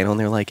guys at the panel, and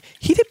they're like,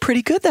 "He did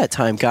pretty good that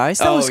time, guys.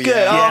 That was good.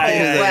 Yeah.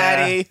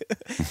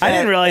 I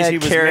didn't realize he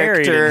was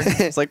married.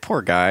 It's like,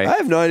 poor guy. I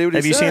have no idea what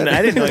Have he you said. seen that?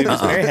 I didn't know he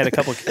was married. Had a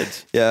couple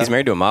kids. Yeah. He's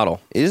married to a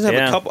model. He doesn't have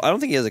Yeah. a couple. I don't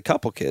think he has a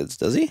couple kids,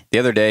 does he? The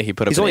other day, he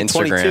put up He's an only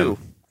Instagram.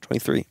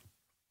 23.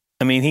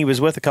 I mean, he was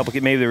with a couple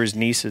kids. Maybe there was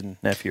niece and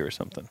nephew or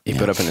something. He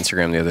put up an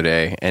Instagram the other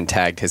day and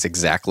tagged his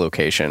exact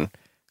location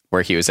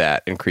where he was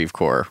at in Creve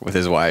Coeur with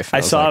his wife. I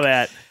was saw like,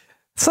 that.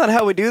 That's not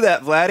how we do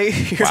that,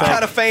 Vladdy. You're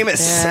kind of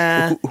famous.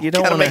 Yeah, you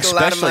don't Gotta want make to. a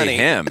lot of Especially money.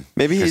 him.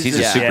 Maybe 'Cause he's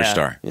a just-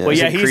 superstar. Yeah. Well,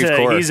 yeah, He's in Creve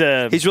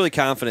Coeur. He's really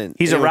confident.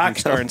 He's a Anyone rock can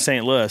star come. in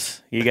St.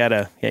 Louis. You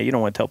gotta. Yeah, you don't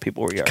want to tell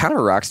people where you are. Kind of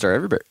a rock star.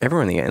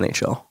 Everyone in the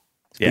NHL.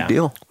 It's a Yeah. big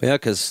deal. Yeah,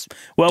 because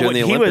Well, during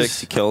the when he Olympics, was-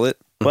 he killed it.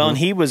 Well, and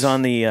he was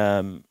on the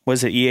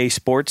was it EA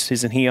Sports?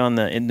 Isn't he on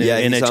the Yeah,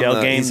 he's NHL on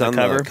the, game? he's The on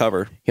cover. the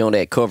cover. He on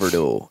that cover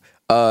though.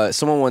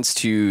 Someone wants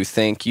to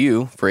thank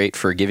you, Freight,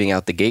 for giving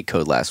out the gate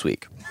code last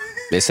week.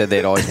 They said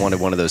they'd always wanted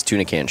one of those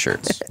tuna can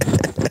shirts.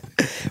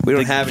 We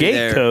don't The have it gate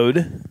there.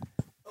 code.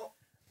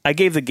 I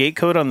gave the gate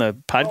code on the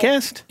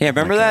podcast. Yeah,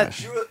 remember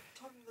that?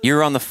 You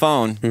were on the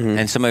phone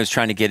and somebody was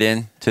trying to get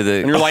in to the.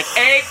 And you're like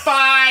 8,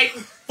 5,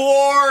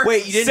 4,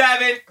 Wait, you didn't-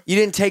 7. You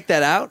didn't take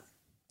that out?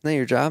 Isn't that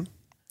your job?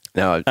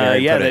 No,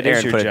 Aaron yeah, put that a, is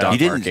Aaron your put a job. dog You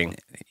didn't. barking.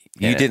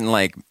 You didn't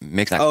like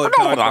mix that. Oh,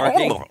 dog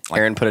barking?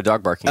 Aaron put a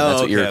dog barking.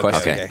 That's what you okay,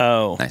 requested. okay.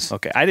 Oh, Nice.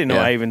 Okay, I didn't know.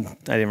 Yeah. I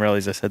didn't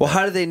realize I said Well, that.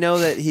 how did they know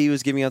that he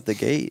was giving out the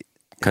gate?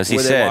 Because he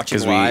Were they said. watching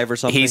 'cause we- live or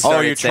something? he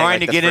started saying,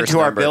 like, the first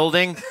number.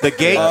 building? The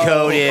gate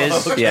code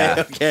is.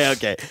 Yeah.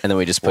 Okay. And then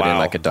we just put in Wow.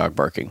 like a dog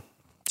barking.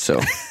 So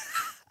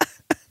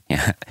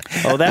Yeah.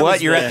 Oh, that What?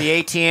 was You're the- at the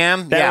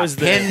ATM? that Yeah. was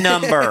the- Pin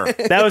number.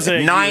 That was a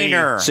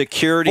Niner.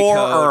 Security code.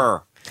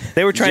 Four.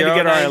 They were trying to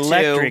get our 092.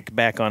 electric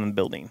back on the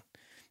building.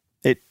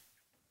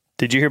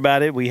 Did you hear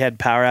about it? We had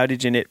power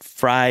outage and it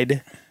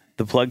fried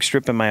the plug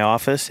strip in my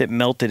office. It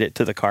melted it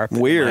to the carpet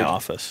Weird. in my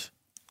office.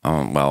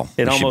 Oh, well,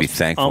 It we should be almost-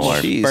 thankful almost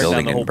our burned down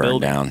building the whole didn't burn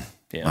building. down.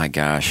 Yeah. My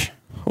gosh.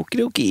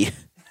 Okie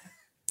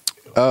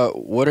dokie.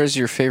 what is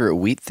your favorite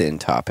wheat thin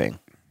topping?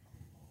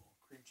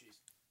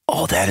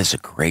 Oh, that is a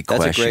great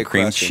That's question. a great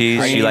cream question.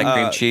 cheese? You like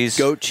cream Uh, cheese?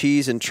 Goat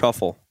cheese and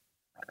truffle.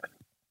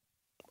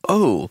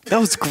 Oh, that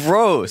was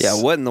gross.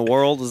 Yeah, what in the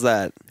world is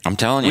that? I'm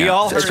telling you. We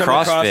all it's heard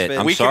CrossFit. CrossFit.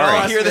 I'm we sorry.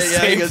 can all hear the Yeah,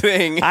 same yeah.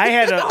 thing. I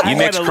had a You I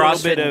mix had a little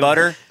CrossFit bit and of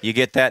butter, you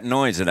get that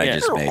noise that I Yeah.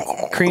 just made.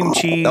 cream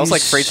cheese. That was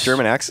like Freight's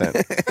German accent.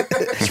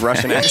 His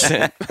Russian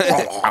accent.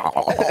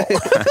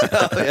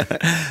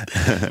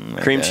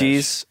 Cream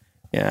cheese.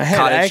 Yeah, I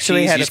Cottage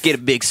actually cheese. had You just get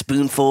a big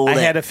spoonful. I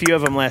had a few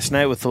of them last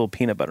night with a little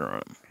peanut butter on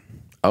them.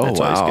 Oh, That's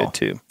wow. always good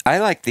too. I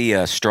like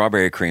the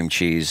strawberry cream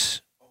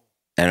cheese.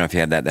 I don't know if you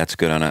had that. That's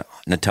good on it.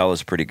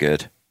 Nutella's pretty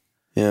good.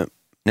 Yeah.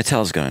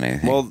 Nutella's good on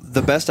anything. Well,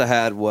 the best I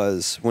had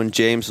was when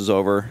James was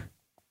over.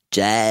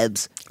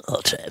 Jabs.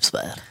 Oh, Jabs,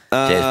 man.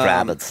 James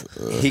Rabbits.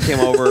 He came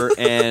over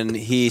and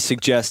he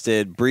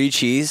suggested brie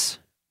cheese.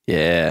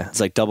 Yeah. It's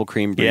like double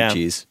cream brie Yeah.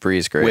 cheese Brie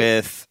is great.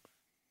 with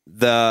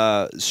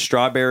the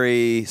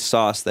strawberry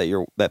sauce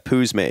that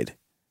Pooh's made.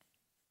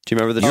 Do you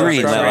remember the you were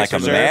eating that strawberry like a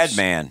preserves?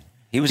 madman.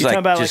 He was You like talking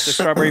about just like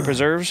the strawberry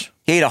preserves?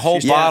 he ate a whole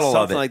bottle of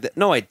something it. like that.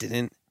 No, I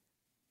didn't.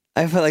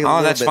 I felt like a Oh,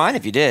 little that's bit. fine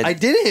if you did. I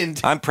didn't.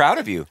 I'm proud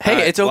of you.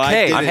 Hey, it's well, I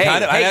okay. didn't. Hey,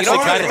 Kind of- hey, I'm you don't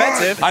actually have to kind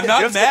be of- defensive. I'm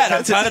not mad.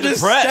 I'm kind of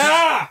impressed.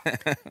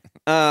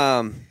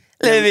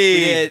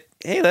 Livy.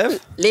 Hey,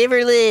 Liv.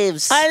 Liver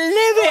lives.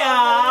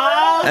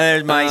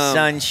 There's my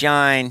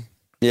sunshine.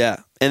 Yeah,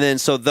 and then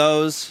so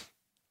those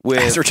with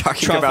As we're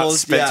talking about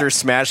truffles, Spencer yeah.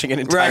 smashing an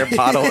entire Right.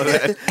 bottle of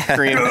that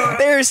cream.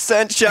 There's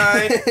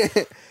sunshine.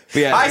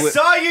 Yeah, I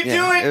saw you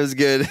do it. It was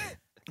good.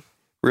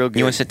 Real good.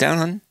 You want to sit down,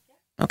 hon?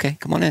 Okay,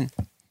 come on in.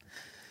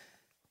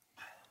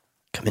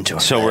 Come into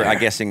it. So I'm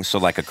guessing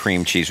like a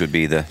cream cheese would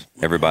be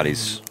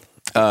everybody's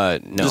no.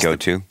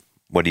 go-to.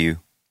 What do you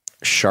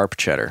Sharp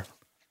cheddar.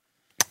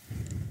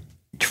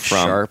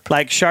 from? Sharp.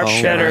 Like sharp Oh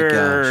my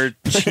cheddar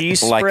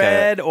cheese Like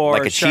spread or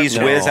like a sharp cheese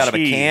cheddar whiz out of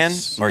a can,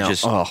 cheese? or no.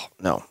 just Oh,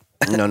 no.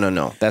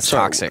 No. That's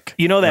toxic.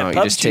 You know that No,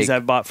 pub just cheese take- I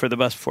bought for the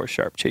bus before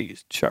sharp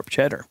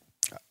cheddar.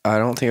 I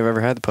don't think I've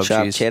ever had the pub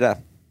Sharp cheese. cheddar.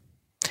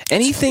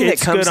 Anything It's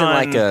that comes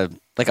good in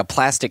like a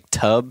plastic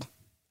tub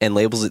and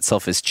labels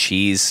itself as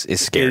cheese is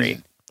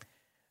scary.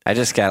 I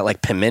just got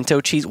like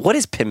pimento cheese. What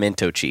is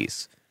pimento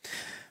cheese?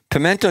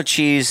 pimento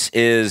cheese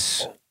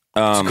is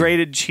It's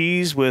grated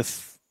cheese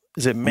with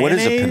is it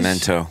mayonnaise? what is a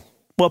pimento?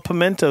 Well,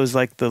 pimento is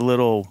like the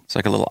little. It's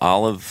like a little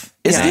olive.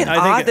 Isn't Yeah, it I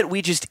think odd it- that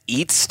we just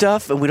eat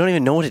stuff and we don't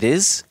even know what it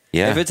is?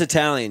 Yeah. If it's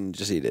Italian,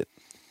 just eat it.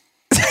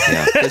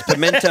 yeah. It's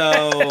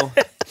pimento.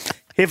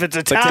 If it's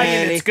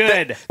Italian, it's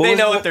good. They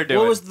know what they're doing.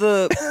 What was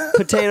the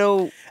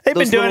potato? They've been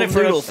those doing little it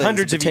for noodle things,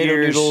 hundreds of potato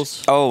years.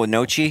 Noodles. Oh,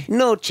 nochi.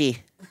 Nochi.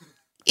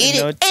 Eat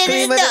it. Nochi.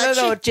 Eat it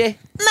nochi.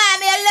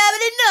 Mommy, I love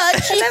it in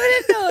nochi. I love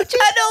it in nochi.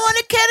 I don't want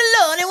a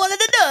cannelloni, I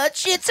wanted a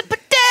nochi. It's a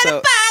potato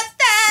So-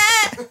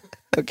 pasta.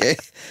 Okay,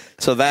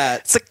 so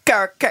that It's a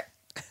carca-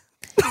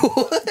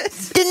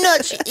 The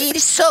nochi. It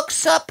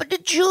soaks up the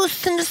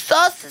juice and the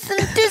sauces, and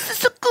this is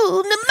so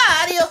cool. The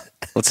Mario.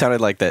 Well, it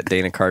sounded like that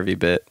Dana Carvey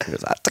bit. He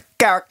goes, "It's a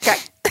carca."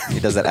 He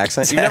does that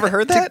accent. You've never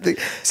heard that?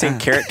 Saying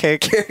carrot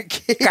cake?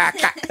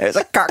 It's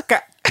a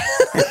carca.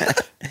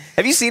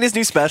 Have you seen his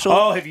new special?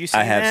 Oh, have you seen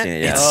I have that? seen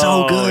it, yeah. It's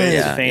so Oh, good. It's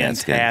Yeah, yeah,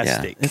 it's good, yeah.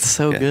 fantastic. It's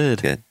so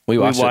good. Good. We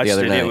watched, we watched it the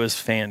other night. It was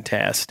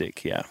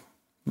fantastic. Yeah,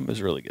 it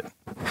was really good.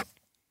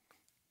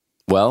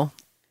 well,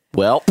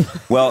 Well,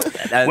 Well.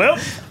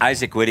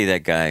 Isaac Whitty,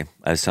 that guy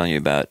I was telling you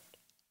about,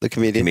 the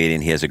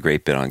comedian. he has a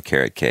great bit on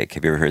carrot cake.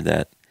 Have you ever heard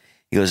that?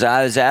 He goes,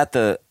 I was at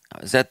the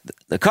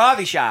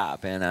coffee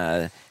shop,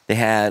 and they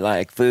had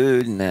like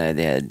food, and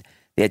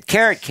they had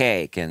carrot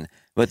cake,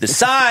 but the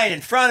sign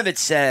in front of it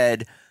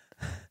said,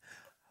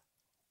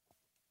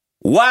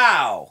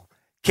 "Wow,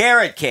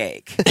 carrot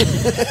cake."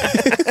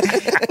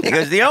 He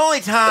goes, the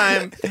only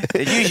time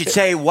that you should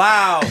say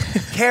 "Wow,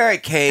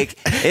 carrot cake"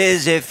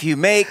 is if you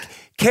make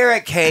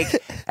carrot cake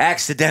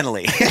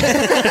accidentally.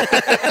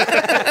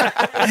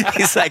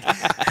 He's like,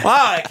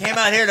 "Wow, I came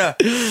out here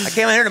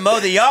to mow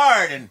the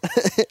yard, and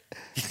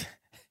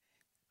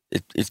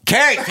it's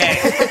carrot cake."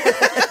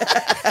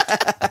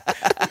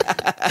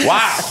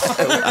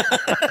 Wow.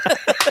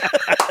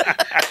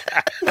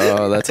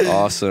 oh, that's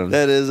awesome.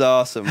 That is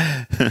awesome.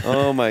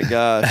 Oh my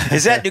gosh.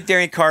 Is that Duke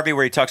Darian Carby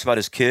where he talks about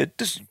his kid?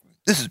 This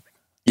is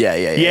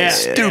Yeah,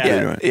 stupid.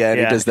 Yeah, and he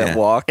Yeah. does that Yeah.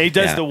 walk. He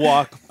does Yeah. the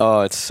walk.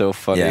 Oh, it's so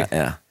funny.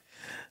 yeah.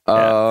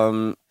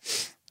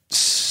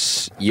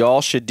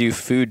 Y'all should do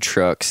food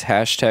trucks.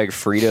 Hashtag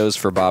Fritos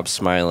for Bob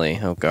Smiley.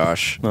 Oh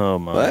gosh, Oh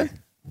my! What?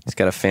 he's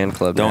got a fan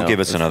club. Don't now give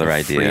us of another free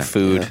idea.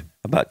 food.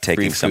 About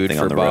taking Free food something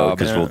for on the road Bob.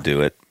 because we'll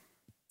do it.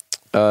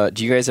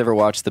 Do you guys ever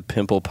watch the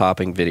pimple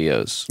popping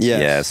videos?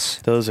 Yes.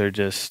 Those are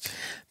just.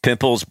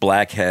 Pimples,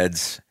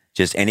 blackheads,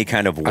 just any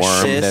kind of worm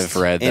Shouldn't that have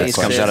read Any that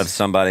comes question. out of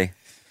somebody.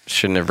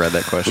 Shouldn't have read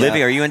that question.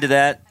 Livy, are you into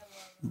that?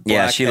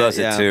 Yeah, she Blackhead, loves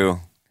it yeah. too.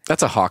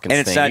 That's a Hawkins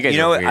And it's thing. not, guys you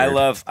know are what? I weird.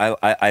 love,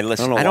 I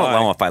listen. I don't why.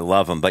 know if I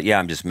love them, but yeah,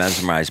 I'm just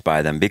mesmerized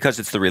by them because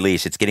it's the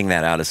release. It's getting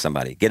that out of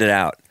somebody. Get it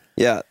out.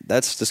 Yeah,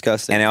 that's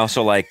disgusting. And I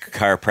also like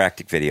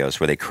chiropractic videos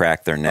where they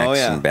crack their necks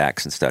yeah. and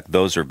backs and stuff.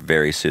 Those are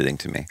very soothing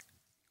to me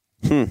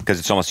because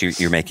it's almost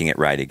you're making it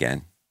right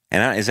again.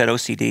 And is that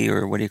OCD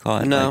or what do you call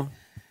it? no.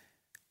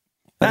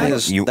 I think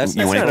That's- You that's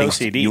want not things-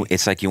 OCD.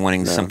 it's like you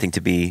wanting something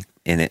to be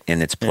in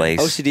its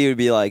place. OCD would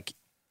be like,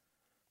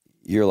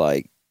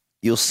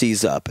 you'll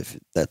seize up if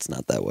that's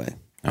not that way.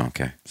 Oh,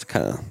 okay. It's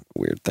kind of a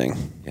weird thing.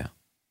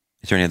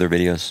 Is there any other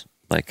videos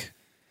like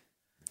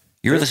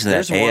you were listening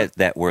There's to that one-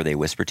 that where they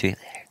whisper to you?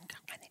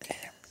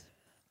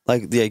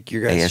 Like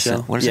your guys' ASL?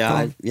 show. What is it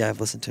called? I've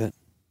listened to it.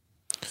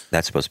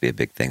 That's supposed to be a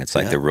big thing. It's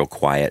like Yeah. the real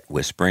quiet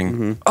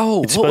whispering.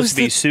 Oh, It's what supposed was to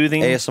be the?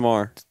 soothing.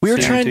 ASMR. We were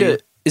Soothing trying to you.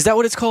 to. Is that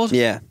what it's called?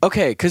 Yeah.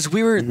 Okay, because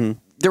we were.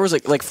 There was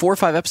like 4 or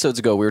 5 episodes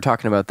ago we were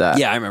talking about that.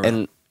 Yeah, I remember.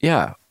 And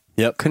yeah,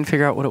 Yep. couldn't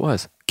figure out what it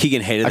was.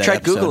 Keegan hated I that tried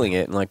episode. Googling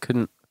it and like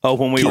couldn't. Oh,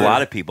 when we A were.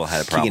 lot of people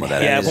had a problem with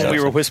that. Yeah, episode. when we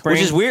were whispering.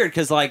 Which is weird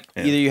because either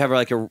you have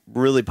like a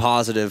really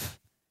positive.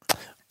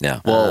 Yeah.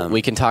 Well,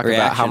 we can talk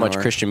about how reaction much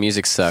or- Christian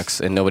music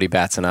sucks and nobody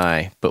bats an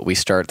eye, but we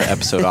start the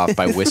episode off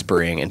by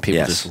whispering and people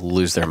Yes. just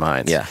lose their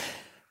minds. Yeah.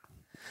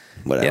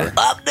 Whatever. Yeah.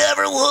 I'm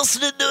never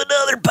listening to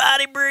another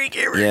potty break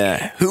ever.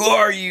 Yeah. Who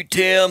are you,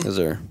 Tim? Those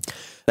are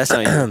That's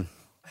not you.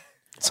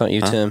 It's not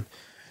you, Tim.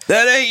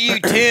 That ain't you,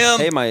 Tim.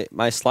 Hey,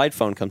 my slide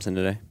phone comes in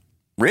today.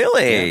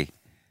 Really?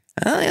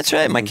 Oh, that's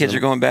right. My kids are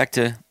going back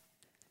to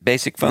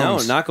basic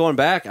phones. No, not going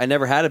back. I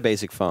never had a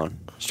basic phone.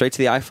 Straight to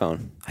the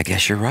iPhone. I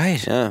guess you're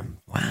right. Yeah.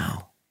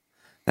 Wow.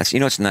 That's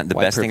it's not the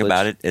White best thing privilege.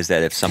 about it is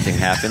that if something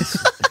happens,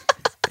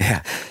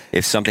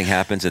 if something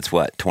happens, it's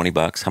what,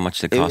 $20? How much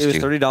did it cost It was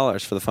you?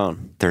 $30 for the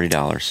phone,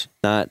 $30.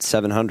 not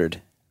 $700.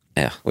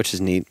 Yeah. Which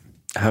is neat.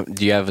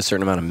 Do you have a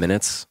certain amount of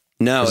minutes?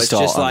 No, It's it's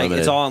all just like unlimited.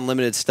 it's all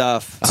unlimited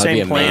stuff. That would be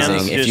Same plans,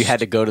 amazing. If you just- had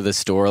to go to the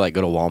store, like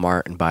go to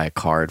Walmart and buy a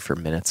card for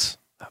minutes.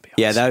 That'd be awesome.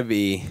 Yeah, that would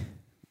be.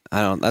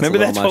 I don't. That's Remember, a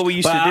little that's much. what we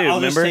used to But do, I'll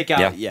just remember? take out,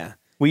 Yeah. yeah.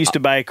 We used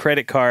to buy a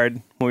credit card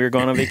when we were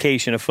going on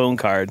vacation, a phone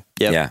card.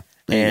 Yep. Yeah.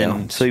 There you go.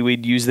 And so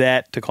we'd use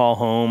that to call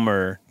home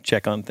or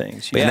check on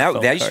things. And Use a that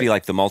phone used to be card.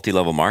 like the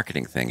multi-level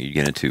marketing thing. You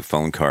get into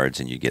phone cards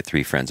and you get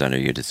 3 friends under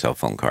you to sell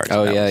phone cards.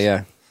 Oh, That yeah, was-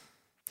 yeah.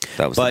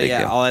 That was the But big yeah,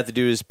 deal. all I have to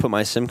do is put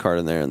my SIM card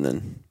in there and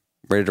then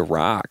ready to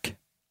rock.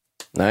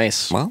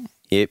 Nice. Well,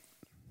 Yep.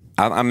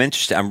 I'm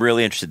interested. I'm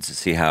really interested to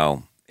see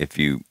how I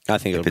think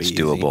if it'll it's be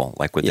easy. doable,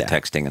 like with Yeah. the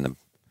texting and the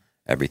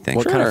everything.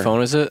 What kind of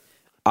phone is it?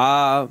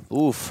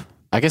 Oof.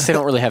 I guess they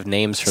don't really have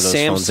names for those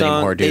phones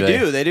anymore, do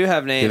they? They do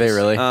have names. they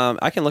really?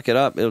 I can look it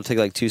up. It'll take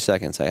like 2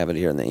 seconds. I have it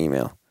here in the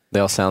email. They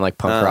all sound like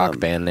punk rock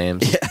band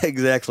names. Yeah,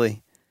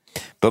 exactly.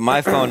 But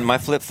my phone, my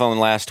flip phone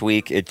last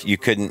week, you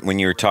couldn't, when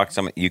you were talking to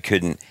someone, you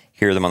couldn't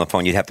hear them on the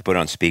phone. You'd have to put it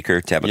on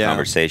speaker to have a Yeah.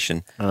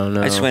 conversation. Oh,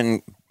 no. I just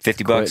went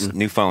 $50, Quitting.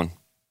 new phone.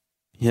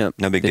 Yep.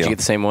 No big Did deal. you get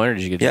the same one or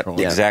did you get a Yep, different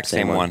one? exact same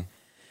same one. one.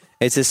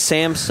 It's a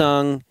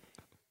Samsung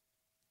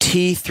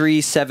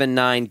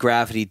T379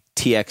 Gravity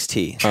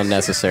TXT.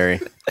 Unnecessary.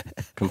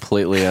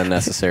 Completely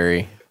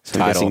unnecessary I'm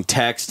title. guessing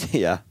text.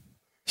 Yeah.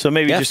 So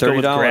maybe Yeah, just go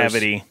with $30.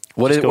 Gravity.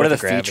 What Just are go the with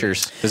Gravity.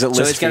 features? Does it So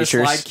list it's got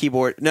features? a slide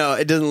keyboard. No,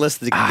 it doesn't list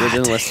the. it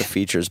doesn't list the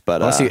features,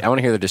 but I want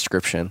to hear the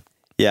description.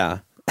 yeah.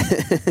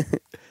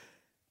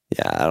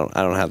 Yeah,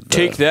 I don't have.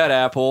 that,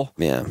 Apple.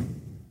 Yeah.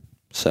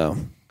 So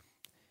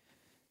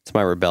it's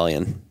my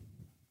rebellion.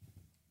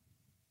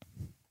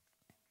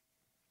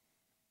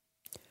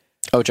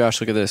 Oh, Josh,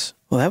 look at this.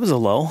 Well, that was a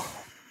low.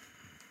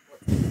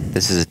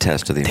 This is a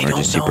test of the don't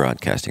emergency know.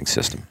 broadcasting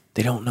system.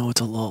 They don't know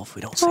it's a lull if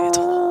we don't say it's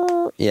a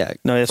lull. Yeah.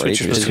 No, that's what great.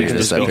 you're supposed to You do. can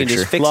just- That you can picture.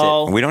 just fix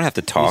Lol. it. We don't have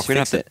to talk. Just We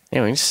don't fix have to it.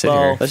 Yeah, we can just sit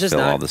Well, here. Let's just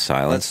fill not, all the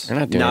silence. let's They're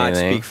not doing not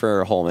anything. speak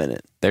for a whole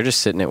minute. They're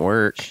just sitting at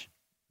work.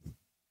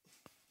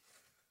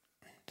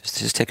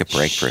 Just take a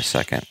break for a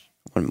second.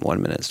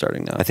 1 minute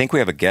starting now. I think we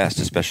have a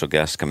special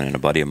guest coming in, a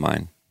buddy of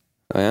mine.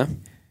 Oh yeah. Do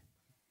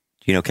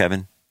you know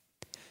Kevin?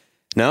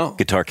 No.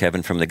 Guitar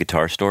Kevin from the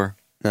guitar store?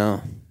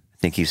 No. I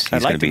think he's I'd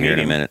going like to be to here meet in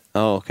a him. minute.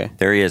 Oh okay.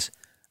 There he is.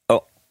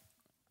 Oh.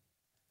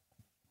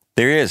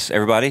 There he is,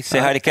 everybody. Say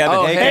hi to Kevin.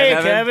 Oh, Hey,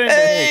 Kevin.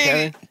 Hey,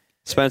 Kevin.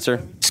 Spencer.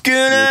 What's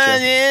going on,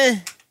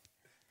 man?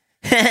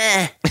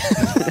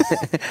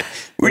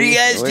 What are you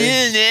guys doing,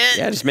 man?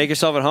 Yeah, just make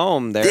yourself at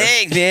home there.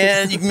 Thanks,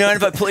 man. You mind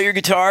if I play your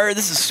guitar?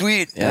 This is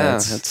sweet. Yeah,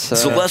 it's- that's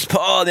It's a Les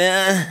Paul,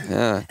 man.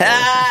 yeah.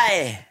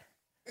 Hi.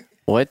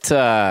 What?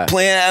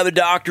 Playing out of a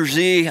Dr.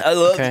 Z. I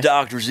love Okay. the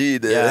Dr. Z,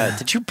 man. Yeah.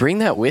 Did you bring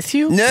that with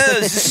you? No,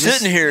 it's just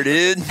sitting here,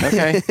 dude.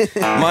 Okay.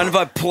 Mind if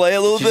I play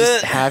a little Did you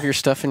just bit? have your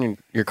stuff in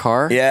your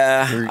car?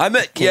 Yeah. You're- I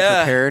met, came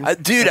yeah.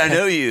 prepared? Dude, I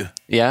know you.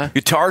 Yeah.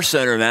 Guitar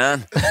Center,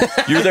 man.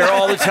 You're there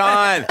all the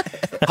time.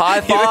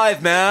 High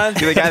five, man.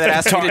 You're the guy that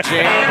asked me to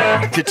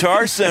jam.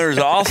 Guitar Center's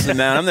awesome,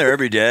 man. I'm there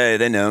every day.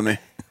 They know me.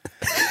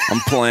 I'm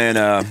playing.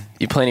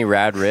 You play any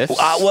rad riffs?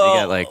 You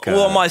Well,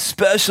 got, my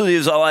specialty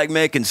is I like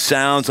making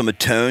sounds. I'm a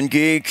tone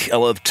geek. I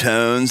love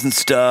tones and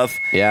stuff.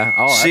 yeah.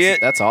 Oh, See it?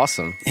 That's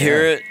awesome.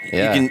 Hear Yeah. it?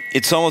 Yeah. You can.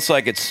 It's almost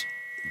like it's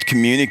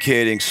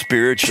communicating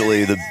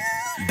spiritually the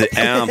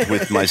amp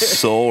with my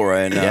soul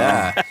right now.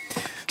 Yeah.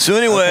 So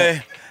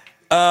anyway,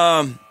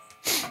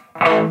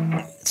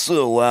 it's a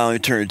little loud. Let me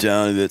turn it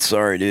down a bit.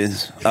 Sorry, dude.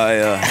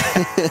 I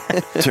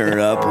turn it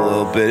up a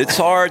little bit. It's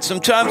hard.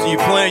 Sometimes when you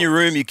play in your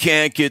room, you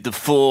can't get the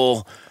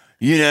full,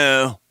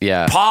 Yeah.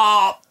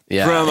 pop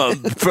Yeah.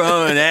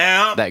 from an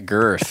amp. That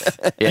girth.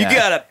 Yeah. You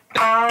gotta,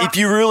 if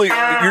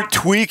you're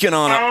tweaking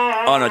on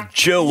a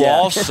Joe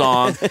Walsh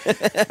song.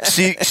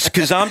 See,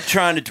 because I was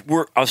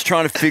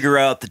trying to figure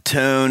out the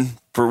tone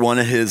for one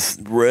of his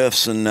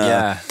riffs, and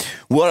Yeah.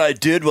 what I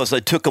did was I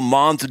took a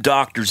Monza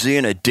Dr. Z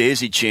and I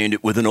daisy chained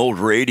it with an old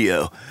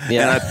radio,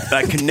 Yeah. and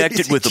I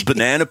connected with a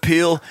banana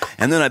peel,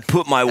 and then I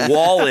put my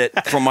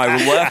wallet from my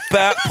left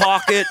back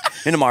pocket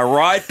into my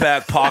right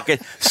back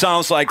pocket.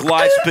 Sounds like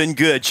life's been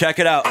good. Check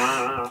it out.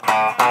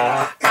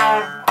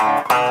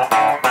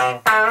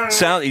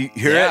 You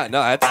hear Yeah, it?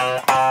 no, that's.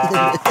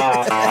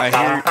 I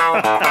hear.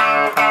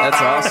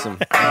 That's awesome.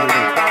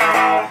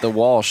 I hear the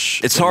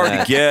Walsh. It's in hard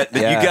that. to get,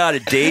 but Yeah. you got to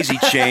daisy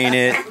chain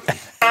it.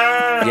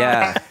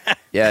 Yeah.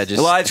 Yeah,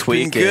 just Life's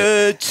tweak been it.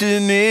 good to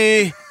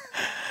me.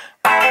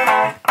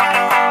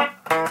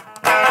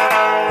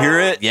 Hear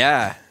it?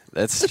 Yeah,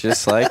 that's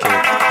just like it.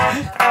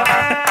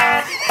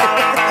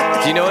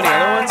 Do you know any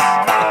other ones?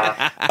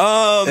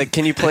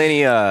 Can you play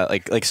any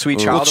like Sweet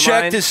Child Well, of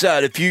check Mine? this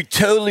out. If you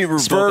totally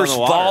reverse the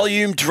Water.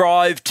 volume,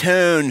 drive,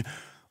 tone,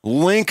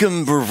 link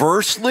them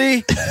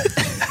reversely,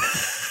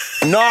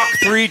 knock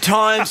 3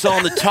 times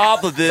on the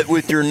top of it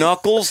with your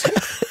knuckles,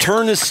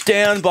 turn the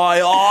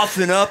standby off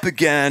and up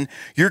again.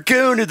 You're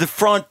going to the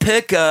front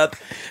pickup.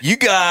 You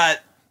got...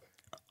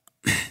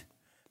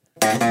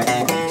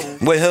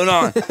 Wait, hold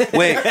on.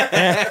 Wait.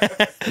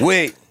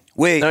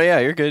 No, yeah,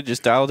 you're good.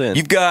 Just dialed in.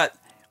 You've got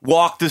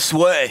walk this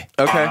way.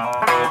 Okay.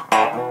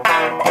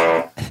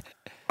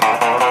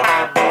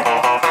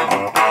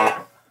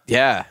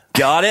 Yeah.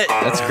 Got it?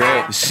 That's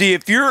great. See,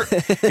 if you're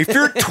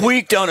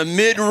tweaked on a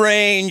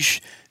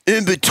mid-range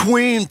in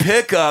between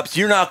pickups,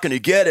 you're not going to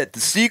get it. The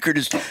secret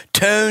is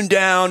tone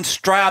down,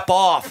 strap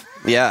off.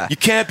 Yeah. You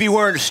can't be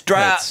wearing a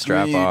strap. That's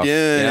strap when you're off.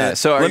 doing Yeah. it.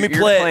 So let me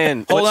play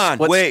it. Hold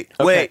on. okay.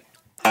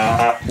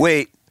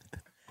 Wait.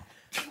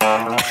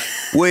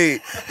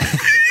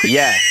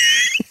 Yeah.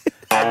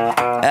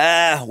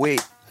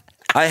 Wait.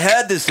 I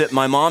had this at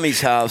my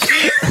mommy's house.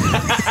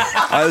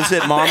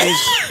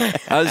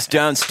 I was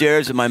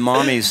downstairs at my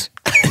mommy's.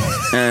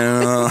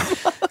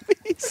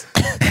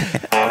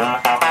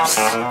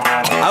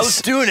 I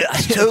was doing it. I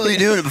was totally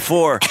doing it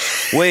before.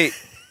 Wait.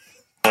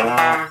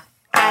 Well,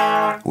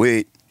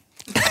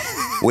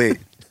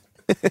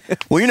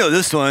 you know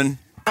this one.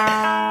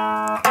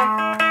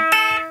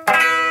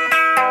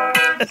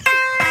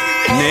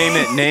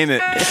 Name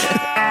it.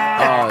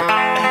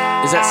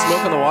 Is that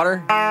Smoke on the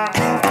Water?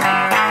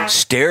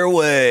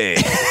 Stairway.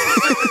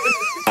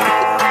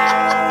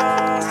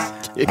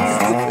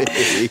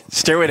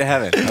 Stairway to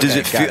Heaven. Does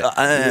it feel?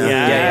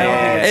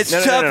 Yeah. It's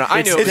tough. No.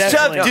 I knew It's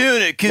tough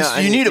doing it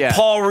because you need a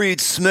Paul Reed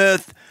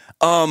Smith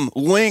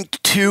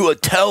linked to a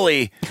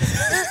telly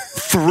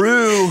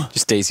through.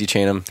 Just daisy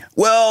chain them.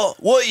 Well,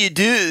 what you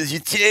do is you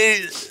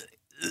take.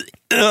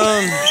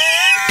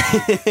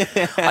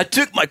 I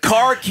took my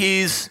car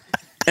keys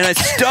and I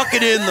stuck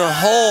it in the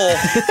hole.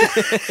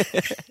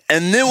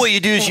 And then what you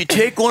do is you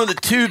take one of the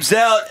tubes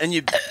out and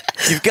you've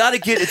got to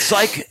get it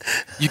on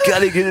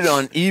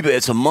eBay.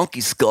 It's a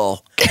monkey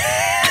skull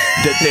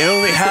that they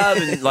only have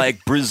in like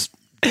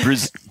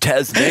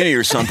Tasmania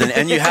or something.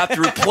 And you have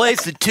to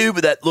replace the tube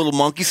with that little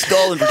monkey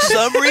skull. And for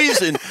some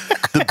reason,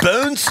 the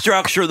bone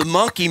structure of the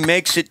monkey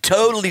makes it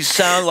totally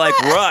sound like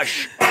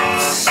Rush.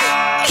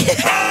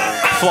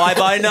 Fly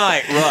By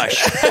Night,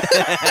 Rush.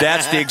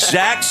 That's the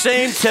exact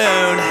same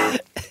tone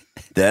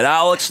that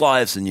Alex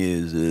Lifeson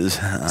uses.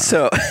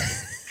 So,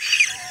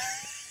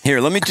 here,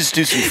 let me just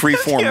do some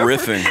freeform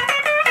riffing.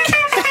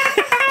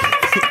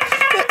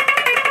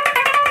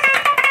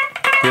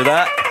 Hear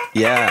that?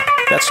 yeah.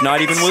 That's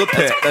not even with a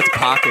pick. That's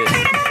pocket.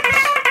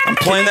 I'm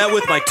playing that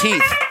with my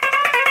teeth.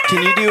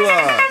 Can you do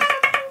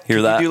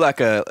Hear that? do like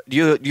do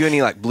you do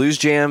any like blues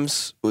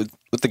jams with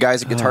the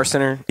guys at Guitar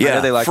Center? I yeah,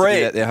 know they like to Freight.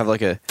 do that. They have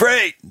like a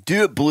Freight,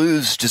 do it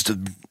blues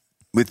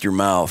with your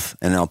mouth,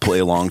 and I'll play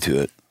along to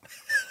it.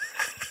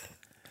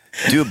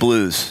 Do a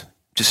blues.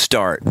 Just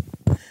start.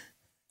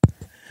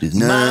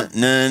 Na,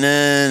 na,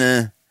 na,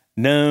 na.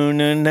 No.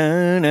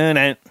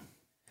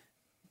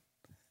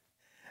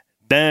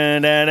 Da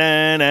da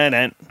da da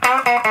da.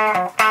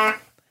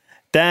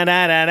 Da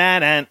da da da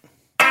da.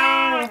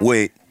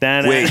 Wait.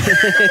 Da, da.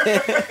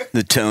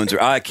 The tones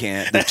are. I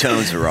can't. The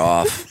tones are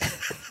off.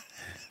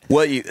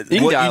 What you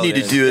dial need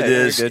it to in. do Yeah,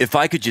 is, you're good. if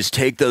I could just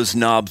take those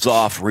knobs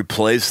off,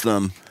 replace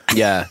them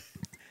yeah.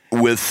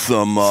 with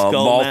some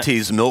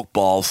Maltese milk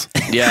balls,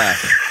 Yeah.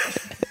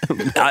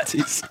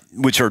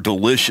 which are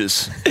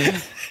delicious.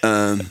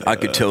 I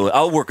could totally.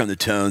 I'll work on the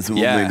tones and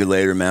we'll Yeah. maybe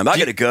later, man. But I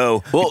gotta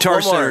go. Well, Guitar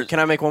one more. Center. Can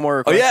I make one more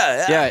request?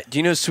 yeah. Do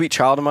you know Sweet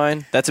Child of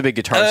Mine? That's a big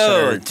Guitar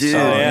Oh, Center dude,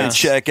 song. yeah.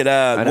 check it I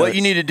out. know. What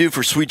you need to do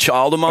for Sweet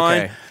Child of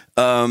Mine,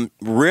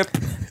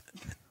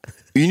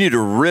 you need to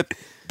rip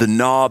the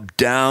knob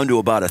down to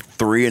about a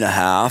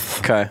 3.5.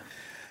 Okay.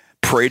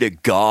 Pray to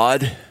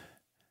God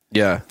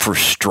Yeah. for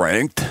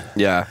strength.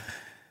 Yeah.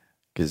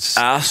 Because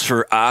Ask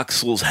for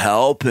Axel's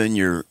help in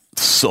your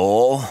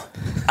soul.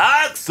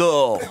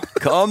 Axel,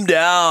 come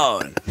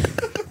down.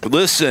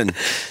 Listen.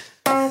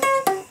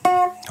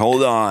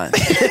 Hold on.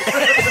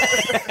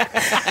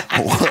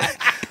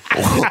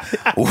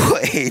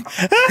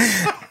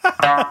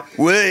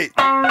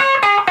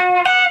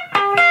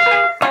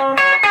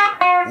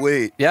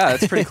 Wait. yeah,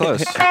 that's pretty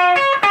close.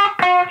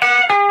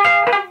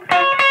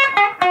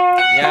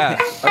 Yeah.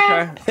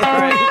 Okay. All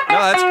right. No,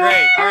 that's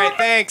great. All right.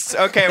 Thanks.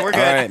 Okay, we're good.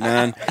 All right,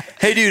 man.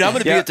 Hey, dude, I'm going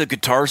to be Yeah. at the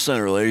Guitar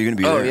Center later. You're going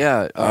to be Oh there?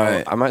 yeah. All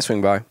right. I might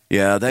swing by.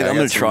 Yeah, I I'm got going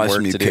to some try some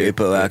work new to do.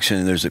 capo Yeah.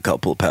 action. There's a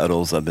couple of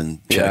pedals I've been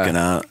checking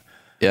out.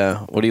 Yeah.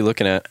 What are you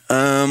looking at?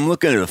 I'm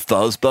looking at a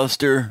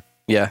Fuzzbuster.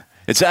 Yeah.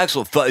 It's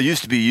actual. It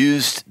used to be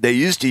used. They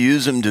used to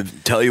use them to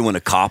tell you when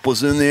a cop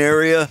was in the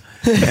area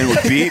and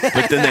would beep.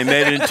 But then they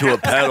made it into a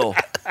pedal.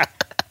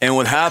 And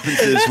what happens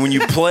is when you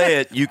play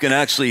it, you can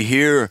actually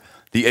hear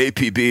the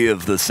APB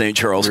of the St.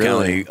 Charles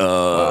Really?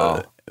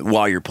 County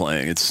while you're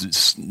playing.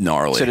 It's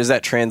gnarly. So does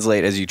that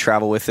translate as you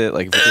travel with it?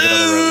 Like if you took it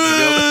on the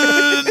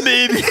road, would you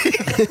be able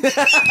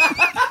to?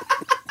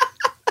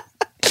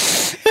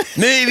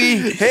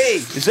 Maybe. Hey,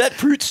 is that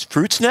fruit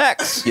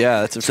snacks?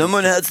 Yeah, that's a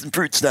Someone had some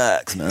fruit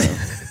snacks, man.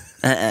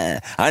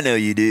 I know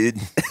you, dude.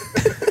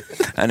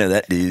 I know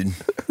that dude.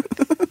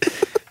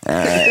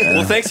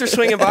 Well, thanks for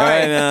swinging by. All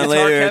right, man.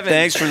 Guitar Later. Kevin.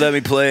 Thanks for letting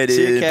me play, dude.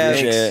 See you, Kev.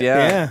 Appreciate it.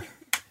 Yeah.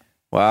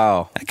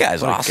 Wow. That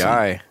guy's What a awesome.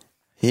 guy.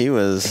 He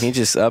was. He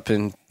just up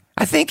and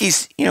I think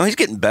he's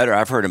getting better.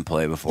 I've heard him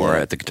play before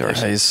at the guitar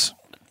center. he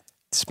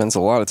spends a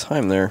lot of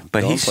time there.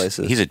 But going he's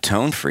places. he's a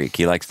tone freak.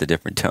 He likes the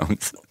different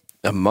tones.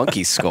 A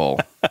monkey skull.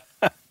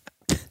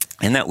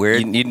 Isn't that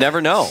weird? You'd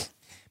never know.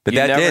 But you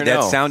that never did. That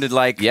know. sounded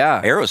like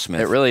Aerosmith.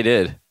 It really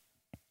did.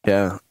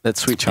 Yeah. That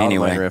Sweet Child of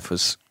Anyway. Mine riff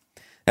was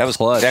That was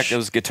clutch. that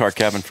was Guitar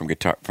Kevin from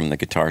the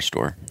guitar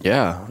store.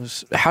 Yeah.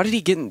 How did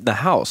he get in the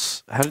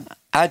house? How did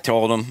I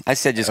told him. I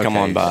said, just come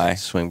on by.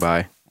 Swing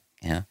by.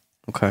 Yeah.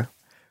 Okay.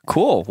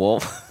 Cool.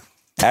 Well,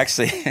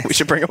 Actually, we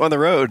should bring him on the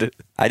road.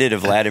 I did a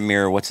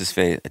Vladimir. What's his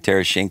face?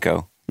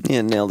 Tereshchenko.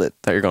 Yeah, nailed it.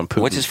 Thought you were going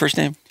Putin. What's his first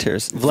name?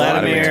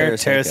 Vladimir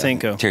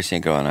Tarasenko.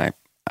 Tarasenko, and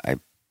I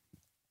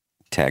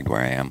tagged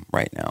where I am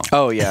right now.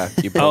 Oh yeah.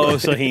 You Oh,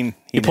 so he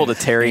pulled a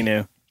Terry. He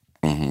knew.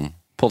 Mm-hmm.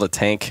 pulled a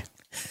tank.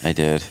 I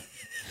did.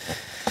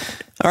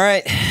 All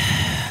right,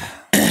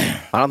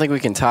 I don't think we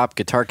can top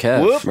Guitar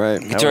Kev. Whoop. Right.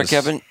 That Guitar was-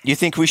 Kevin. You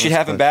think we should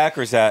have him back,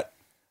 or is that?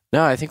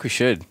 No, I think we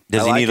should.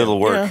 Does I he like need a little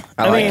work? Yeah.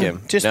 I like mean,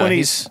 him. Just No, when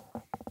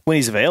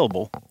he's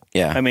available.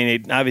 Yeah. I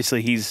mean,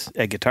 obviously he's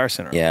at Guitar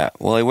Center. Yeah.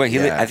 Well,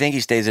 Yeah. I think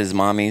he stays at his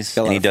mommy's,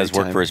 Got a lot and he of does free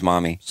work time. for his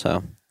mommy.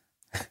 So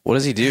What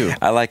does he do?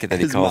 I like it that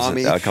he His calls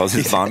mommy. calls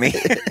his mommy.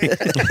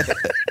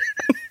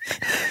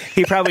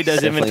 He probably does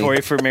Definitely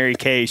inventory for Mary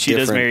Kay. She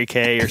does different. Mary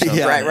Kay or something.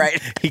 Yeah.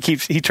 Right.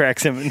 He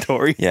tracks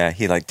inventory. Yeah,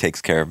 he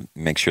takes care of,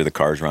 makes sure the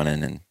car's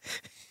running, and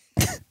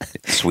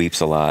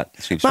sweeps a lot.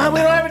 Sweeps Mom, around we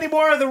the don't house. have any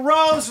more of the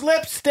rose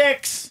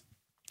lipsticks.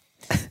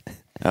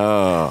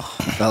 Oh,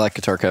 I like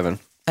Guitar Kevin.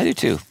 I do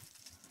too.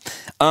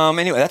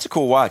 Anyway, that's a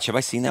cool watch. Have I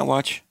seen that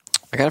watch?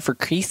 I got it for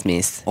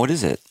Christmas. What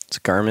is it? It's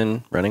a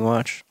Garmin running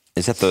watch.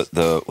 Is that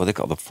the what they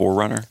call the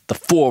Forerunner? The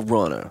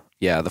Forerunner.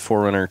 Yeah, the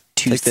Forerunner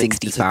it's like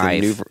the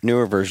 265.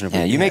 newer version of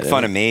Yeah, what you make had,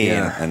 fun isn't of me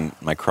Yeah. and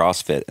my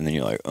CrossFit, and then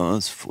you're like, oh,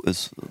 it's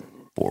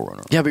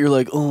Forerunner. Yeah, but you're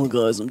like, oh,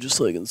 guys, I'm just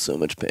like in so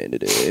much pain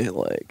today.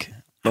 Like,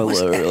 my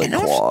lower like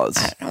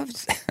quads. I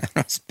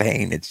was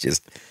pain. It's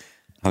just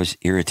I was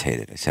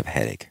irritated. I just have a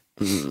headache.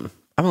 I'm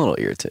a little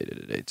irritated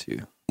today, too.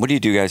 What do you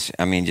do, guys?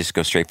 I mean, just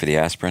go straight for the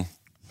aspirin.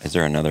 Is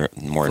there another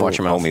more Watch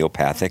your mouth.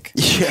 homeopathic?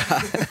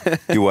 Yeah.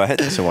 Do what?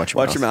 So watch your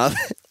Watch your mouth.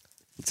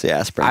 It's the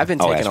aspirin. I've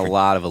been Oh, taking aspirin. a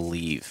lot of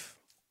Aleve.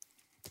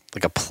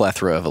 Like a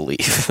plethora of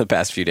Aleve the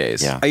past few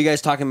days. Yeah. Are you guys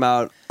talking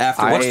about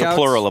after What's the workouts?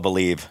 plural of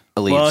Aleve?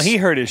 Aleves. Well, he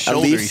hurt his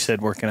shoulder. Aleves? He said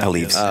working out.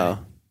 Aleves. the other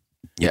day. Oh,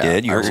 You Yeah,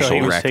 did? You I hurt your So he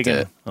shoulder? was wrecked taking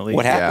it. Aleve.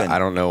 What happened? Yeah, I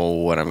don't know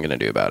what I'm going to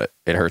do about it.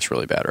 It hurts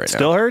really bad right now.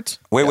 Still hurts?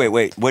 Wait.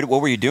 What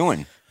were you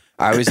doing?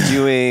 I was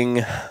doing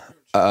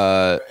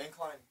Incline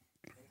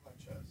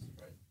chest,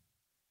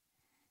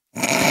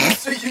 right?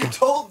 So you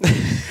told me.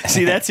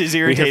 See, that's his we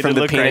hear irritated from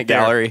the look peanut right there.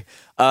 gallery.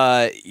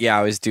 Yeah,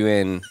 I was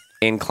doing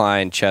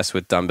incline chest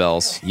with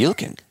dumbbells, You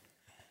looking?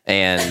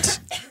 and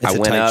I a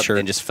went tight up shirt.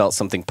 and just felt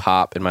something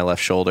pop in my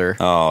left shoulder.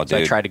 Oh, So I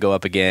dude. tried to go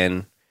up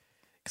again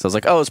because I was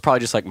like, oh, it's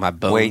probably just like my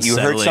bones. Wait, you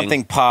heard settling.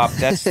 something pop?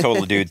 That's a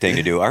total dude thing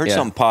to do. I heard Yeah.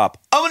 something pop.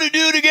 I'm gonna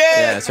do it again.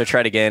 Yeah, so I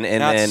tried again, and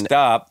Not then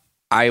stop.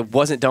 I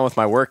wasn't done with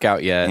my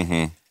workout yet.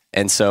 Mhm.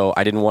 And so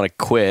I didn't want to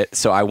quit.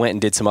 So I went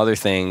and did some other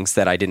things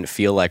that I didn't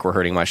feel like were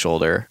hurting my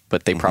shoulder,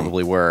 but they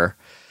probably were.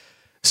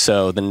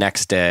 So the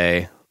next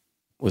day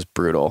was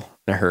brutal.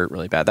 It hurt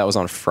really bad. That was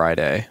on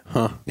Friday.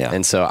 Yeah.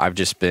 And so I've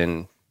just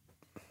been,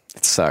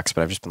 it sucks,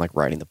 but I've just been like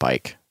riding the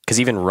bike. Because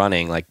even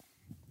running, like,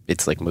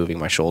 it's like moving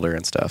my shoulder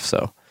and stuff.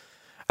 So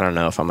I don't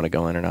know if I'm going to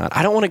go in or not.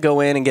 I don't want to go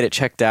in and get it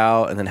checked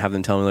out and then have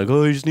them tell me, like,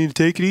 oh, you just need to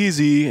take it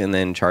easy. And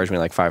then charge me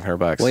like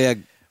 $500. well, yeah.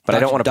 But I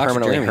don't want to Dr.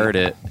 permanently Jeremy. hurt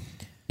it.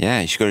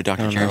 Yeah, you should go to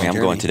Dr. Jeremy. I'm Jeremy.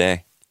 going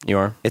today. You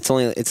are? It's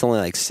only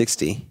like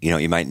 60 You know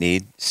what you might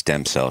need?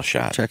 Stem cell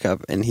shot.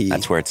 checkup, and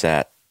That's where it's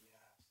at.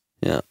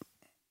 yeah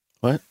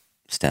What?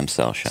 Stem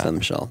cell shot.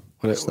 stem shell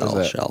What is cell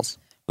that? shells.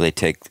 Well, they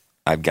take.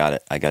 I got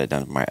it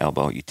done with my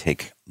elbow. You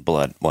take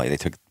blood. Well, they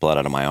took blood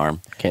out of my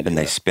arm. Can't do Then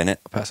they that. spin it.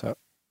 I'll pass out.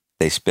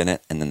 They spin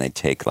it, and then they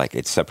take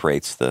it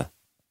separates the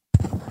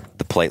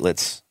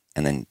platelets,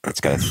 and then it's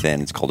got a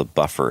thin. It's called a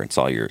buffer. It's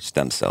all your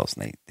stem cells,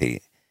 and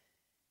they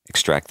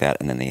extract that,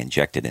 and then they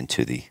inject it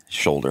into the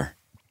shoulder,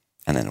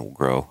 and then it will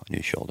grow a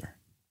new shoulder.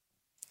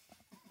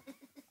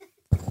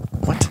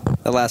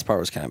 The last part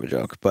was kind of a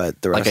joke,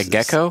 but the rest Like a is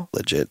gecko?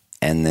 legit.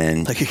 And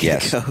then Like a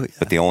yes, gecko, yeah.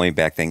 but the only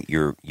bad thing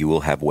you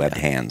will have webbed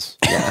hands.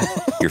 Yeah,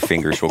 your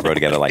fingers will grow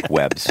together like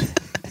webs.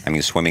 I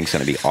mean, swimming's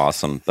going to be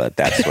awesome, but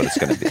that's what it's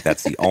going to be.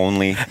 That's the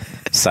only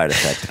side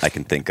effect I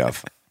can think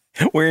of.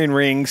 Wearing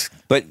rings.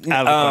 But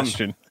Out of the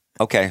question.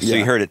 Okay, so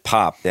you heard it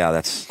pop. Yeah,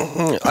 that's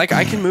Like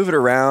I can move it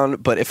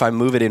around, but if I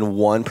move it in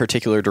one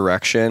particular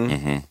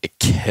direction, it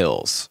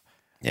kills.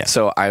 Yeah.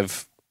 So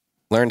I've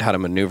learned how to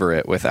maneuver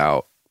it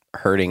without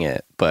hurting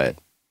it. But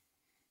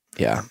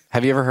yeah,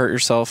 have you ever hurt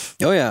yourself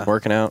Oh yeah.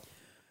 working out?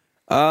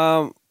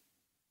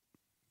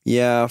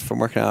 Yeah, from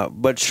working out.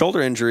 But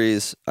shoulder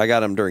injuries, I got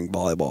them during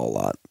volleyball a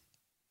lot.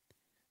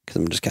 Because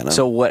I'm just kind of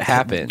So what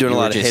happened? doing You a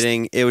were lot of just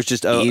hitting. It was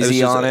just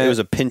easy on it? It was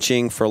a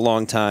pinching for a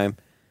long time.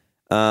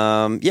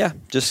 Yeah,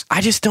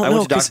 I just don't I know.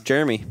 went to 'cause Dr.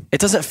 Jeremy. It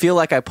doesn't feel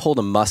like I pulled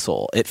a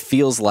muscle. It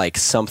feels like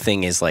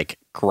something is like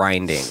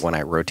grinding when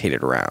I rotate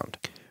it around.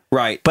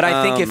 Right. But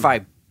I think if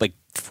I like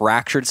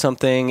fractured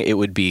something, it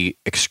would be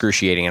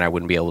excruciating and I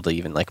wouldn't be able to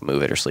even like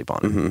move it or sleep on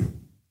it. Mm-hmm.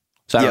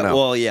 So I don't know.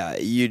 Well, yeah,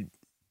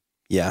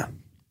 yeah.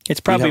 It's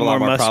probably You'd have a lot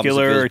more problems if it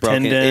muscular was or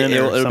broken. tendon.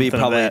 It'll or be something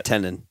probably of a that.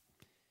 tendon.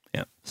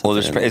 Yeah. Well,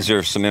 is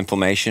there some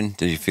inflammation?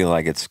 Do you feel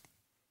like it's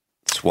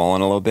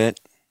swollen a little bit?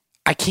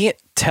 I can't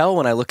tell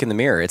when I look in the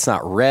mirror. It's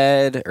not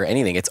red or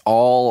anything. It's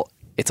all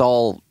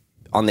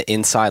on the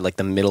inside, like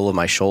the middle of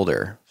my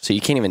shoulder. So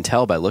you can't even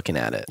tell by looking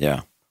at it.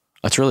 Yeah.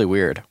 That's really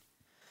weird.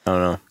 I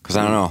don't know. Because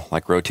I don't know,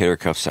 like rotator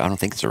cuffs. I don't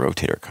think it's a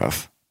rotator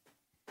cuff.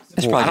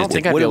 It's I don't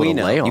think I'd be able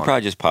to lay on You it.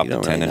 probably just popped You a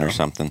don't really tendon or know.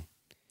 something.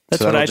 That's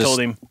So what that'll I just- told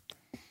him.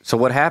 So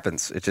what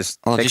happens? It just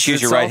Well, fixes just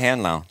use your itself? right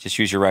hand now. Just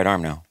use your right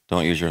arm now.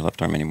 Don't use your left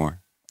arm anymore.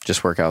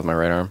 Just work out with my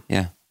right arm.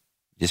 Yeah.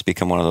 Just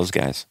become one of those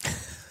guys.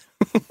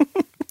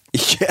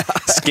 Yeah.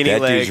 Skinny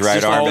That legs. dude's right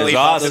just arm only is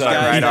pop those awesome.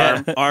 guys.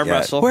 Right arm Yeah.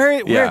 wrestle.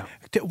 Where's Yeah.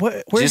 Just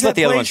that let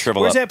the other one place?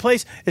 shrivel Where's up. that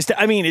place? It's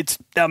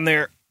down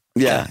there.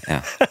 Yeah.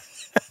 Yeah.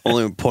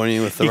 Only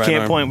pointing with the You right can't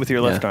arm. point with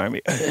your left arm.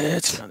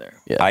 It's down there.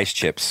 Yeah. Ice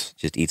chips.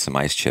 Just eat some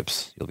ice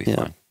chips. You'll be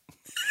fine.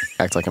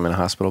 Act like I'm in a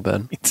hospital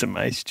bed. Eat some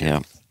ice chips. Yeah.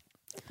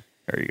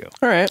 There you go.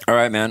 All right. All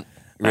right, man.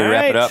 You ready to All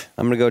wrap it right. up?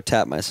 I'm gonna go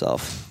tap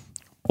myself.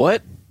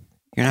 What?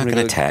 You're not I'm going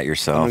gonna to go- tat I'm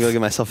yourself. gonna go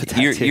get myself a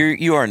tattoo.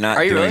 You are not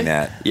Are you doing really?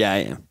 that. Yeah, I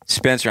am.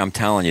 Spencer, I'm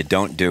telling you,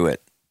 don't do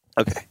it.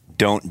 Okay,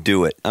 Don't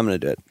do it. I'm gonna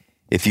do it.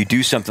 If you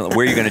do something,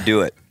 where are you going to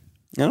do it?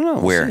 I don't know.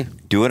 We'll Where? see.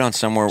 Do it on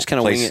somewhere. Just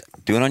kinda wing place. it.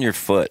 Do it on your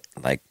foot,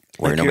 like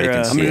where Like nobody your, can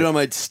I'm see I'm gonna do it it. on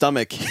my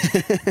stomach,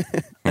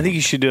 I think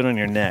you should do it on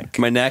your neck.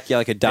 my neck. Yeah,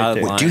 like a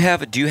dotted there. line. Do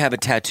you have a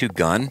tattoo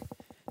gun,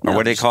 or No,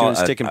 what do they just call doing it?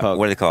 stick and poke.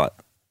 What do they call it?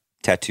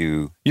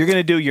 Tattoo. You're going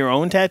to do your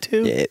own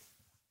tattoo? Yeah,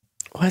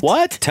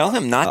 What? Tell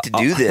him not to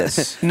do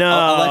this. No.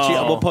 I'll let you.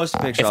 We'll post a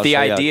picture. If I'll the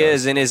show you how it idea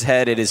goes. is in his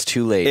head, it is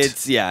too late.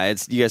 it's you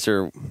guys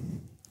are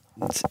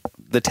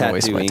the Don't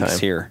waste my tattooing's time.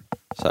 here,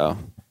 so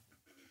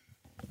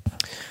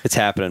it's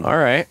happening. all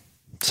right.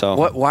 So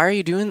What? Why are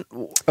you doing?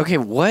 Okay.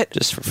 What?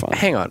 Just for fun.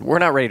 Hang on. We're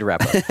not ready to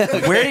wrap up.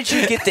 Where did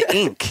you get the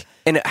ink?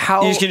 And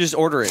how? You just can just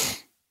order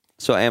it.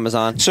 So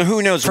Amazon. So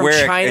who knows From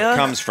where China? it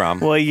comes from?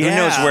 Well, Who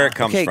knows yeah. where it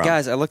comes Okay, from?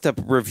 guys, I looked up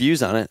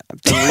reviews on it.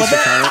 I've done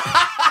research on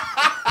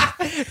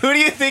it. Who do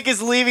you think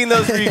is leaving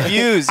those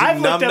reviews? You I've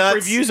looked up numbnuts?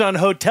 reviews on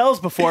hotels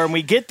before, and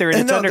we get there, and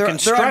it's No, under they're on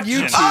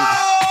construction.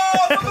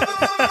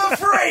 YouTube.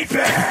 Freight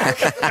back.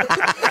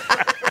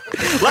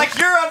 Like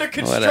you're under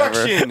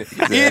construction,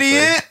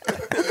 idiot.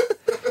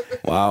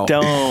 Wow.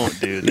 Don't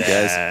do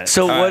that.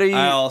 So All what right, are you?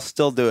 I'll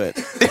still do it.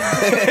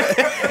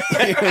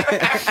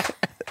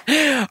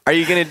 Are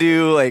you gonna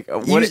do like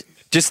what? You-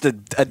 Just a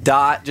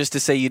dot, just to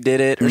say you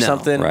did it or No,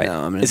 something? right. No,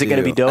 I'm gonna Is it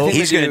gonna do- be dope? I think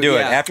He's I'm going to gonna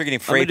do it yeah. after getting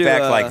I'm freight gonna do,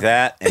 back like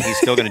that, and he's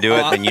still going to do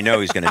it. Then you know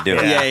he's going to do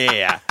it.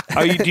 Yeah.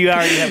 Do you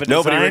already have a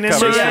Nobody design in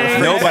recovers mind?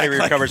 from Nobody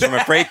recovers from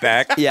a freight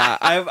back. Yeah,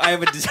 I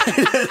have a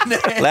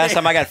design. Last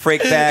time I got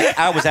freight back,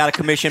 I was out of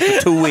commission for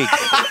 2 weeks.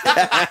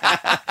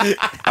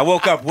 I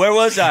woke up. Where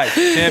was I?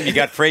 Tim, you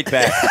got freight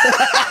back.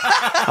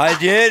 I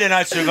did, and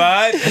I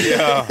survived.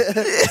 Yeah,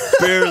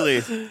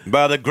 barely.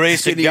 By the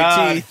grace of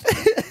God.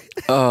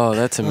 Oh,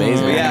 that's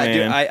amazing. But yeah, man.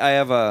 dude, I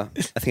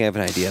think I have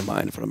an idea in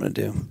mind of what I'm going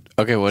to do.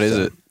 Okay, what is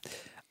it?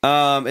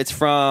 It's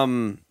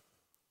from.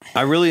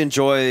 I really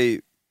enjoy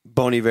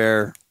Bon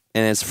Iver,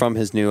 and it's from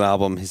his new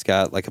album. He's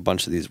got like a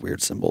bunch of these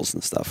weird symbols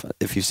and stuff.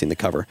 If you've seen the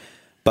cover,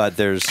 but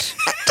there's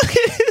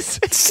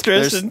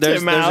Stressing there's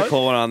Tim a out.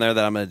 cool one on there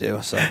that I'm going to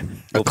do. So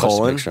we'll post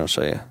colon? a picture. I'll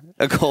show you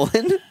a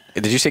colon.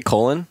 Did you say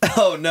colon?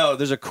 Oh no,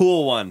 there's a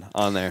cool one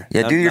on there.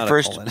 Yeah, do your Not a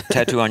first colon.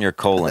 tattoo on your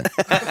colon.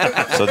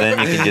 So then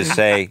you can just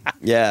say,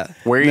 Yeah.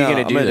 Where are you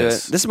gonna I'm do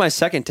this? This is my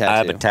second tattoo. I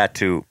have a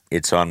tattoo.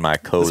 It's on my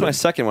This is colon. my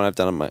second one I've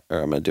done on my,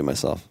 or I'm going to do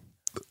myself.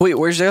 Wait,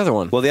 where's the other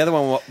one? Well, the other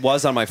one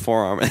was on my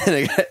forearm, and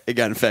it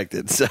got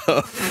infected. So,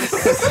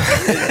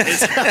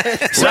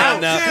 So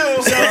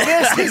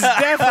this is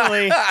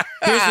definitely.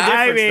 Here's the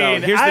I difference, though.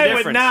 mean, Here's the I would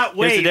difference. not Here's the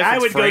wait. I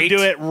difference. would Freight. go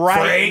do it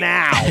right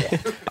now.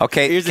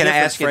 Okay, Here's the can I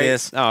difference, ask you Frank.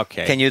 this?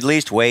 Okay. Can you at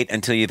least wait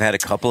until you've had a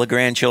couple of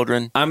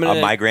grandchildren? I'm gonna,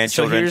 of my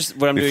grandchildren. So here's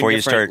what I'm before doing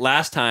you different. start.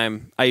 Last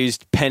time I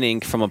used pen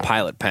ink from a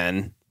Pilot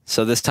pen.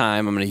 So this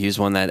time I'm going to use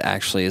one that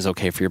actually is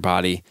okay for your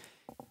body,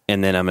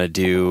 and then I'm going to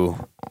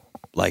do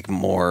like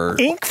more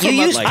Ink You from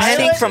used a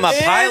pen ink from a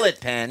pen? pilot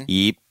pen.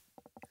 Yeep.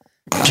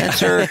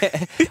 Spencer.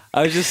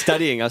 I was just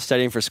studying. I was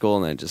studying for school,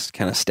 and I just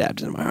kind of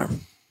stabbed it in my arm.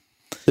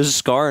 There's a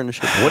scar and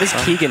shit. What does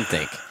Keegan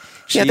think?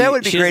 Yeah, that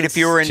would be she great doesn't- if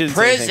you were in she didn't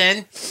say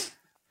anything. prison.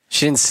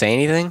 She didn't say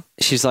anything?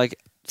 She's like,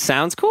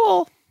 sounds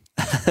cool.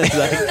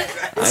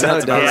 I know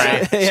it does.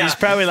 Yeah. Yeah. She's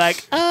probably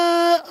like,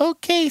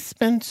 okay,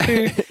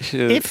 Spencer.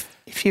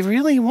 if you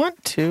really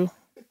want to.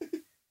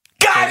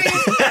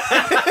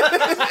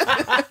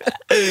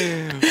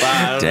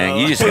 Dang,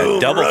 you just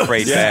got double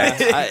freight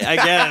back. I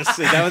guess.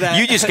 Is that what that?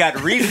 You just got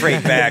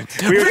refreight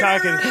backed. We were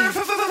talking.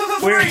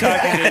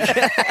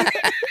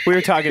 We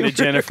were talking to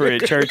Jennifer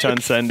at church on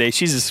Sunday.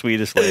 She's the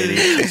sweetest lady.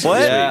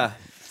 What? Yeah.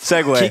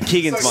 Segway.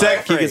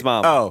 Keegan's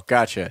mom. Oh,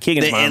 gotcha.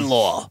 Keegan's mom.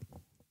 in-law.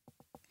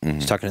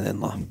 She's talking to the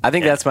in-law. I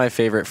think that's my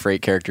favorite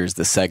freight character is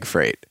the Seg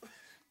Freight.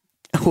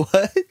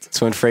 What?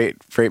 So when Freight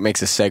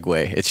makes a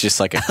segue, it's just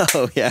like a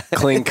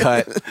clean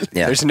cut.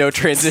 Yeah. There's no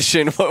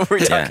transition. What were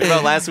we talking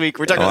about last week?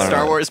 We're talking about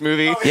Star Wars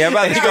movie. Yeah,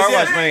 about the Star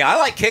Wars movie. I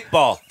like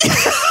kickball.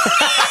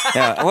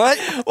 Yeah. What?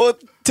 Well,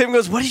 Tim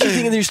goes, "What did you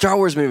think of the new Star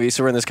Wars movie?"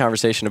 So we're in this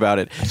conversation about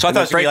it. So I thought it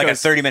was going to be like a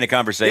 30-minute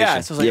conversation.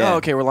 Yeah, so I was like, "Oh,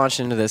 okay, we're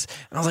launching into this."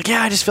 And I was like,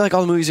 "Yeah, I just feel like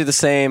all the movies are the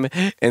same."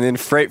 And then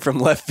Freight from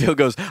left field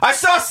goes, "I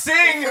saw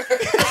Sing."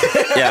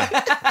 Yeah.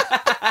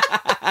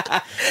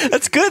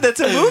 That's good. That's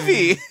a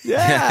movie.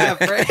 Yeah,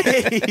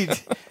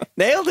 Freight.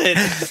 Nailed it.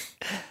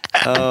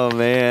 Oh,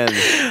 man.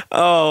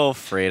 Oh,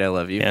 Freight, I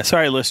love you. Yeah,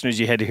 sorry, listeners,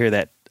 you had to hear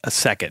that a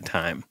second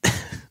time.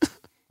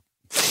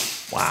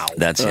 Wow.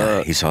 That's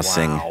he saw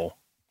Sing. Wow.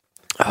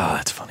 Oh,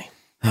 that's funny.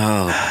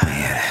 Oh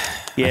man.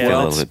 Yeah,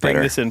 feel a let's little bit bring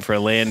better. this in for a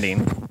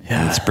landing.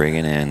 Let's bring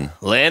it in.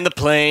 Land the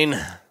plane.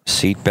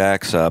 Seat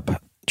backs up.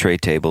 Tray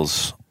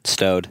tables.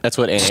 Stowed. That's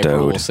what Aunt Stowed.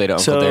 April will say to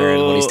Uncle So-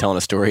 Darren when he's telling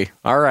a story.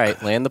 All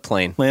right, land the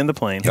plane. Land the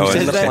plane. Oh,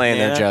 Land the that? plane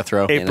there, Yeah.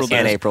 Jethro. April and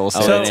does. April will say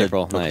Oh, that and to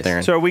April. Uncle Nice.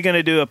 Darren. So are we going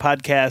to do a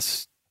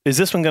podcast? Is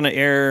this one going to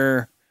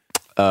air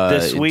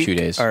this in week? 2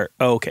 days. Or,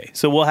 okay.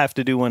 So we'll have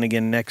to do one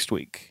again next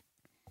week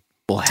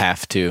We'll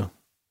have to.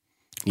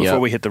 before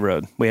Yep. we hit the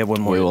road. We have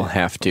one more. We to will do.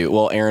 have to.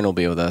 Well, Aaron will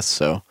be with us,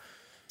 so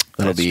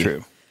that'll That's be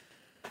true.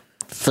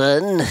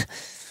 Fun.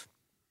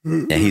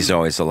 Yeah, he's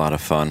always a lot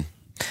of fun.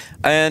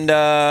 And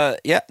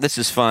yeah, this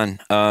is fun.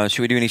 Should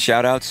we do any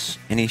shout outs?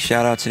 Any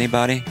shout outs,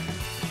 anybody?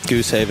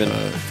 Goosehaven.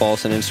 Follow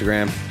us on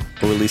Instagram.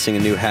 We're releasing a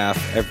new half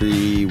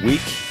every week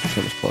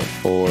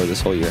for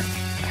this whole year.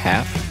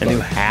 half. A new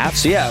half?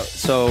 So yeah,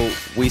 so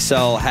we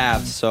sell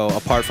halves. So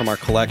apart from our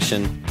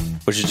collection,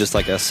 which is just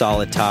like a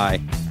solid tie,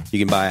 you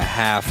can buy a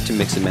half to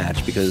mix and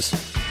match because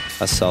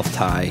a self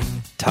tie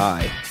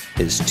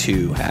is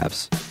 2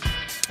 halves.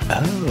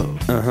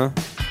 Oh,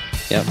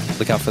 Yep,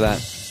 look out for that.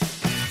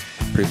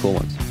 Pretty cool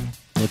ones.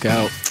 look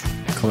out!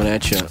 Coming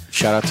at you.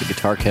 Shout out to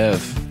Guitar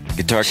Kev.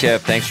 Guitar Kev,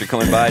 thanks for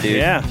coming by, dude.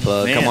 Yeah.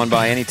 Man. Come on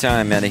by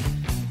anytime, Eddie.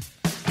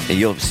 Yeah,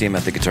 you'll see him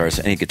at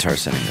the any guitar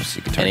center. You'll see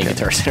Guitar Any Kev.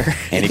 Guitar Center.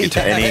 Any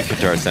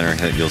guitar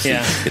center, you'll see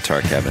Yeah.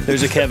 Guitar Kevin.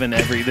 There's a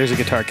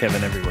guitar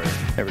Kevin everywhere.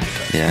 Every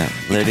guitar. Yeah,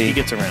 He Livy.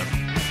 gets around.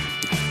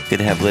 Good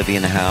to have Livy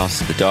in the house.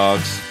 The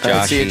dogs. All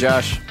right, see you,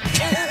 Joshy.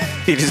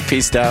 Josh. He just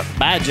peaced out.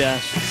 Bye,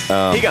 Josh.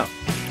 Here you go.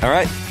 All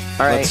right.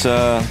 All right.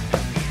 Let's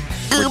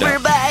Goober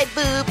bye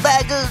boo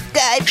bye goo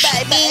guy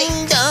bye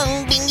bing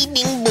dong bingy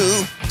bing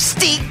boo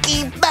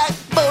sticky back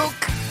book.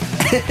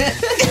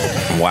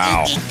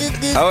 wow.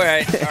 All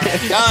right.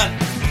 Done.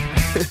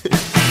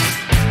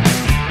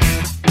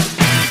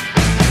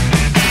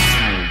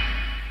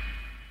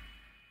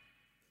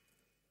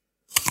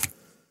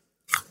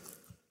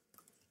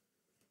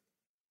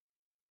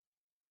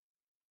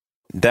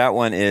 That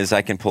one is,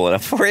 I can pull it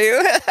up for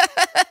you.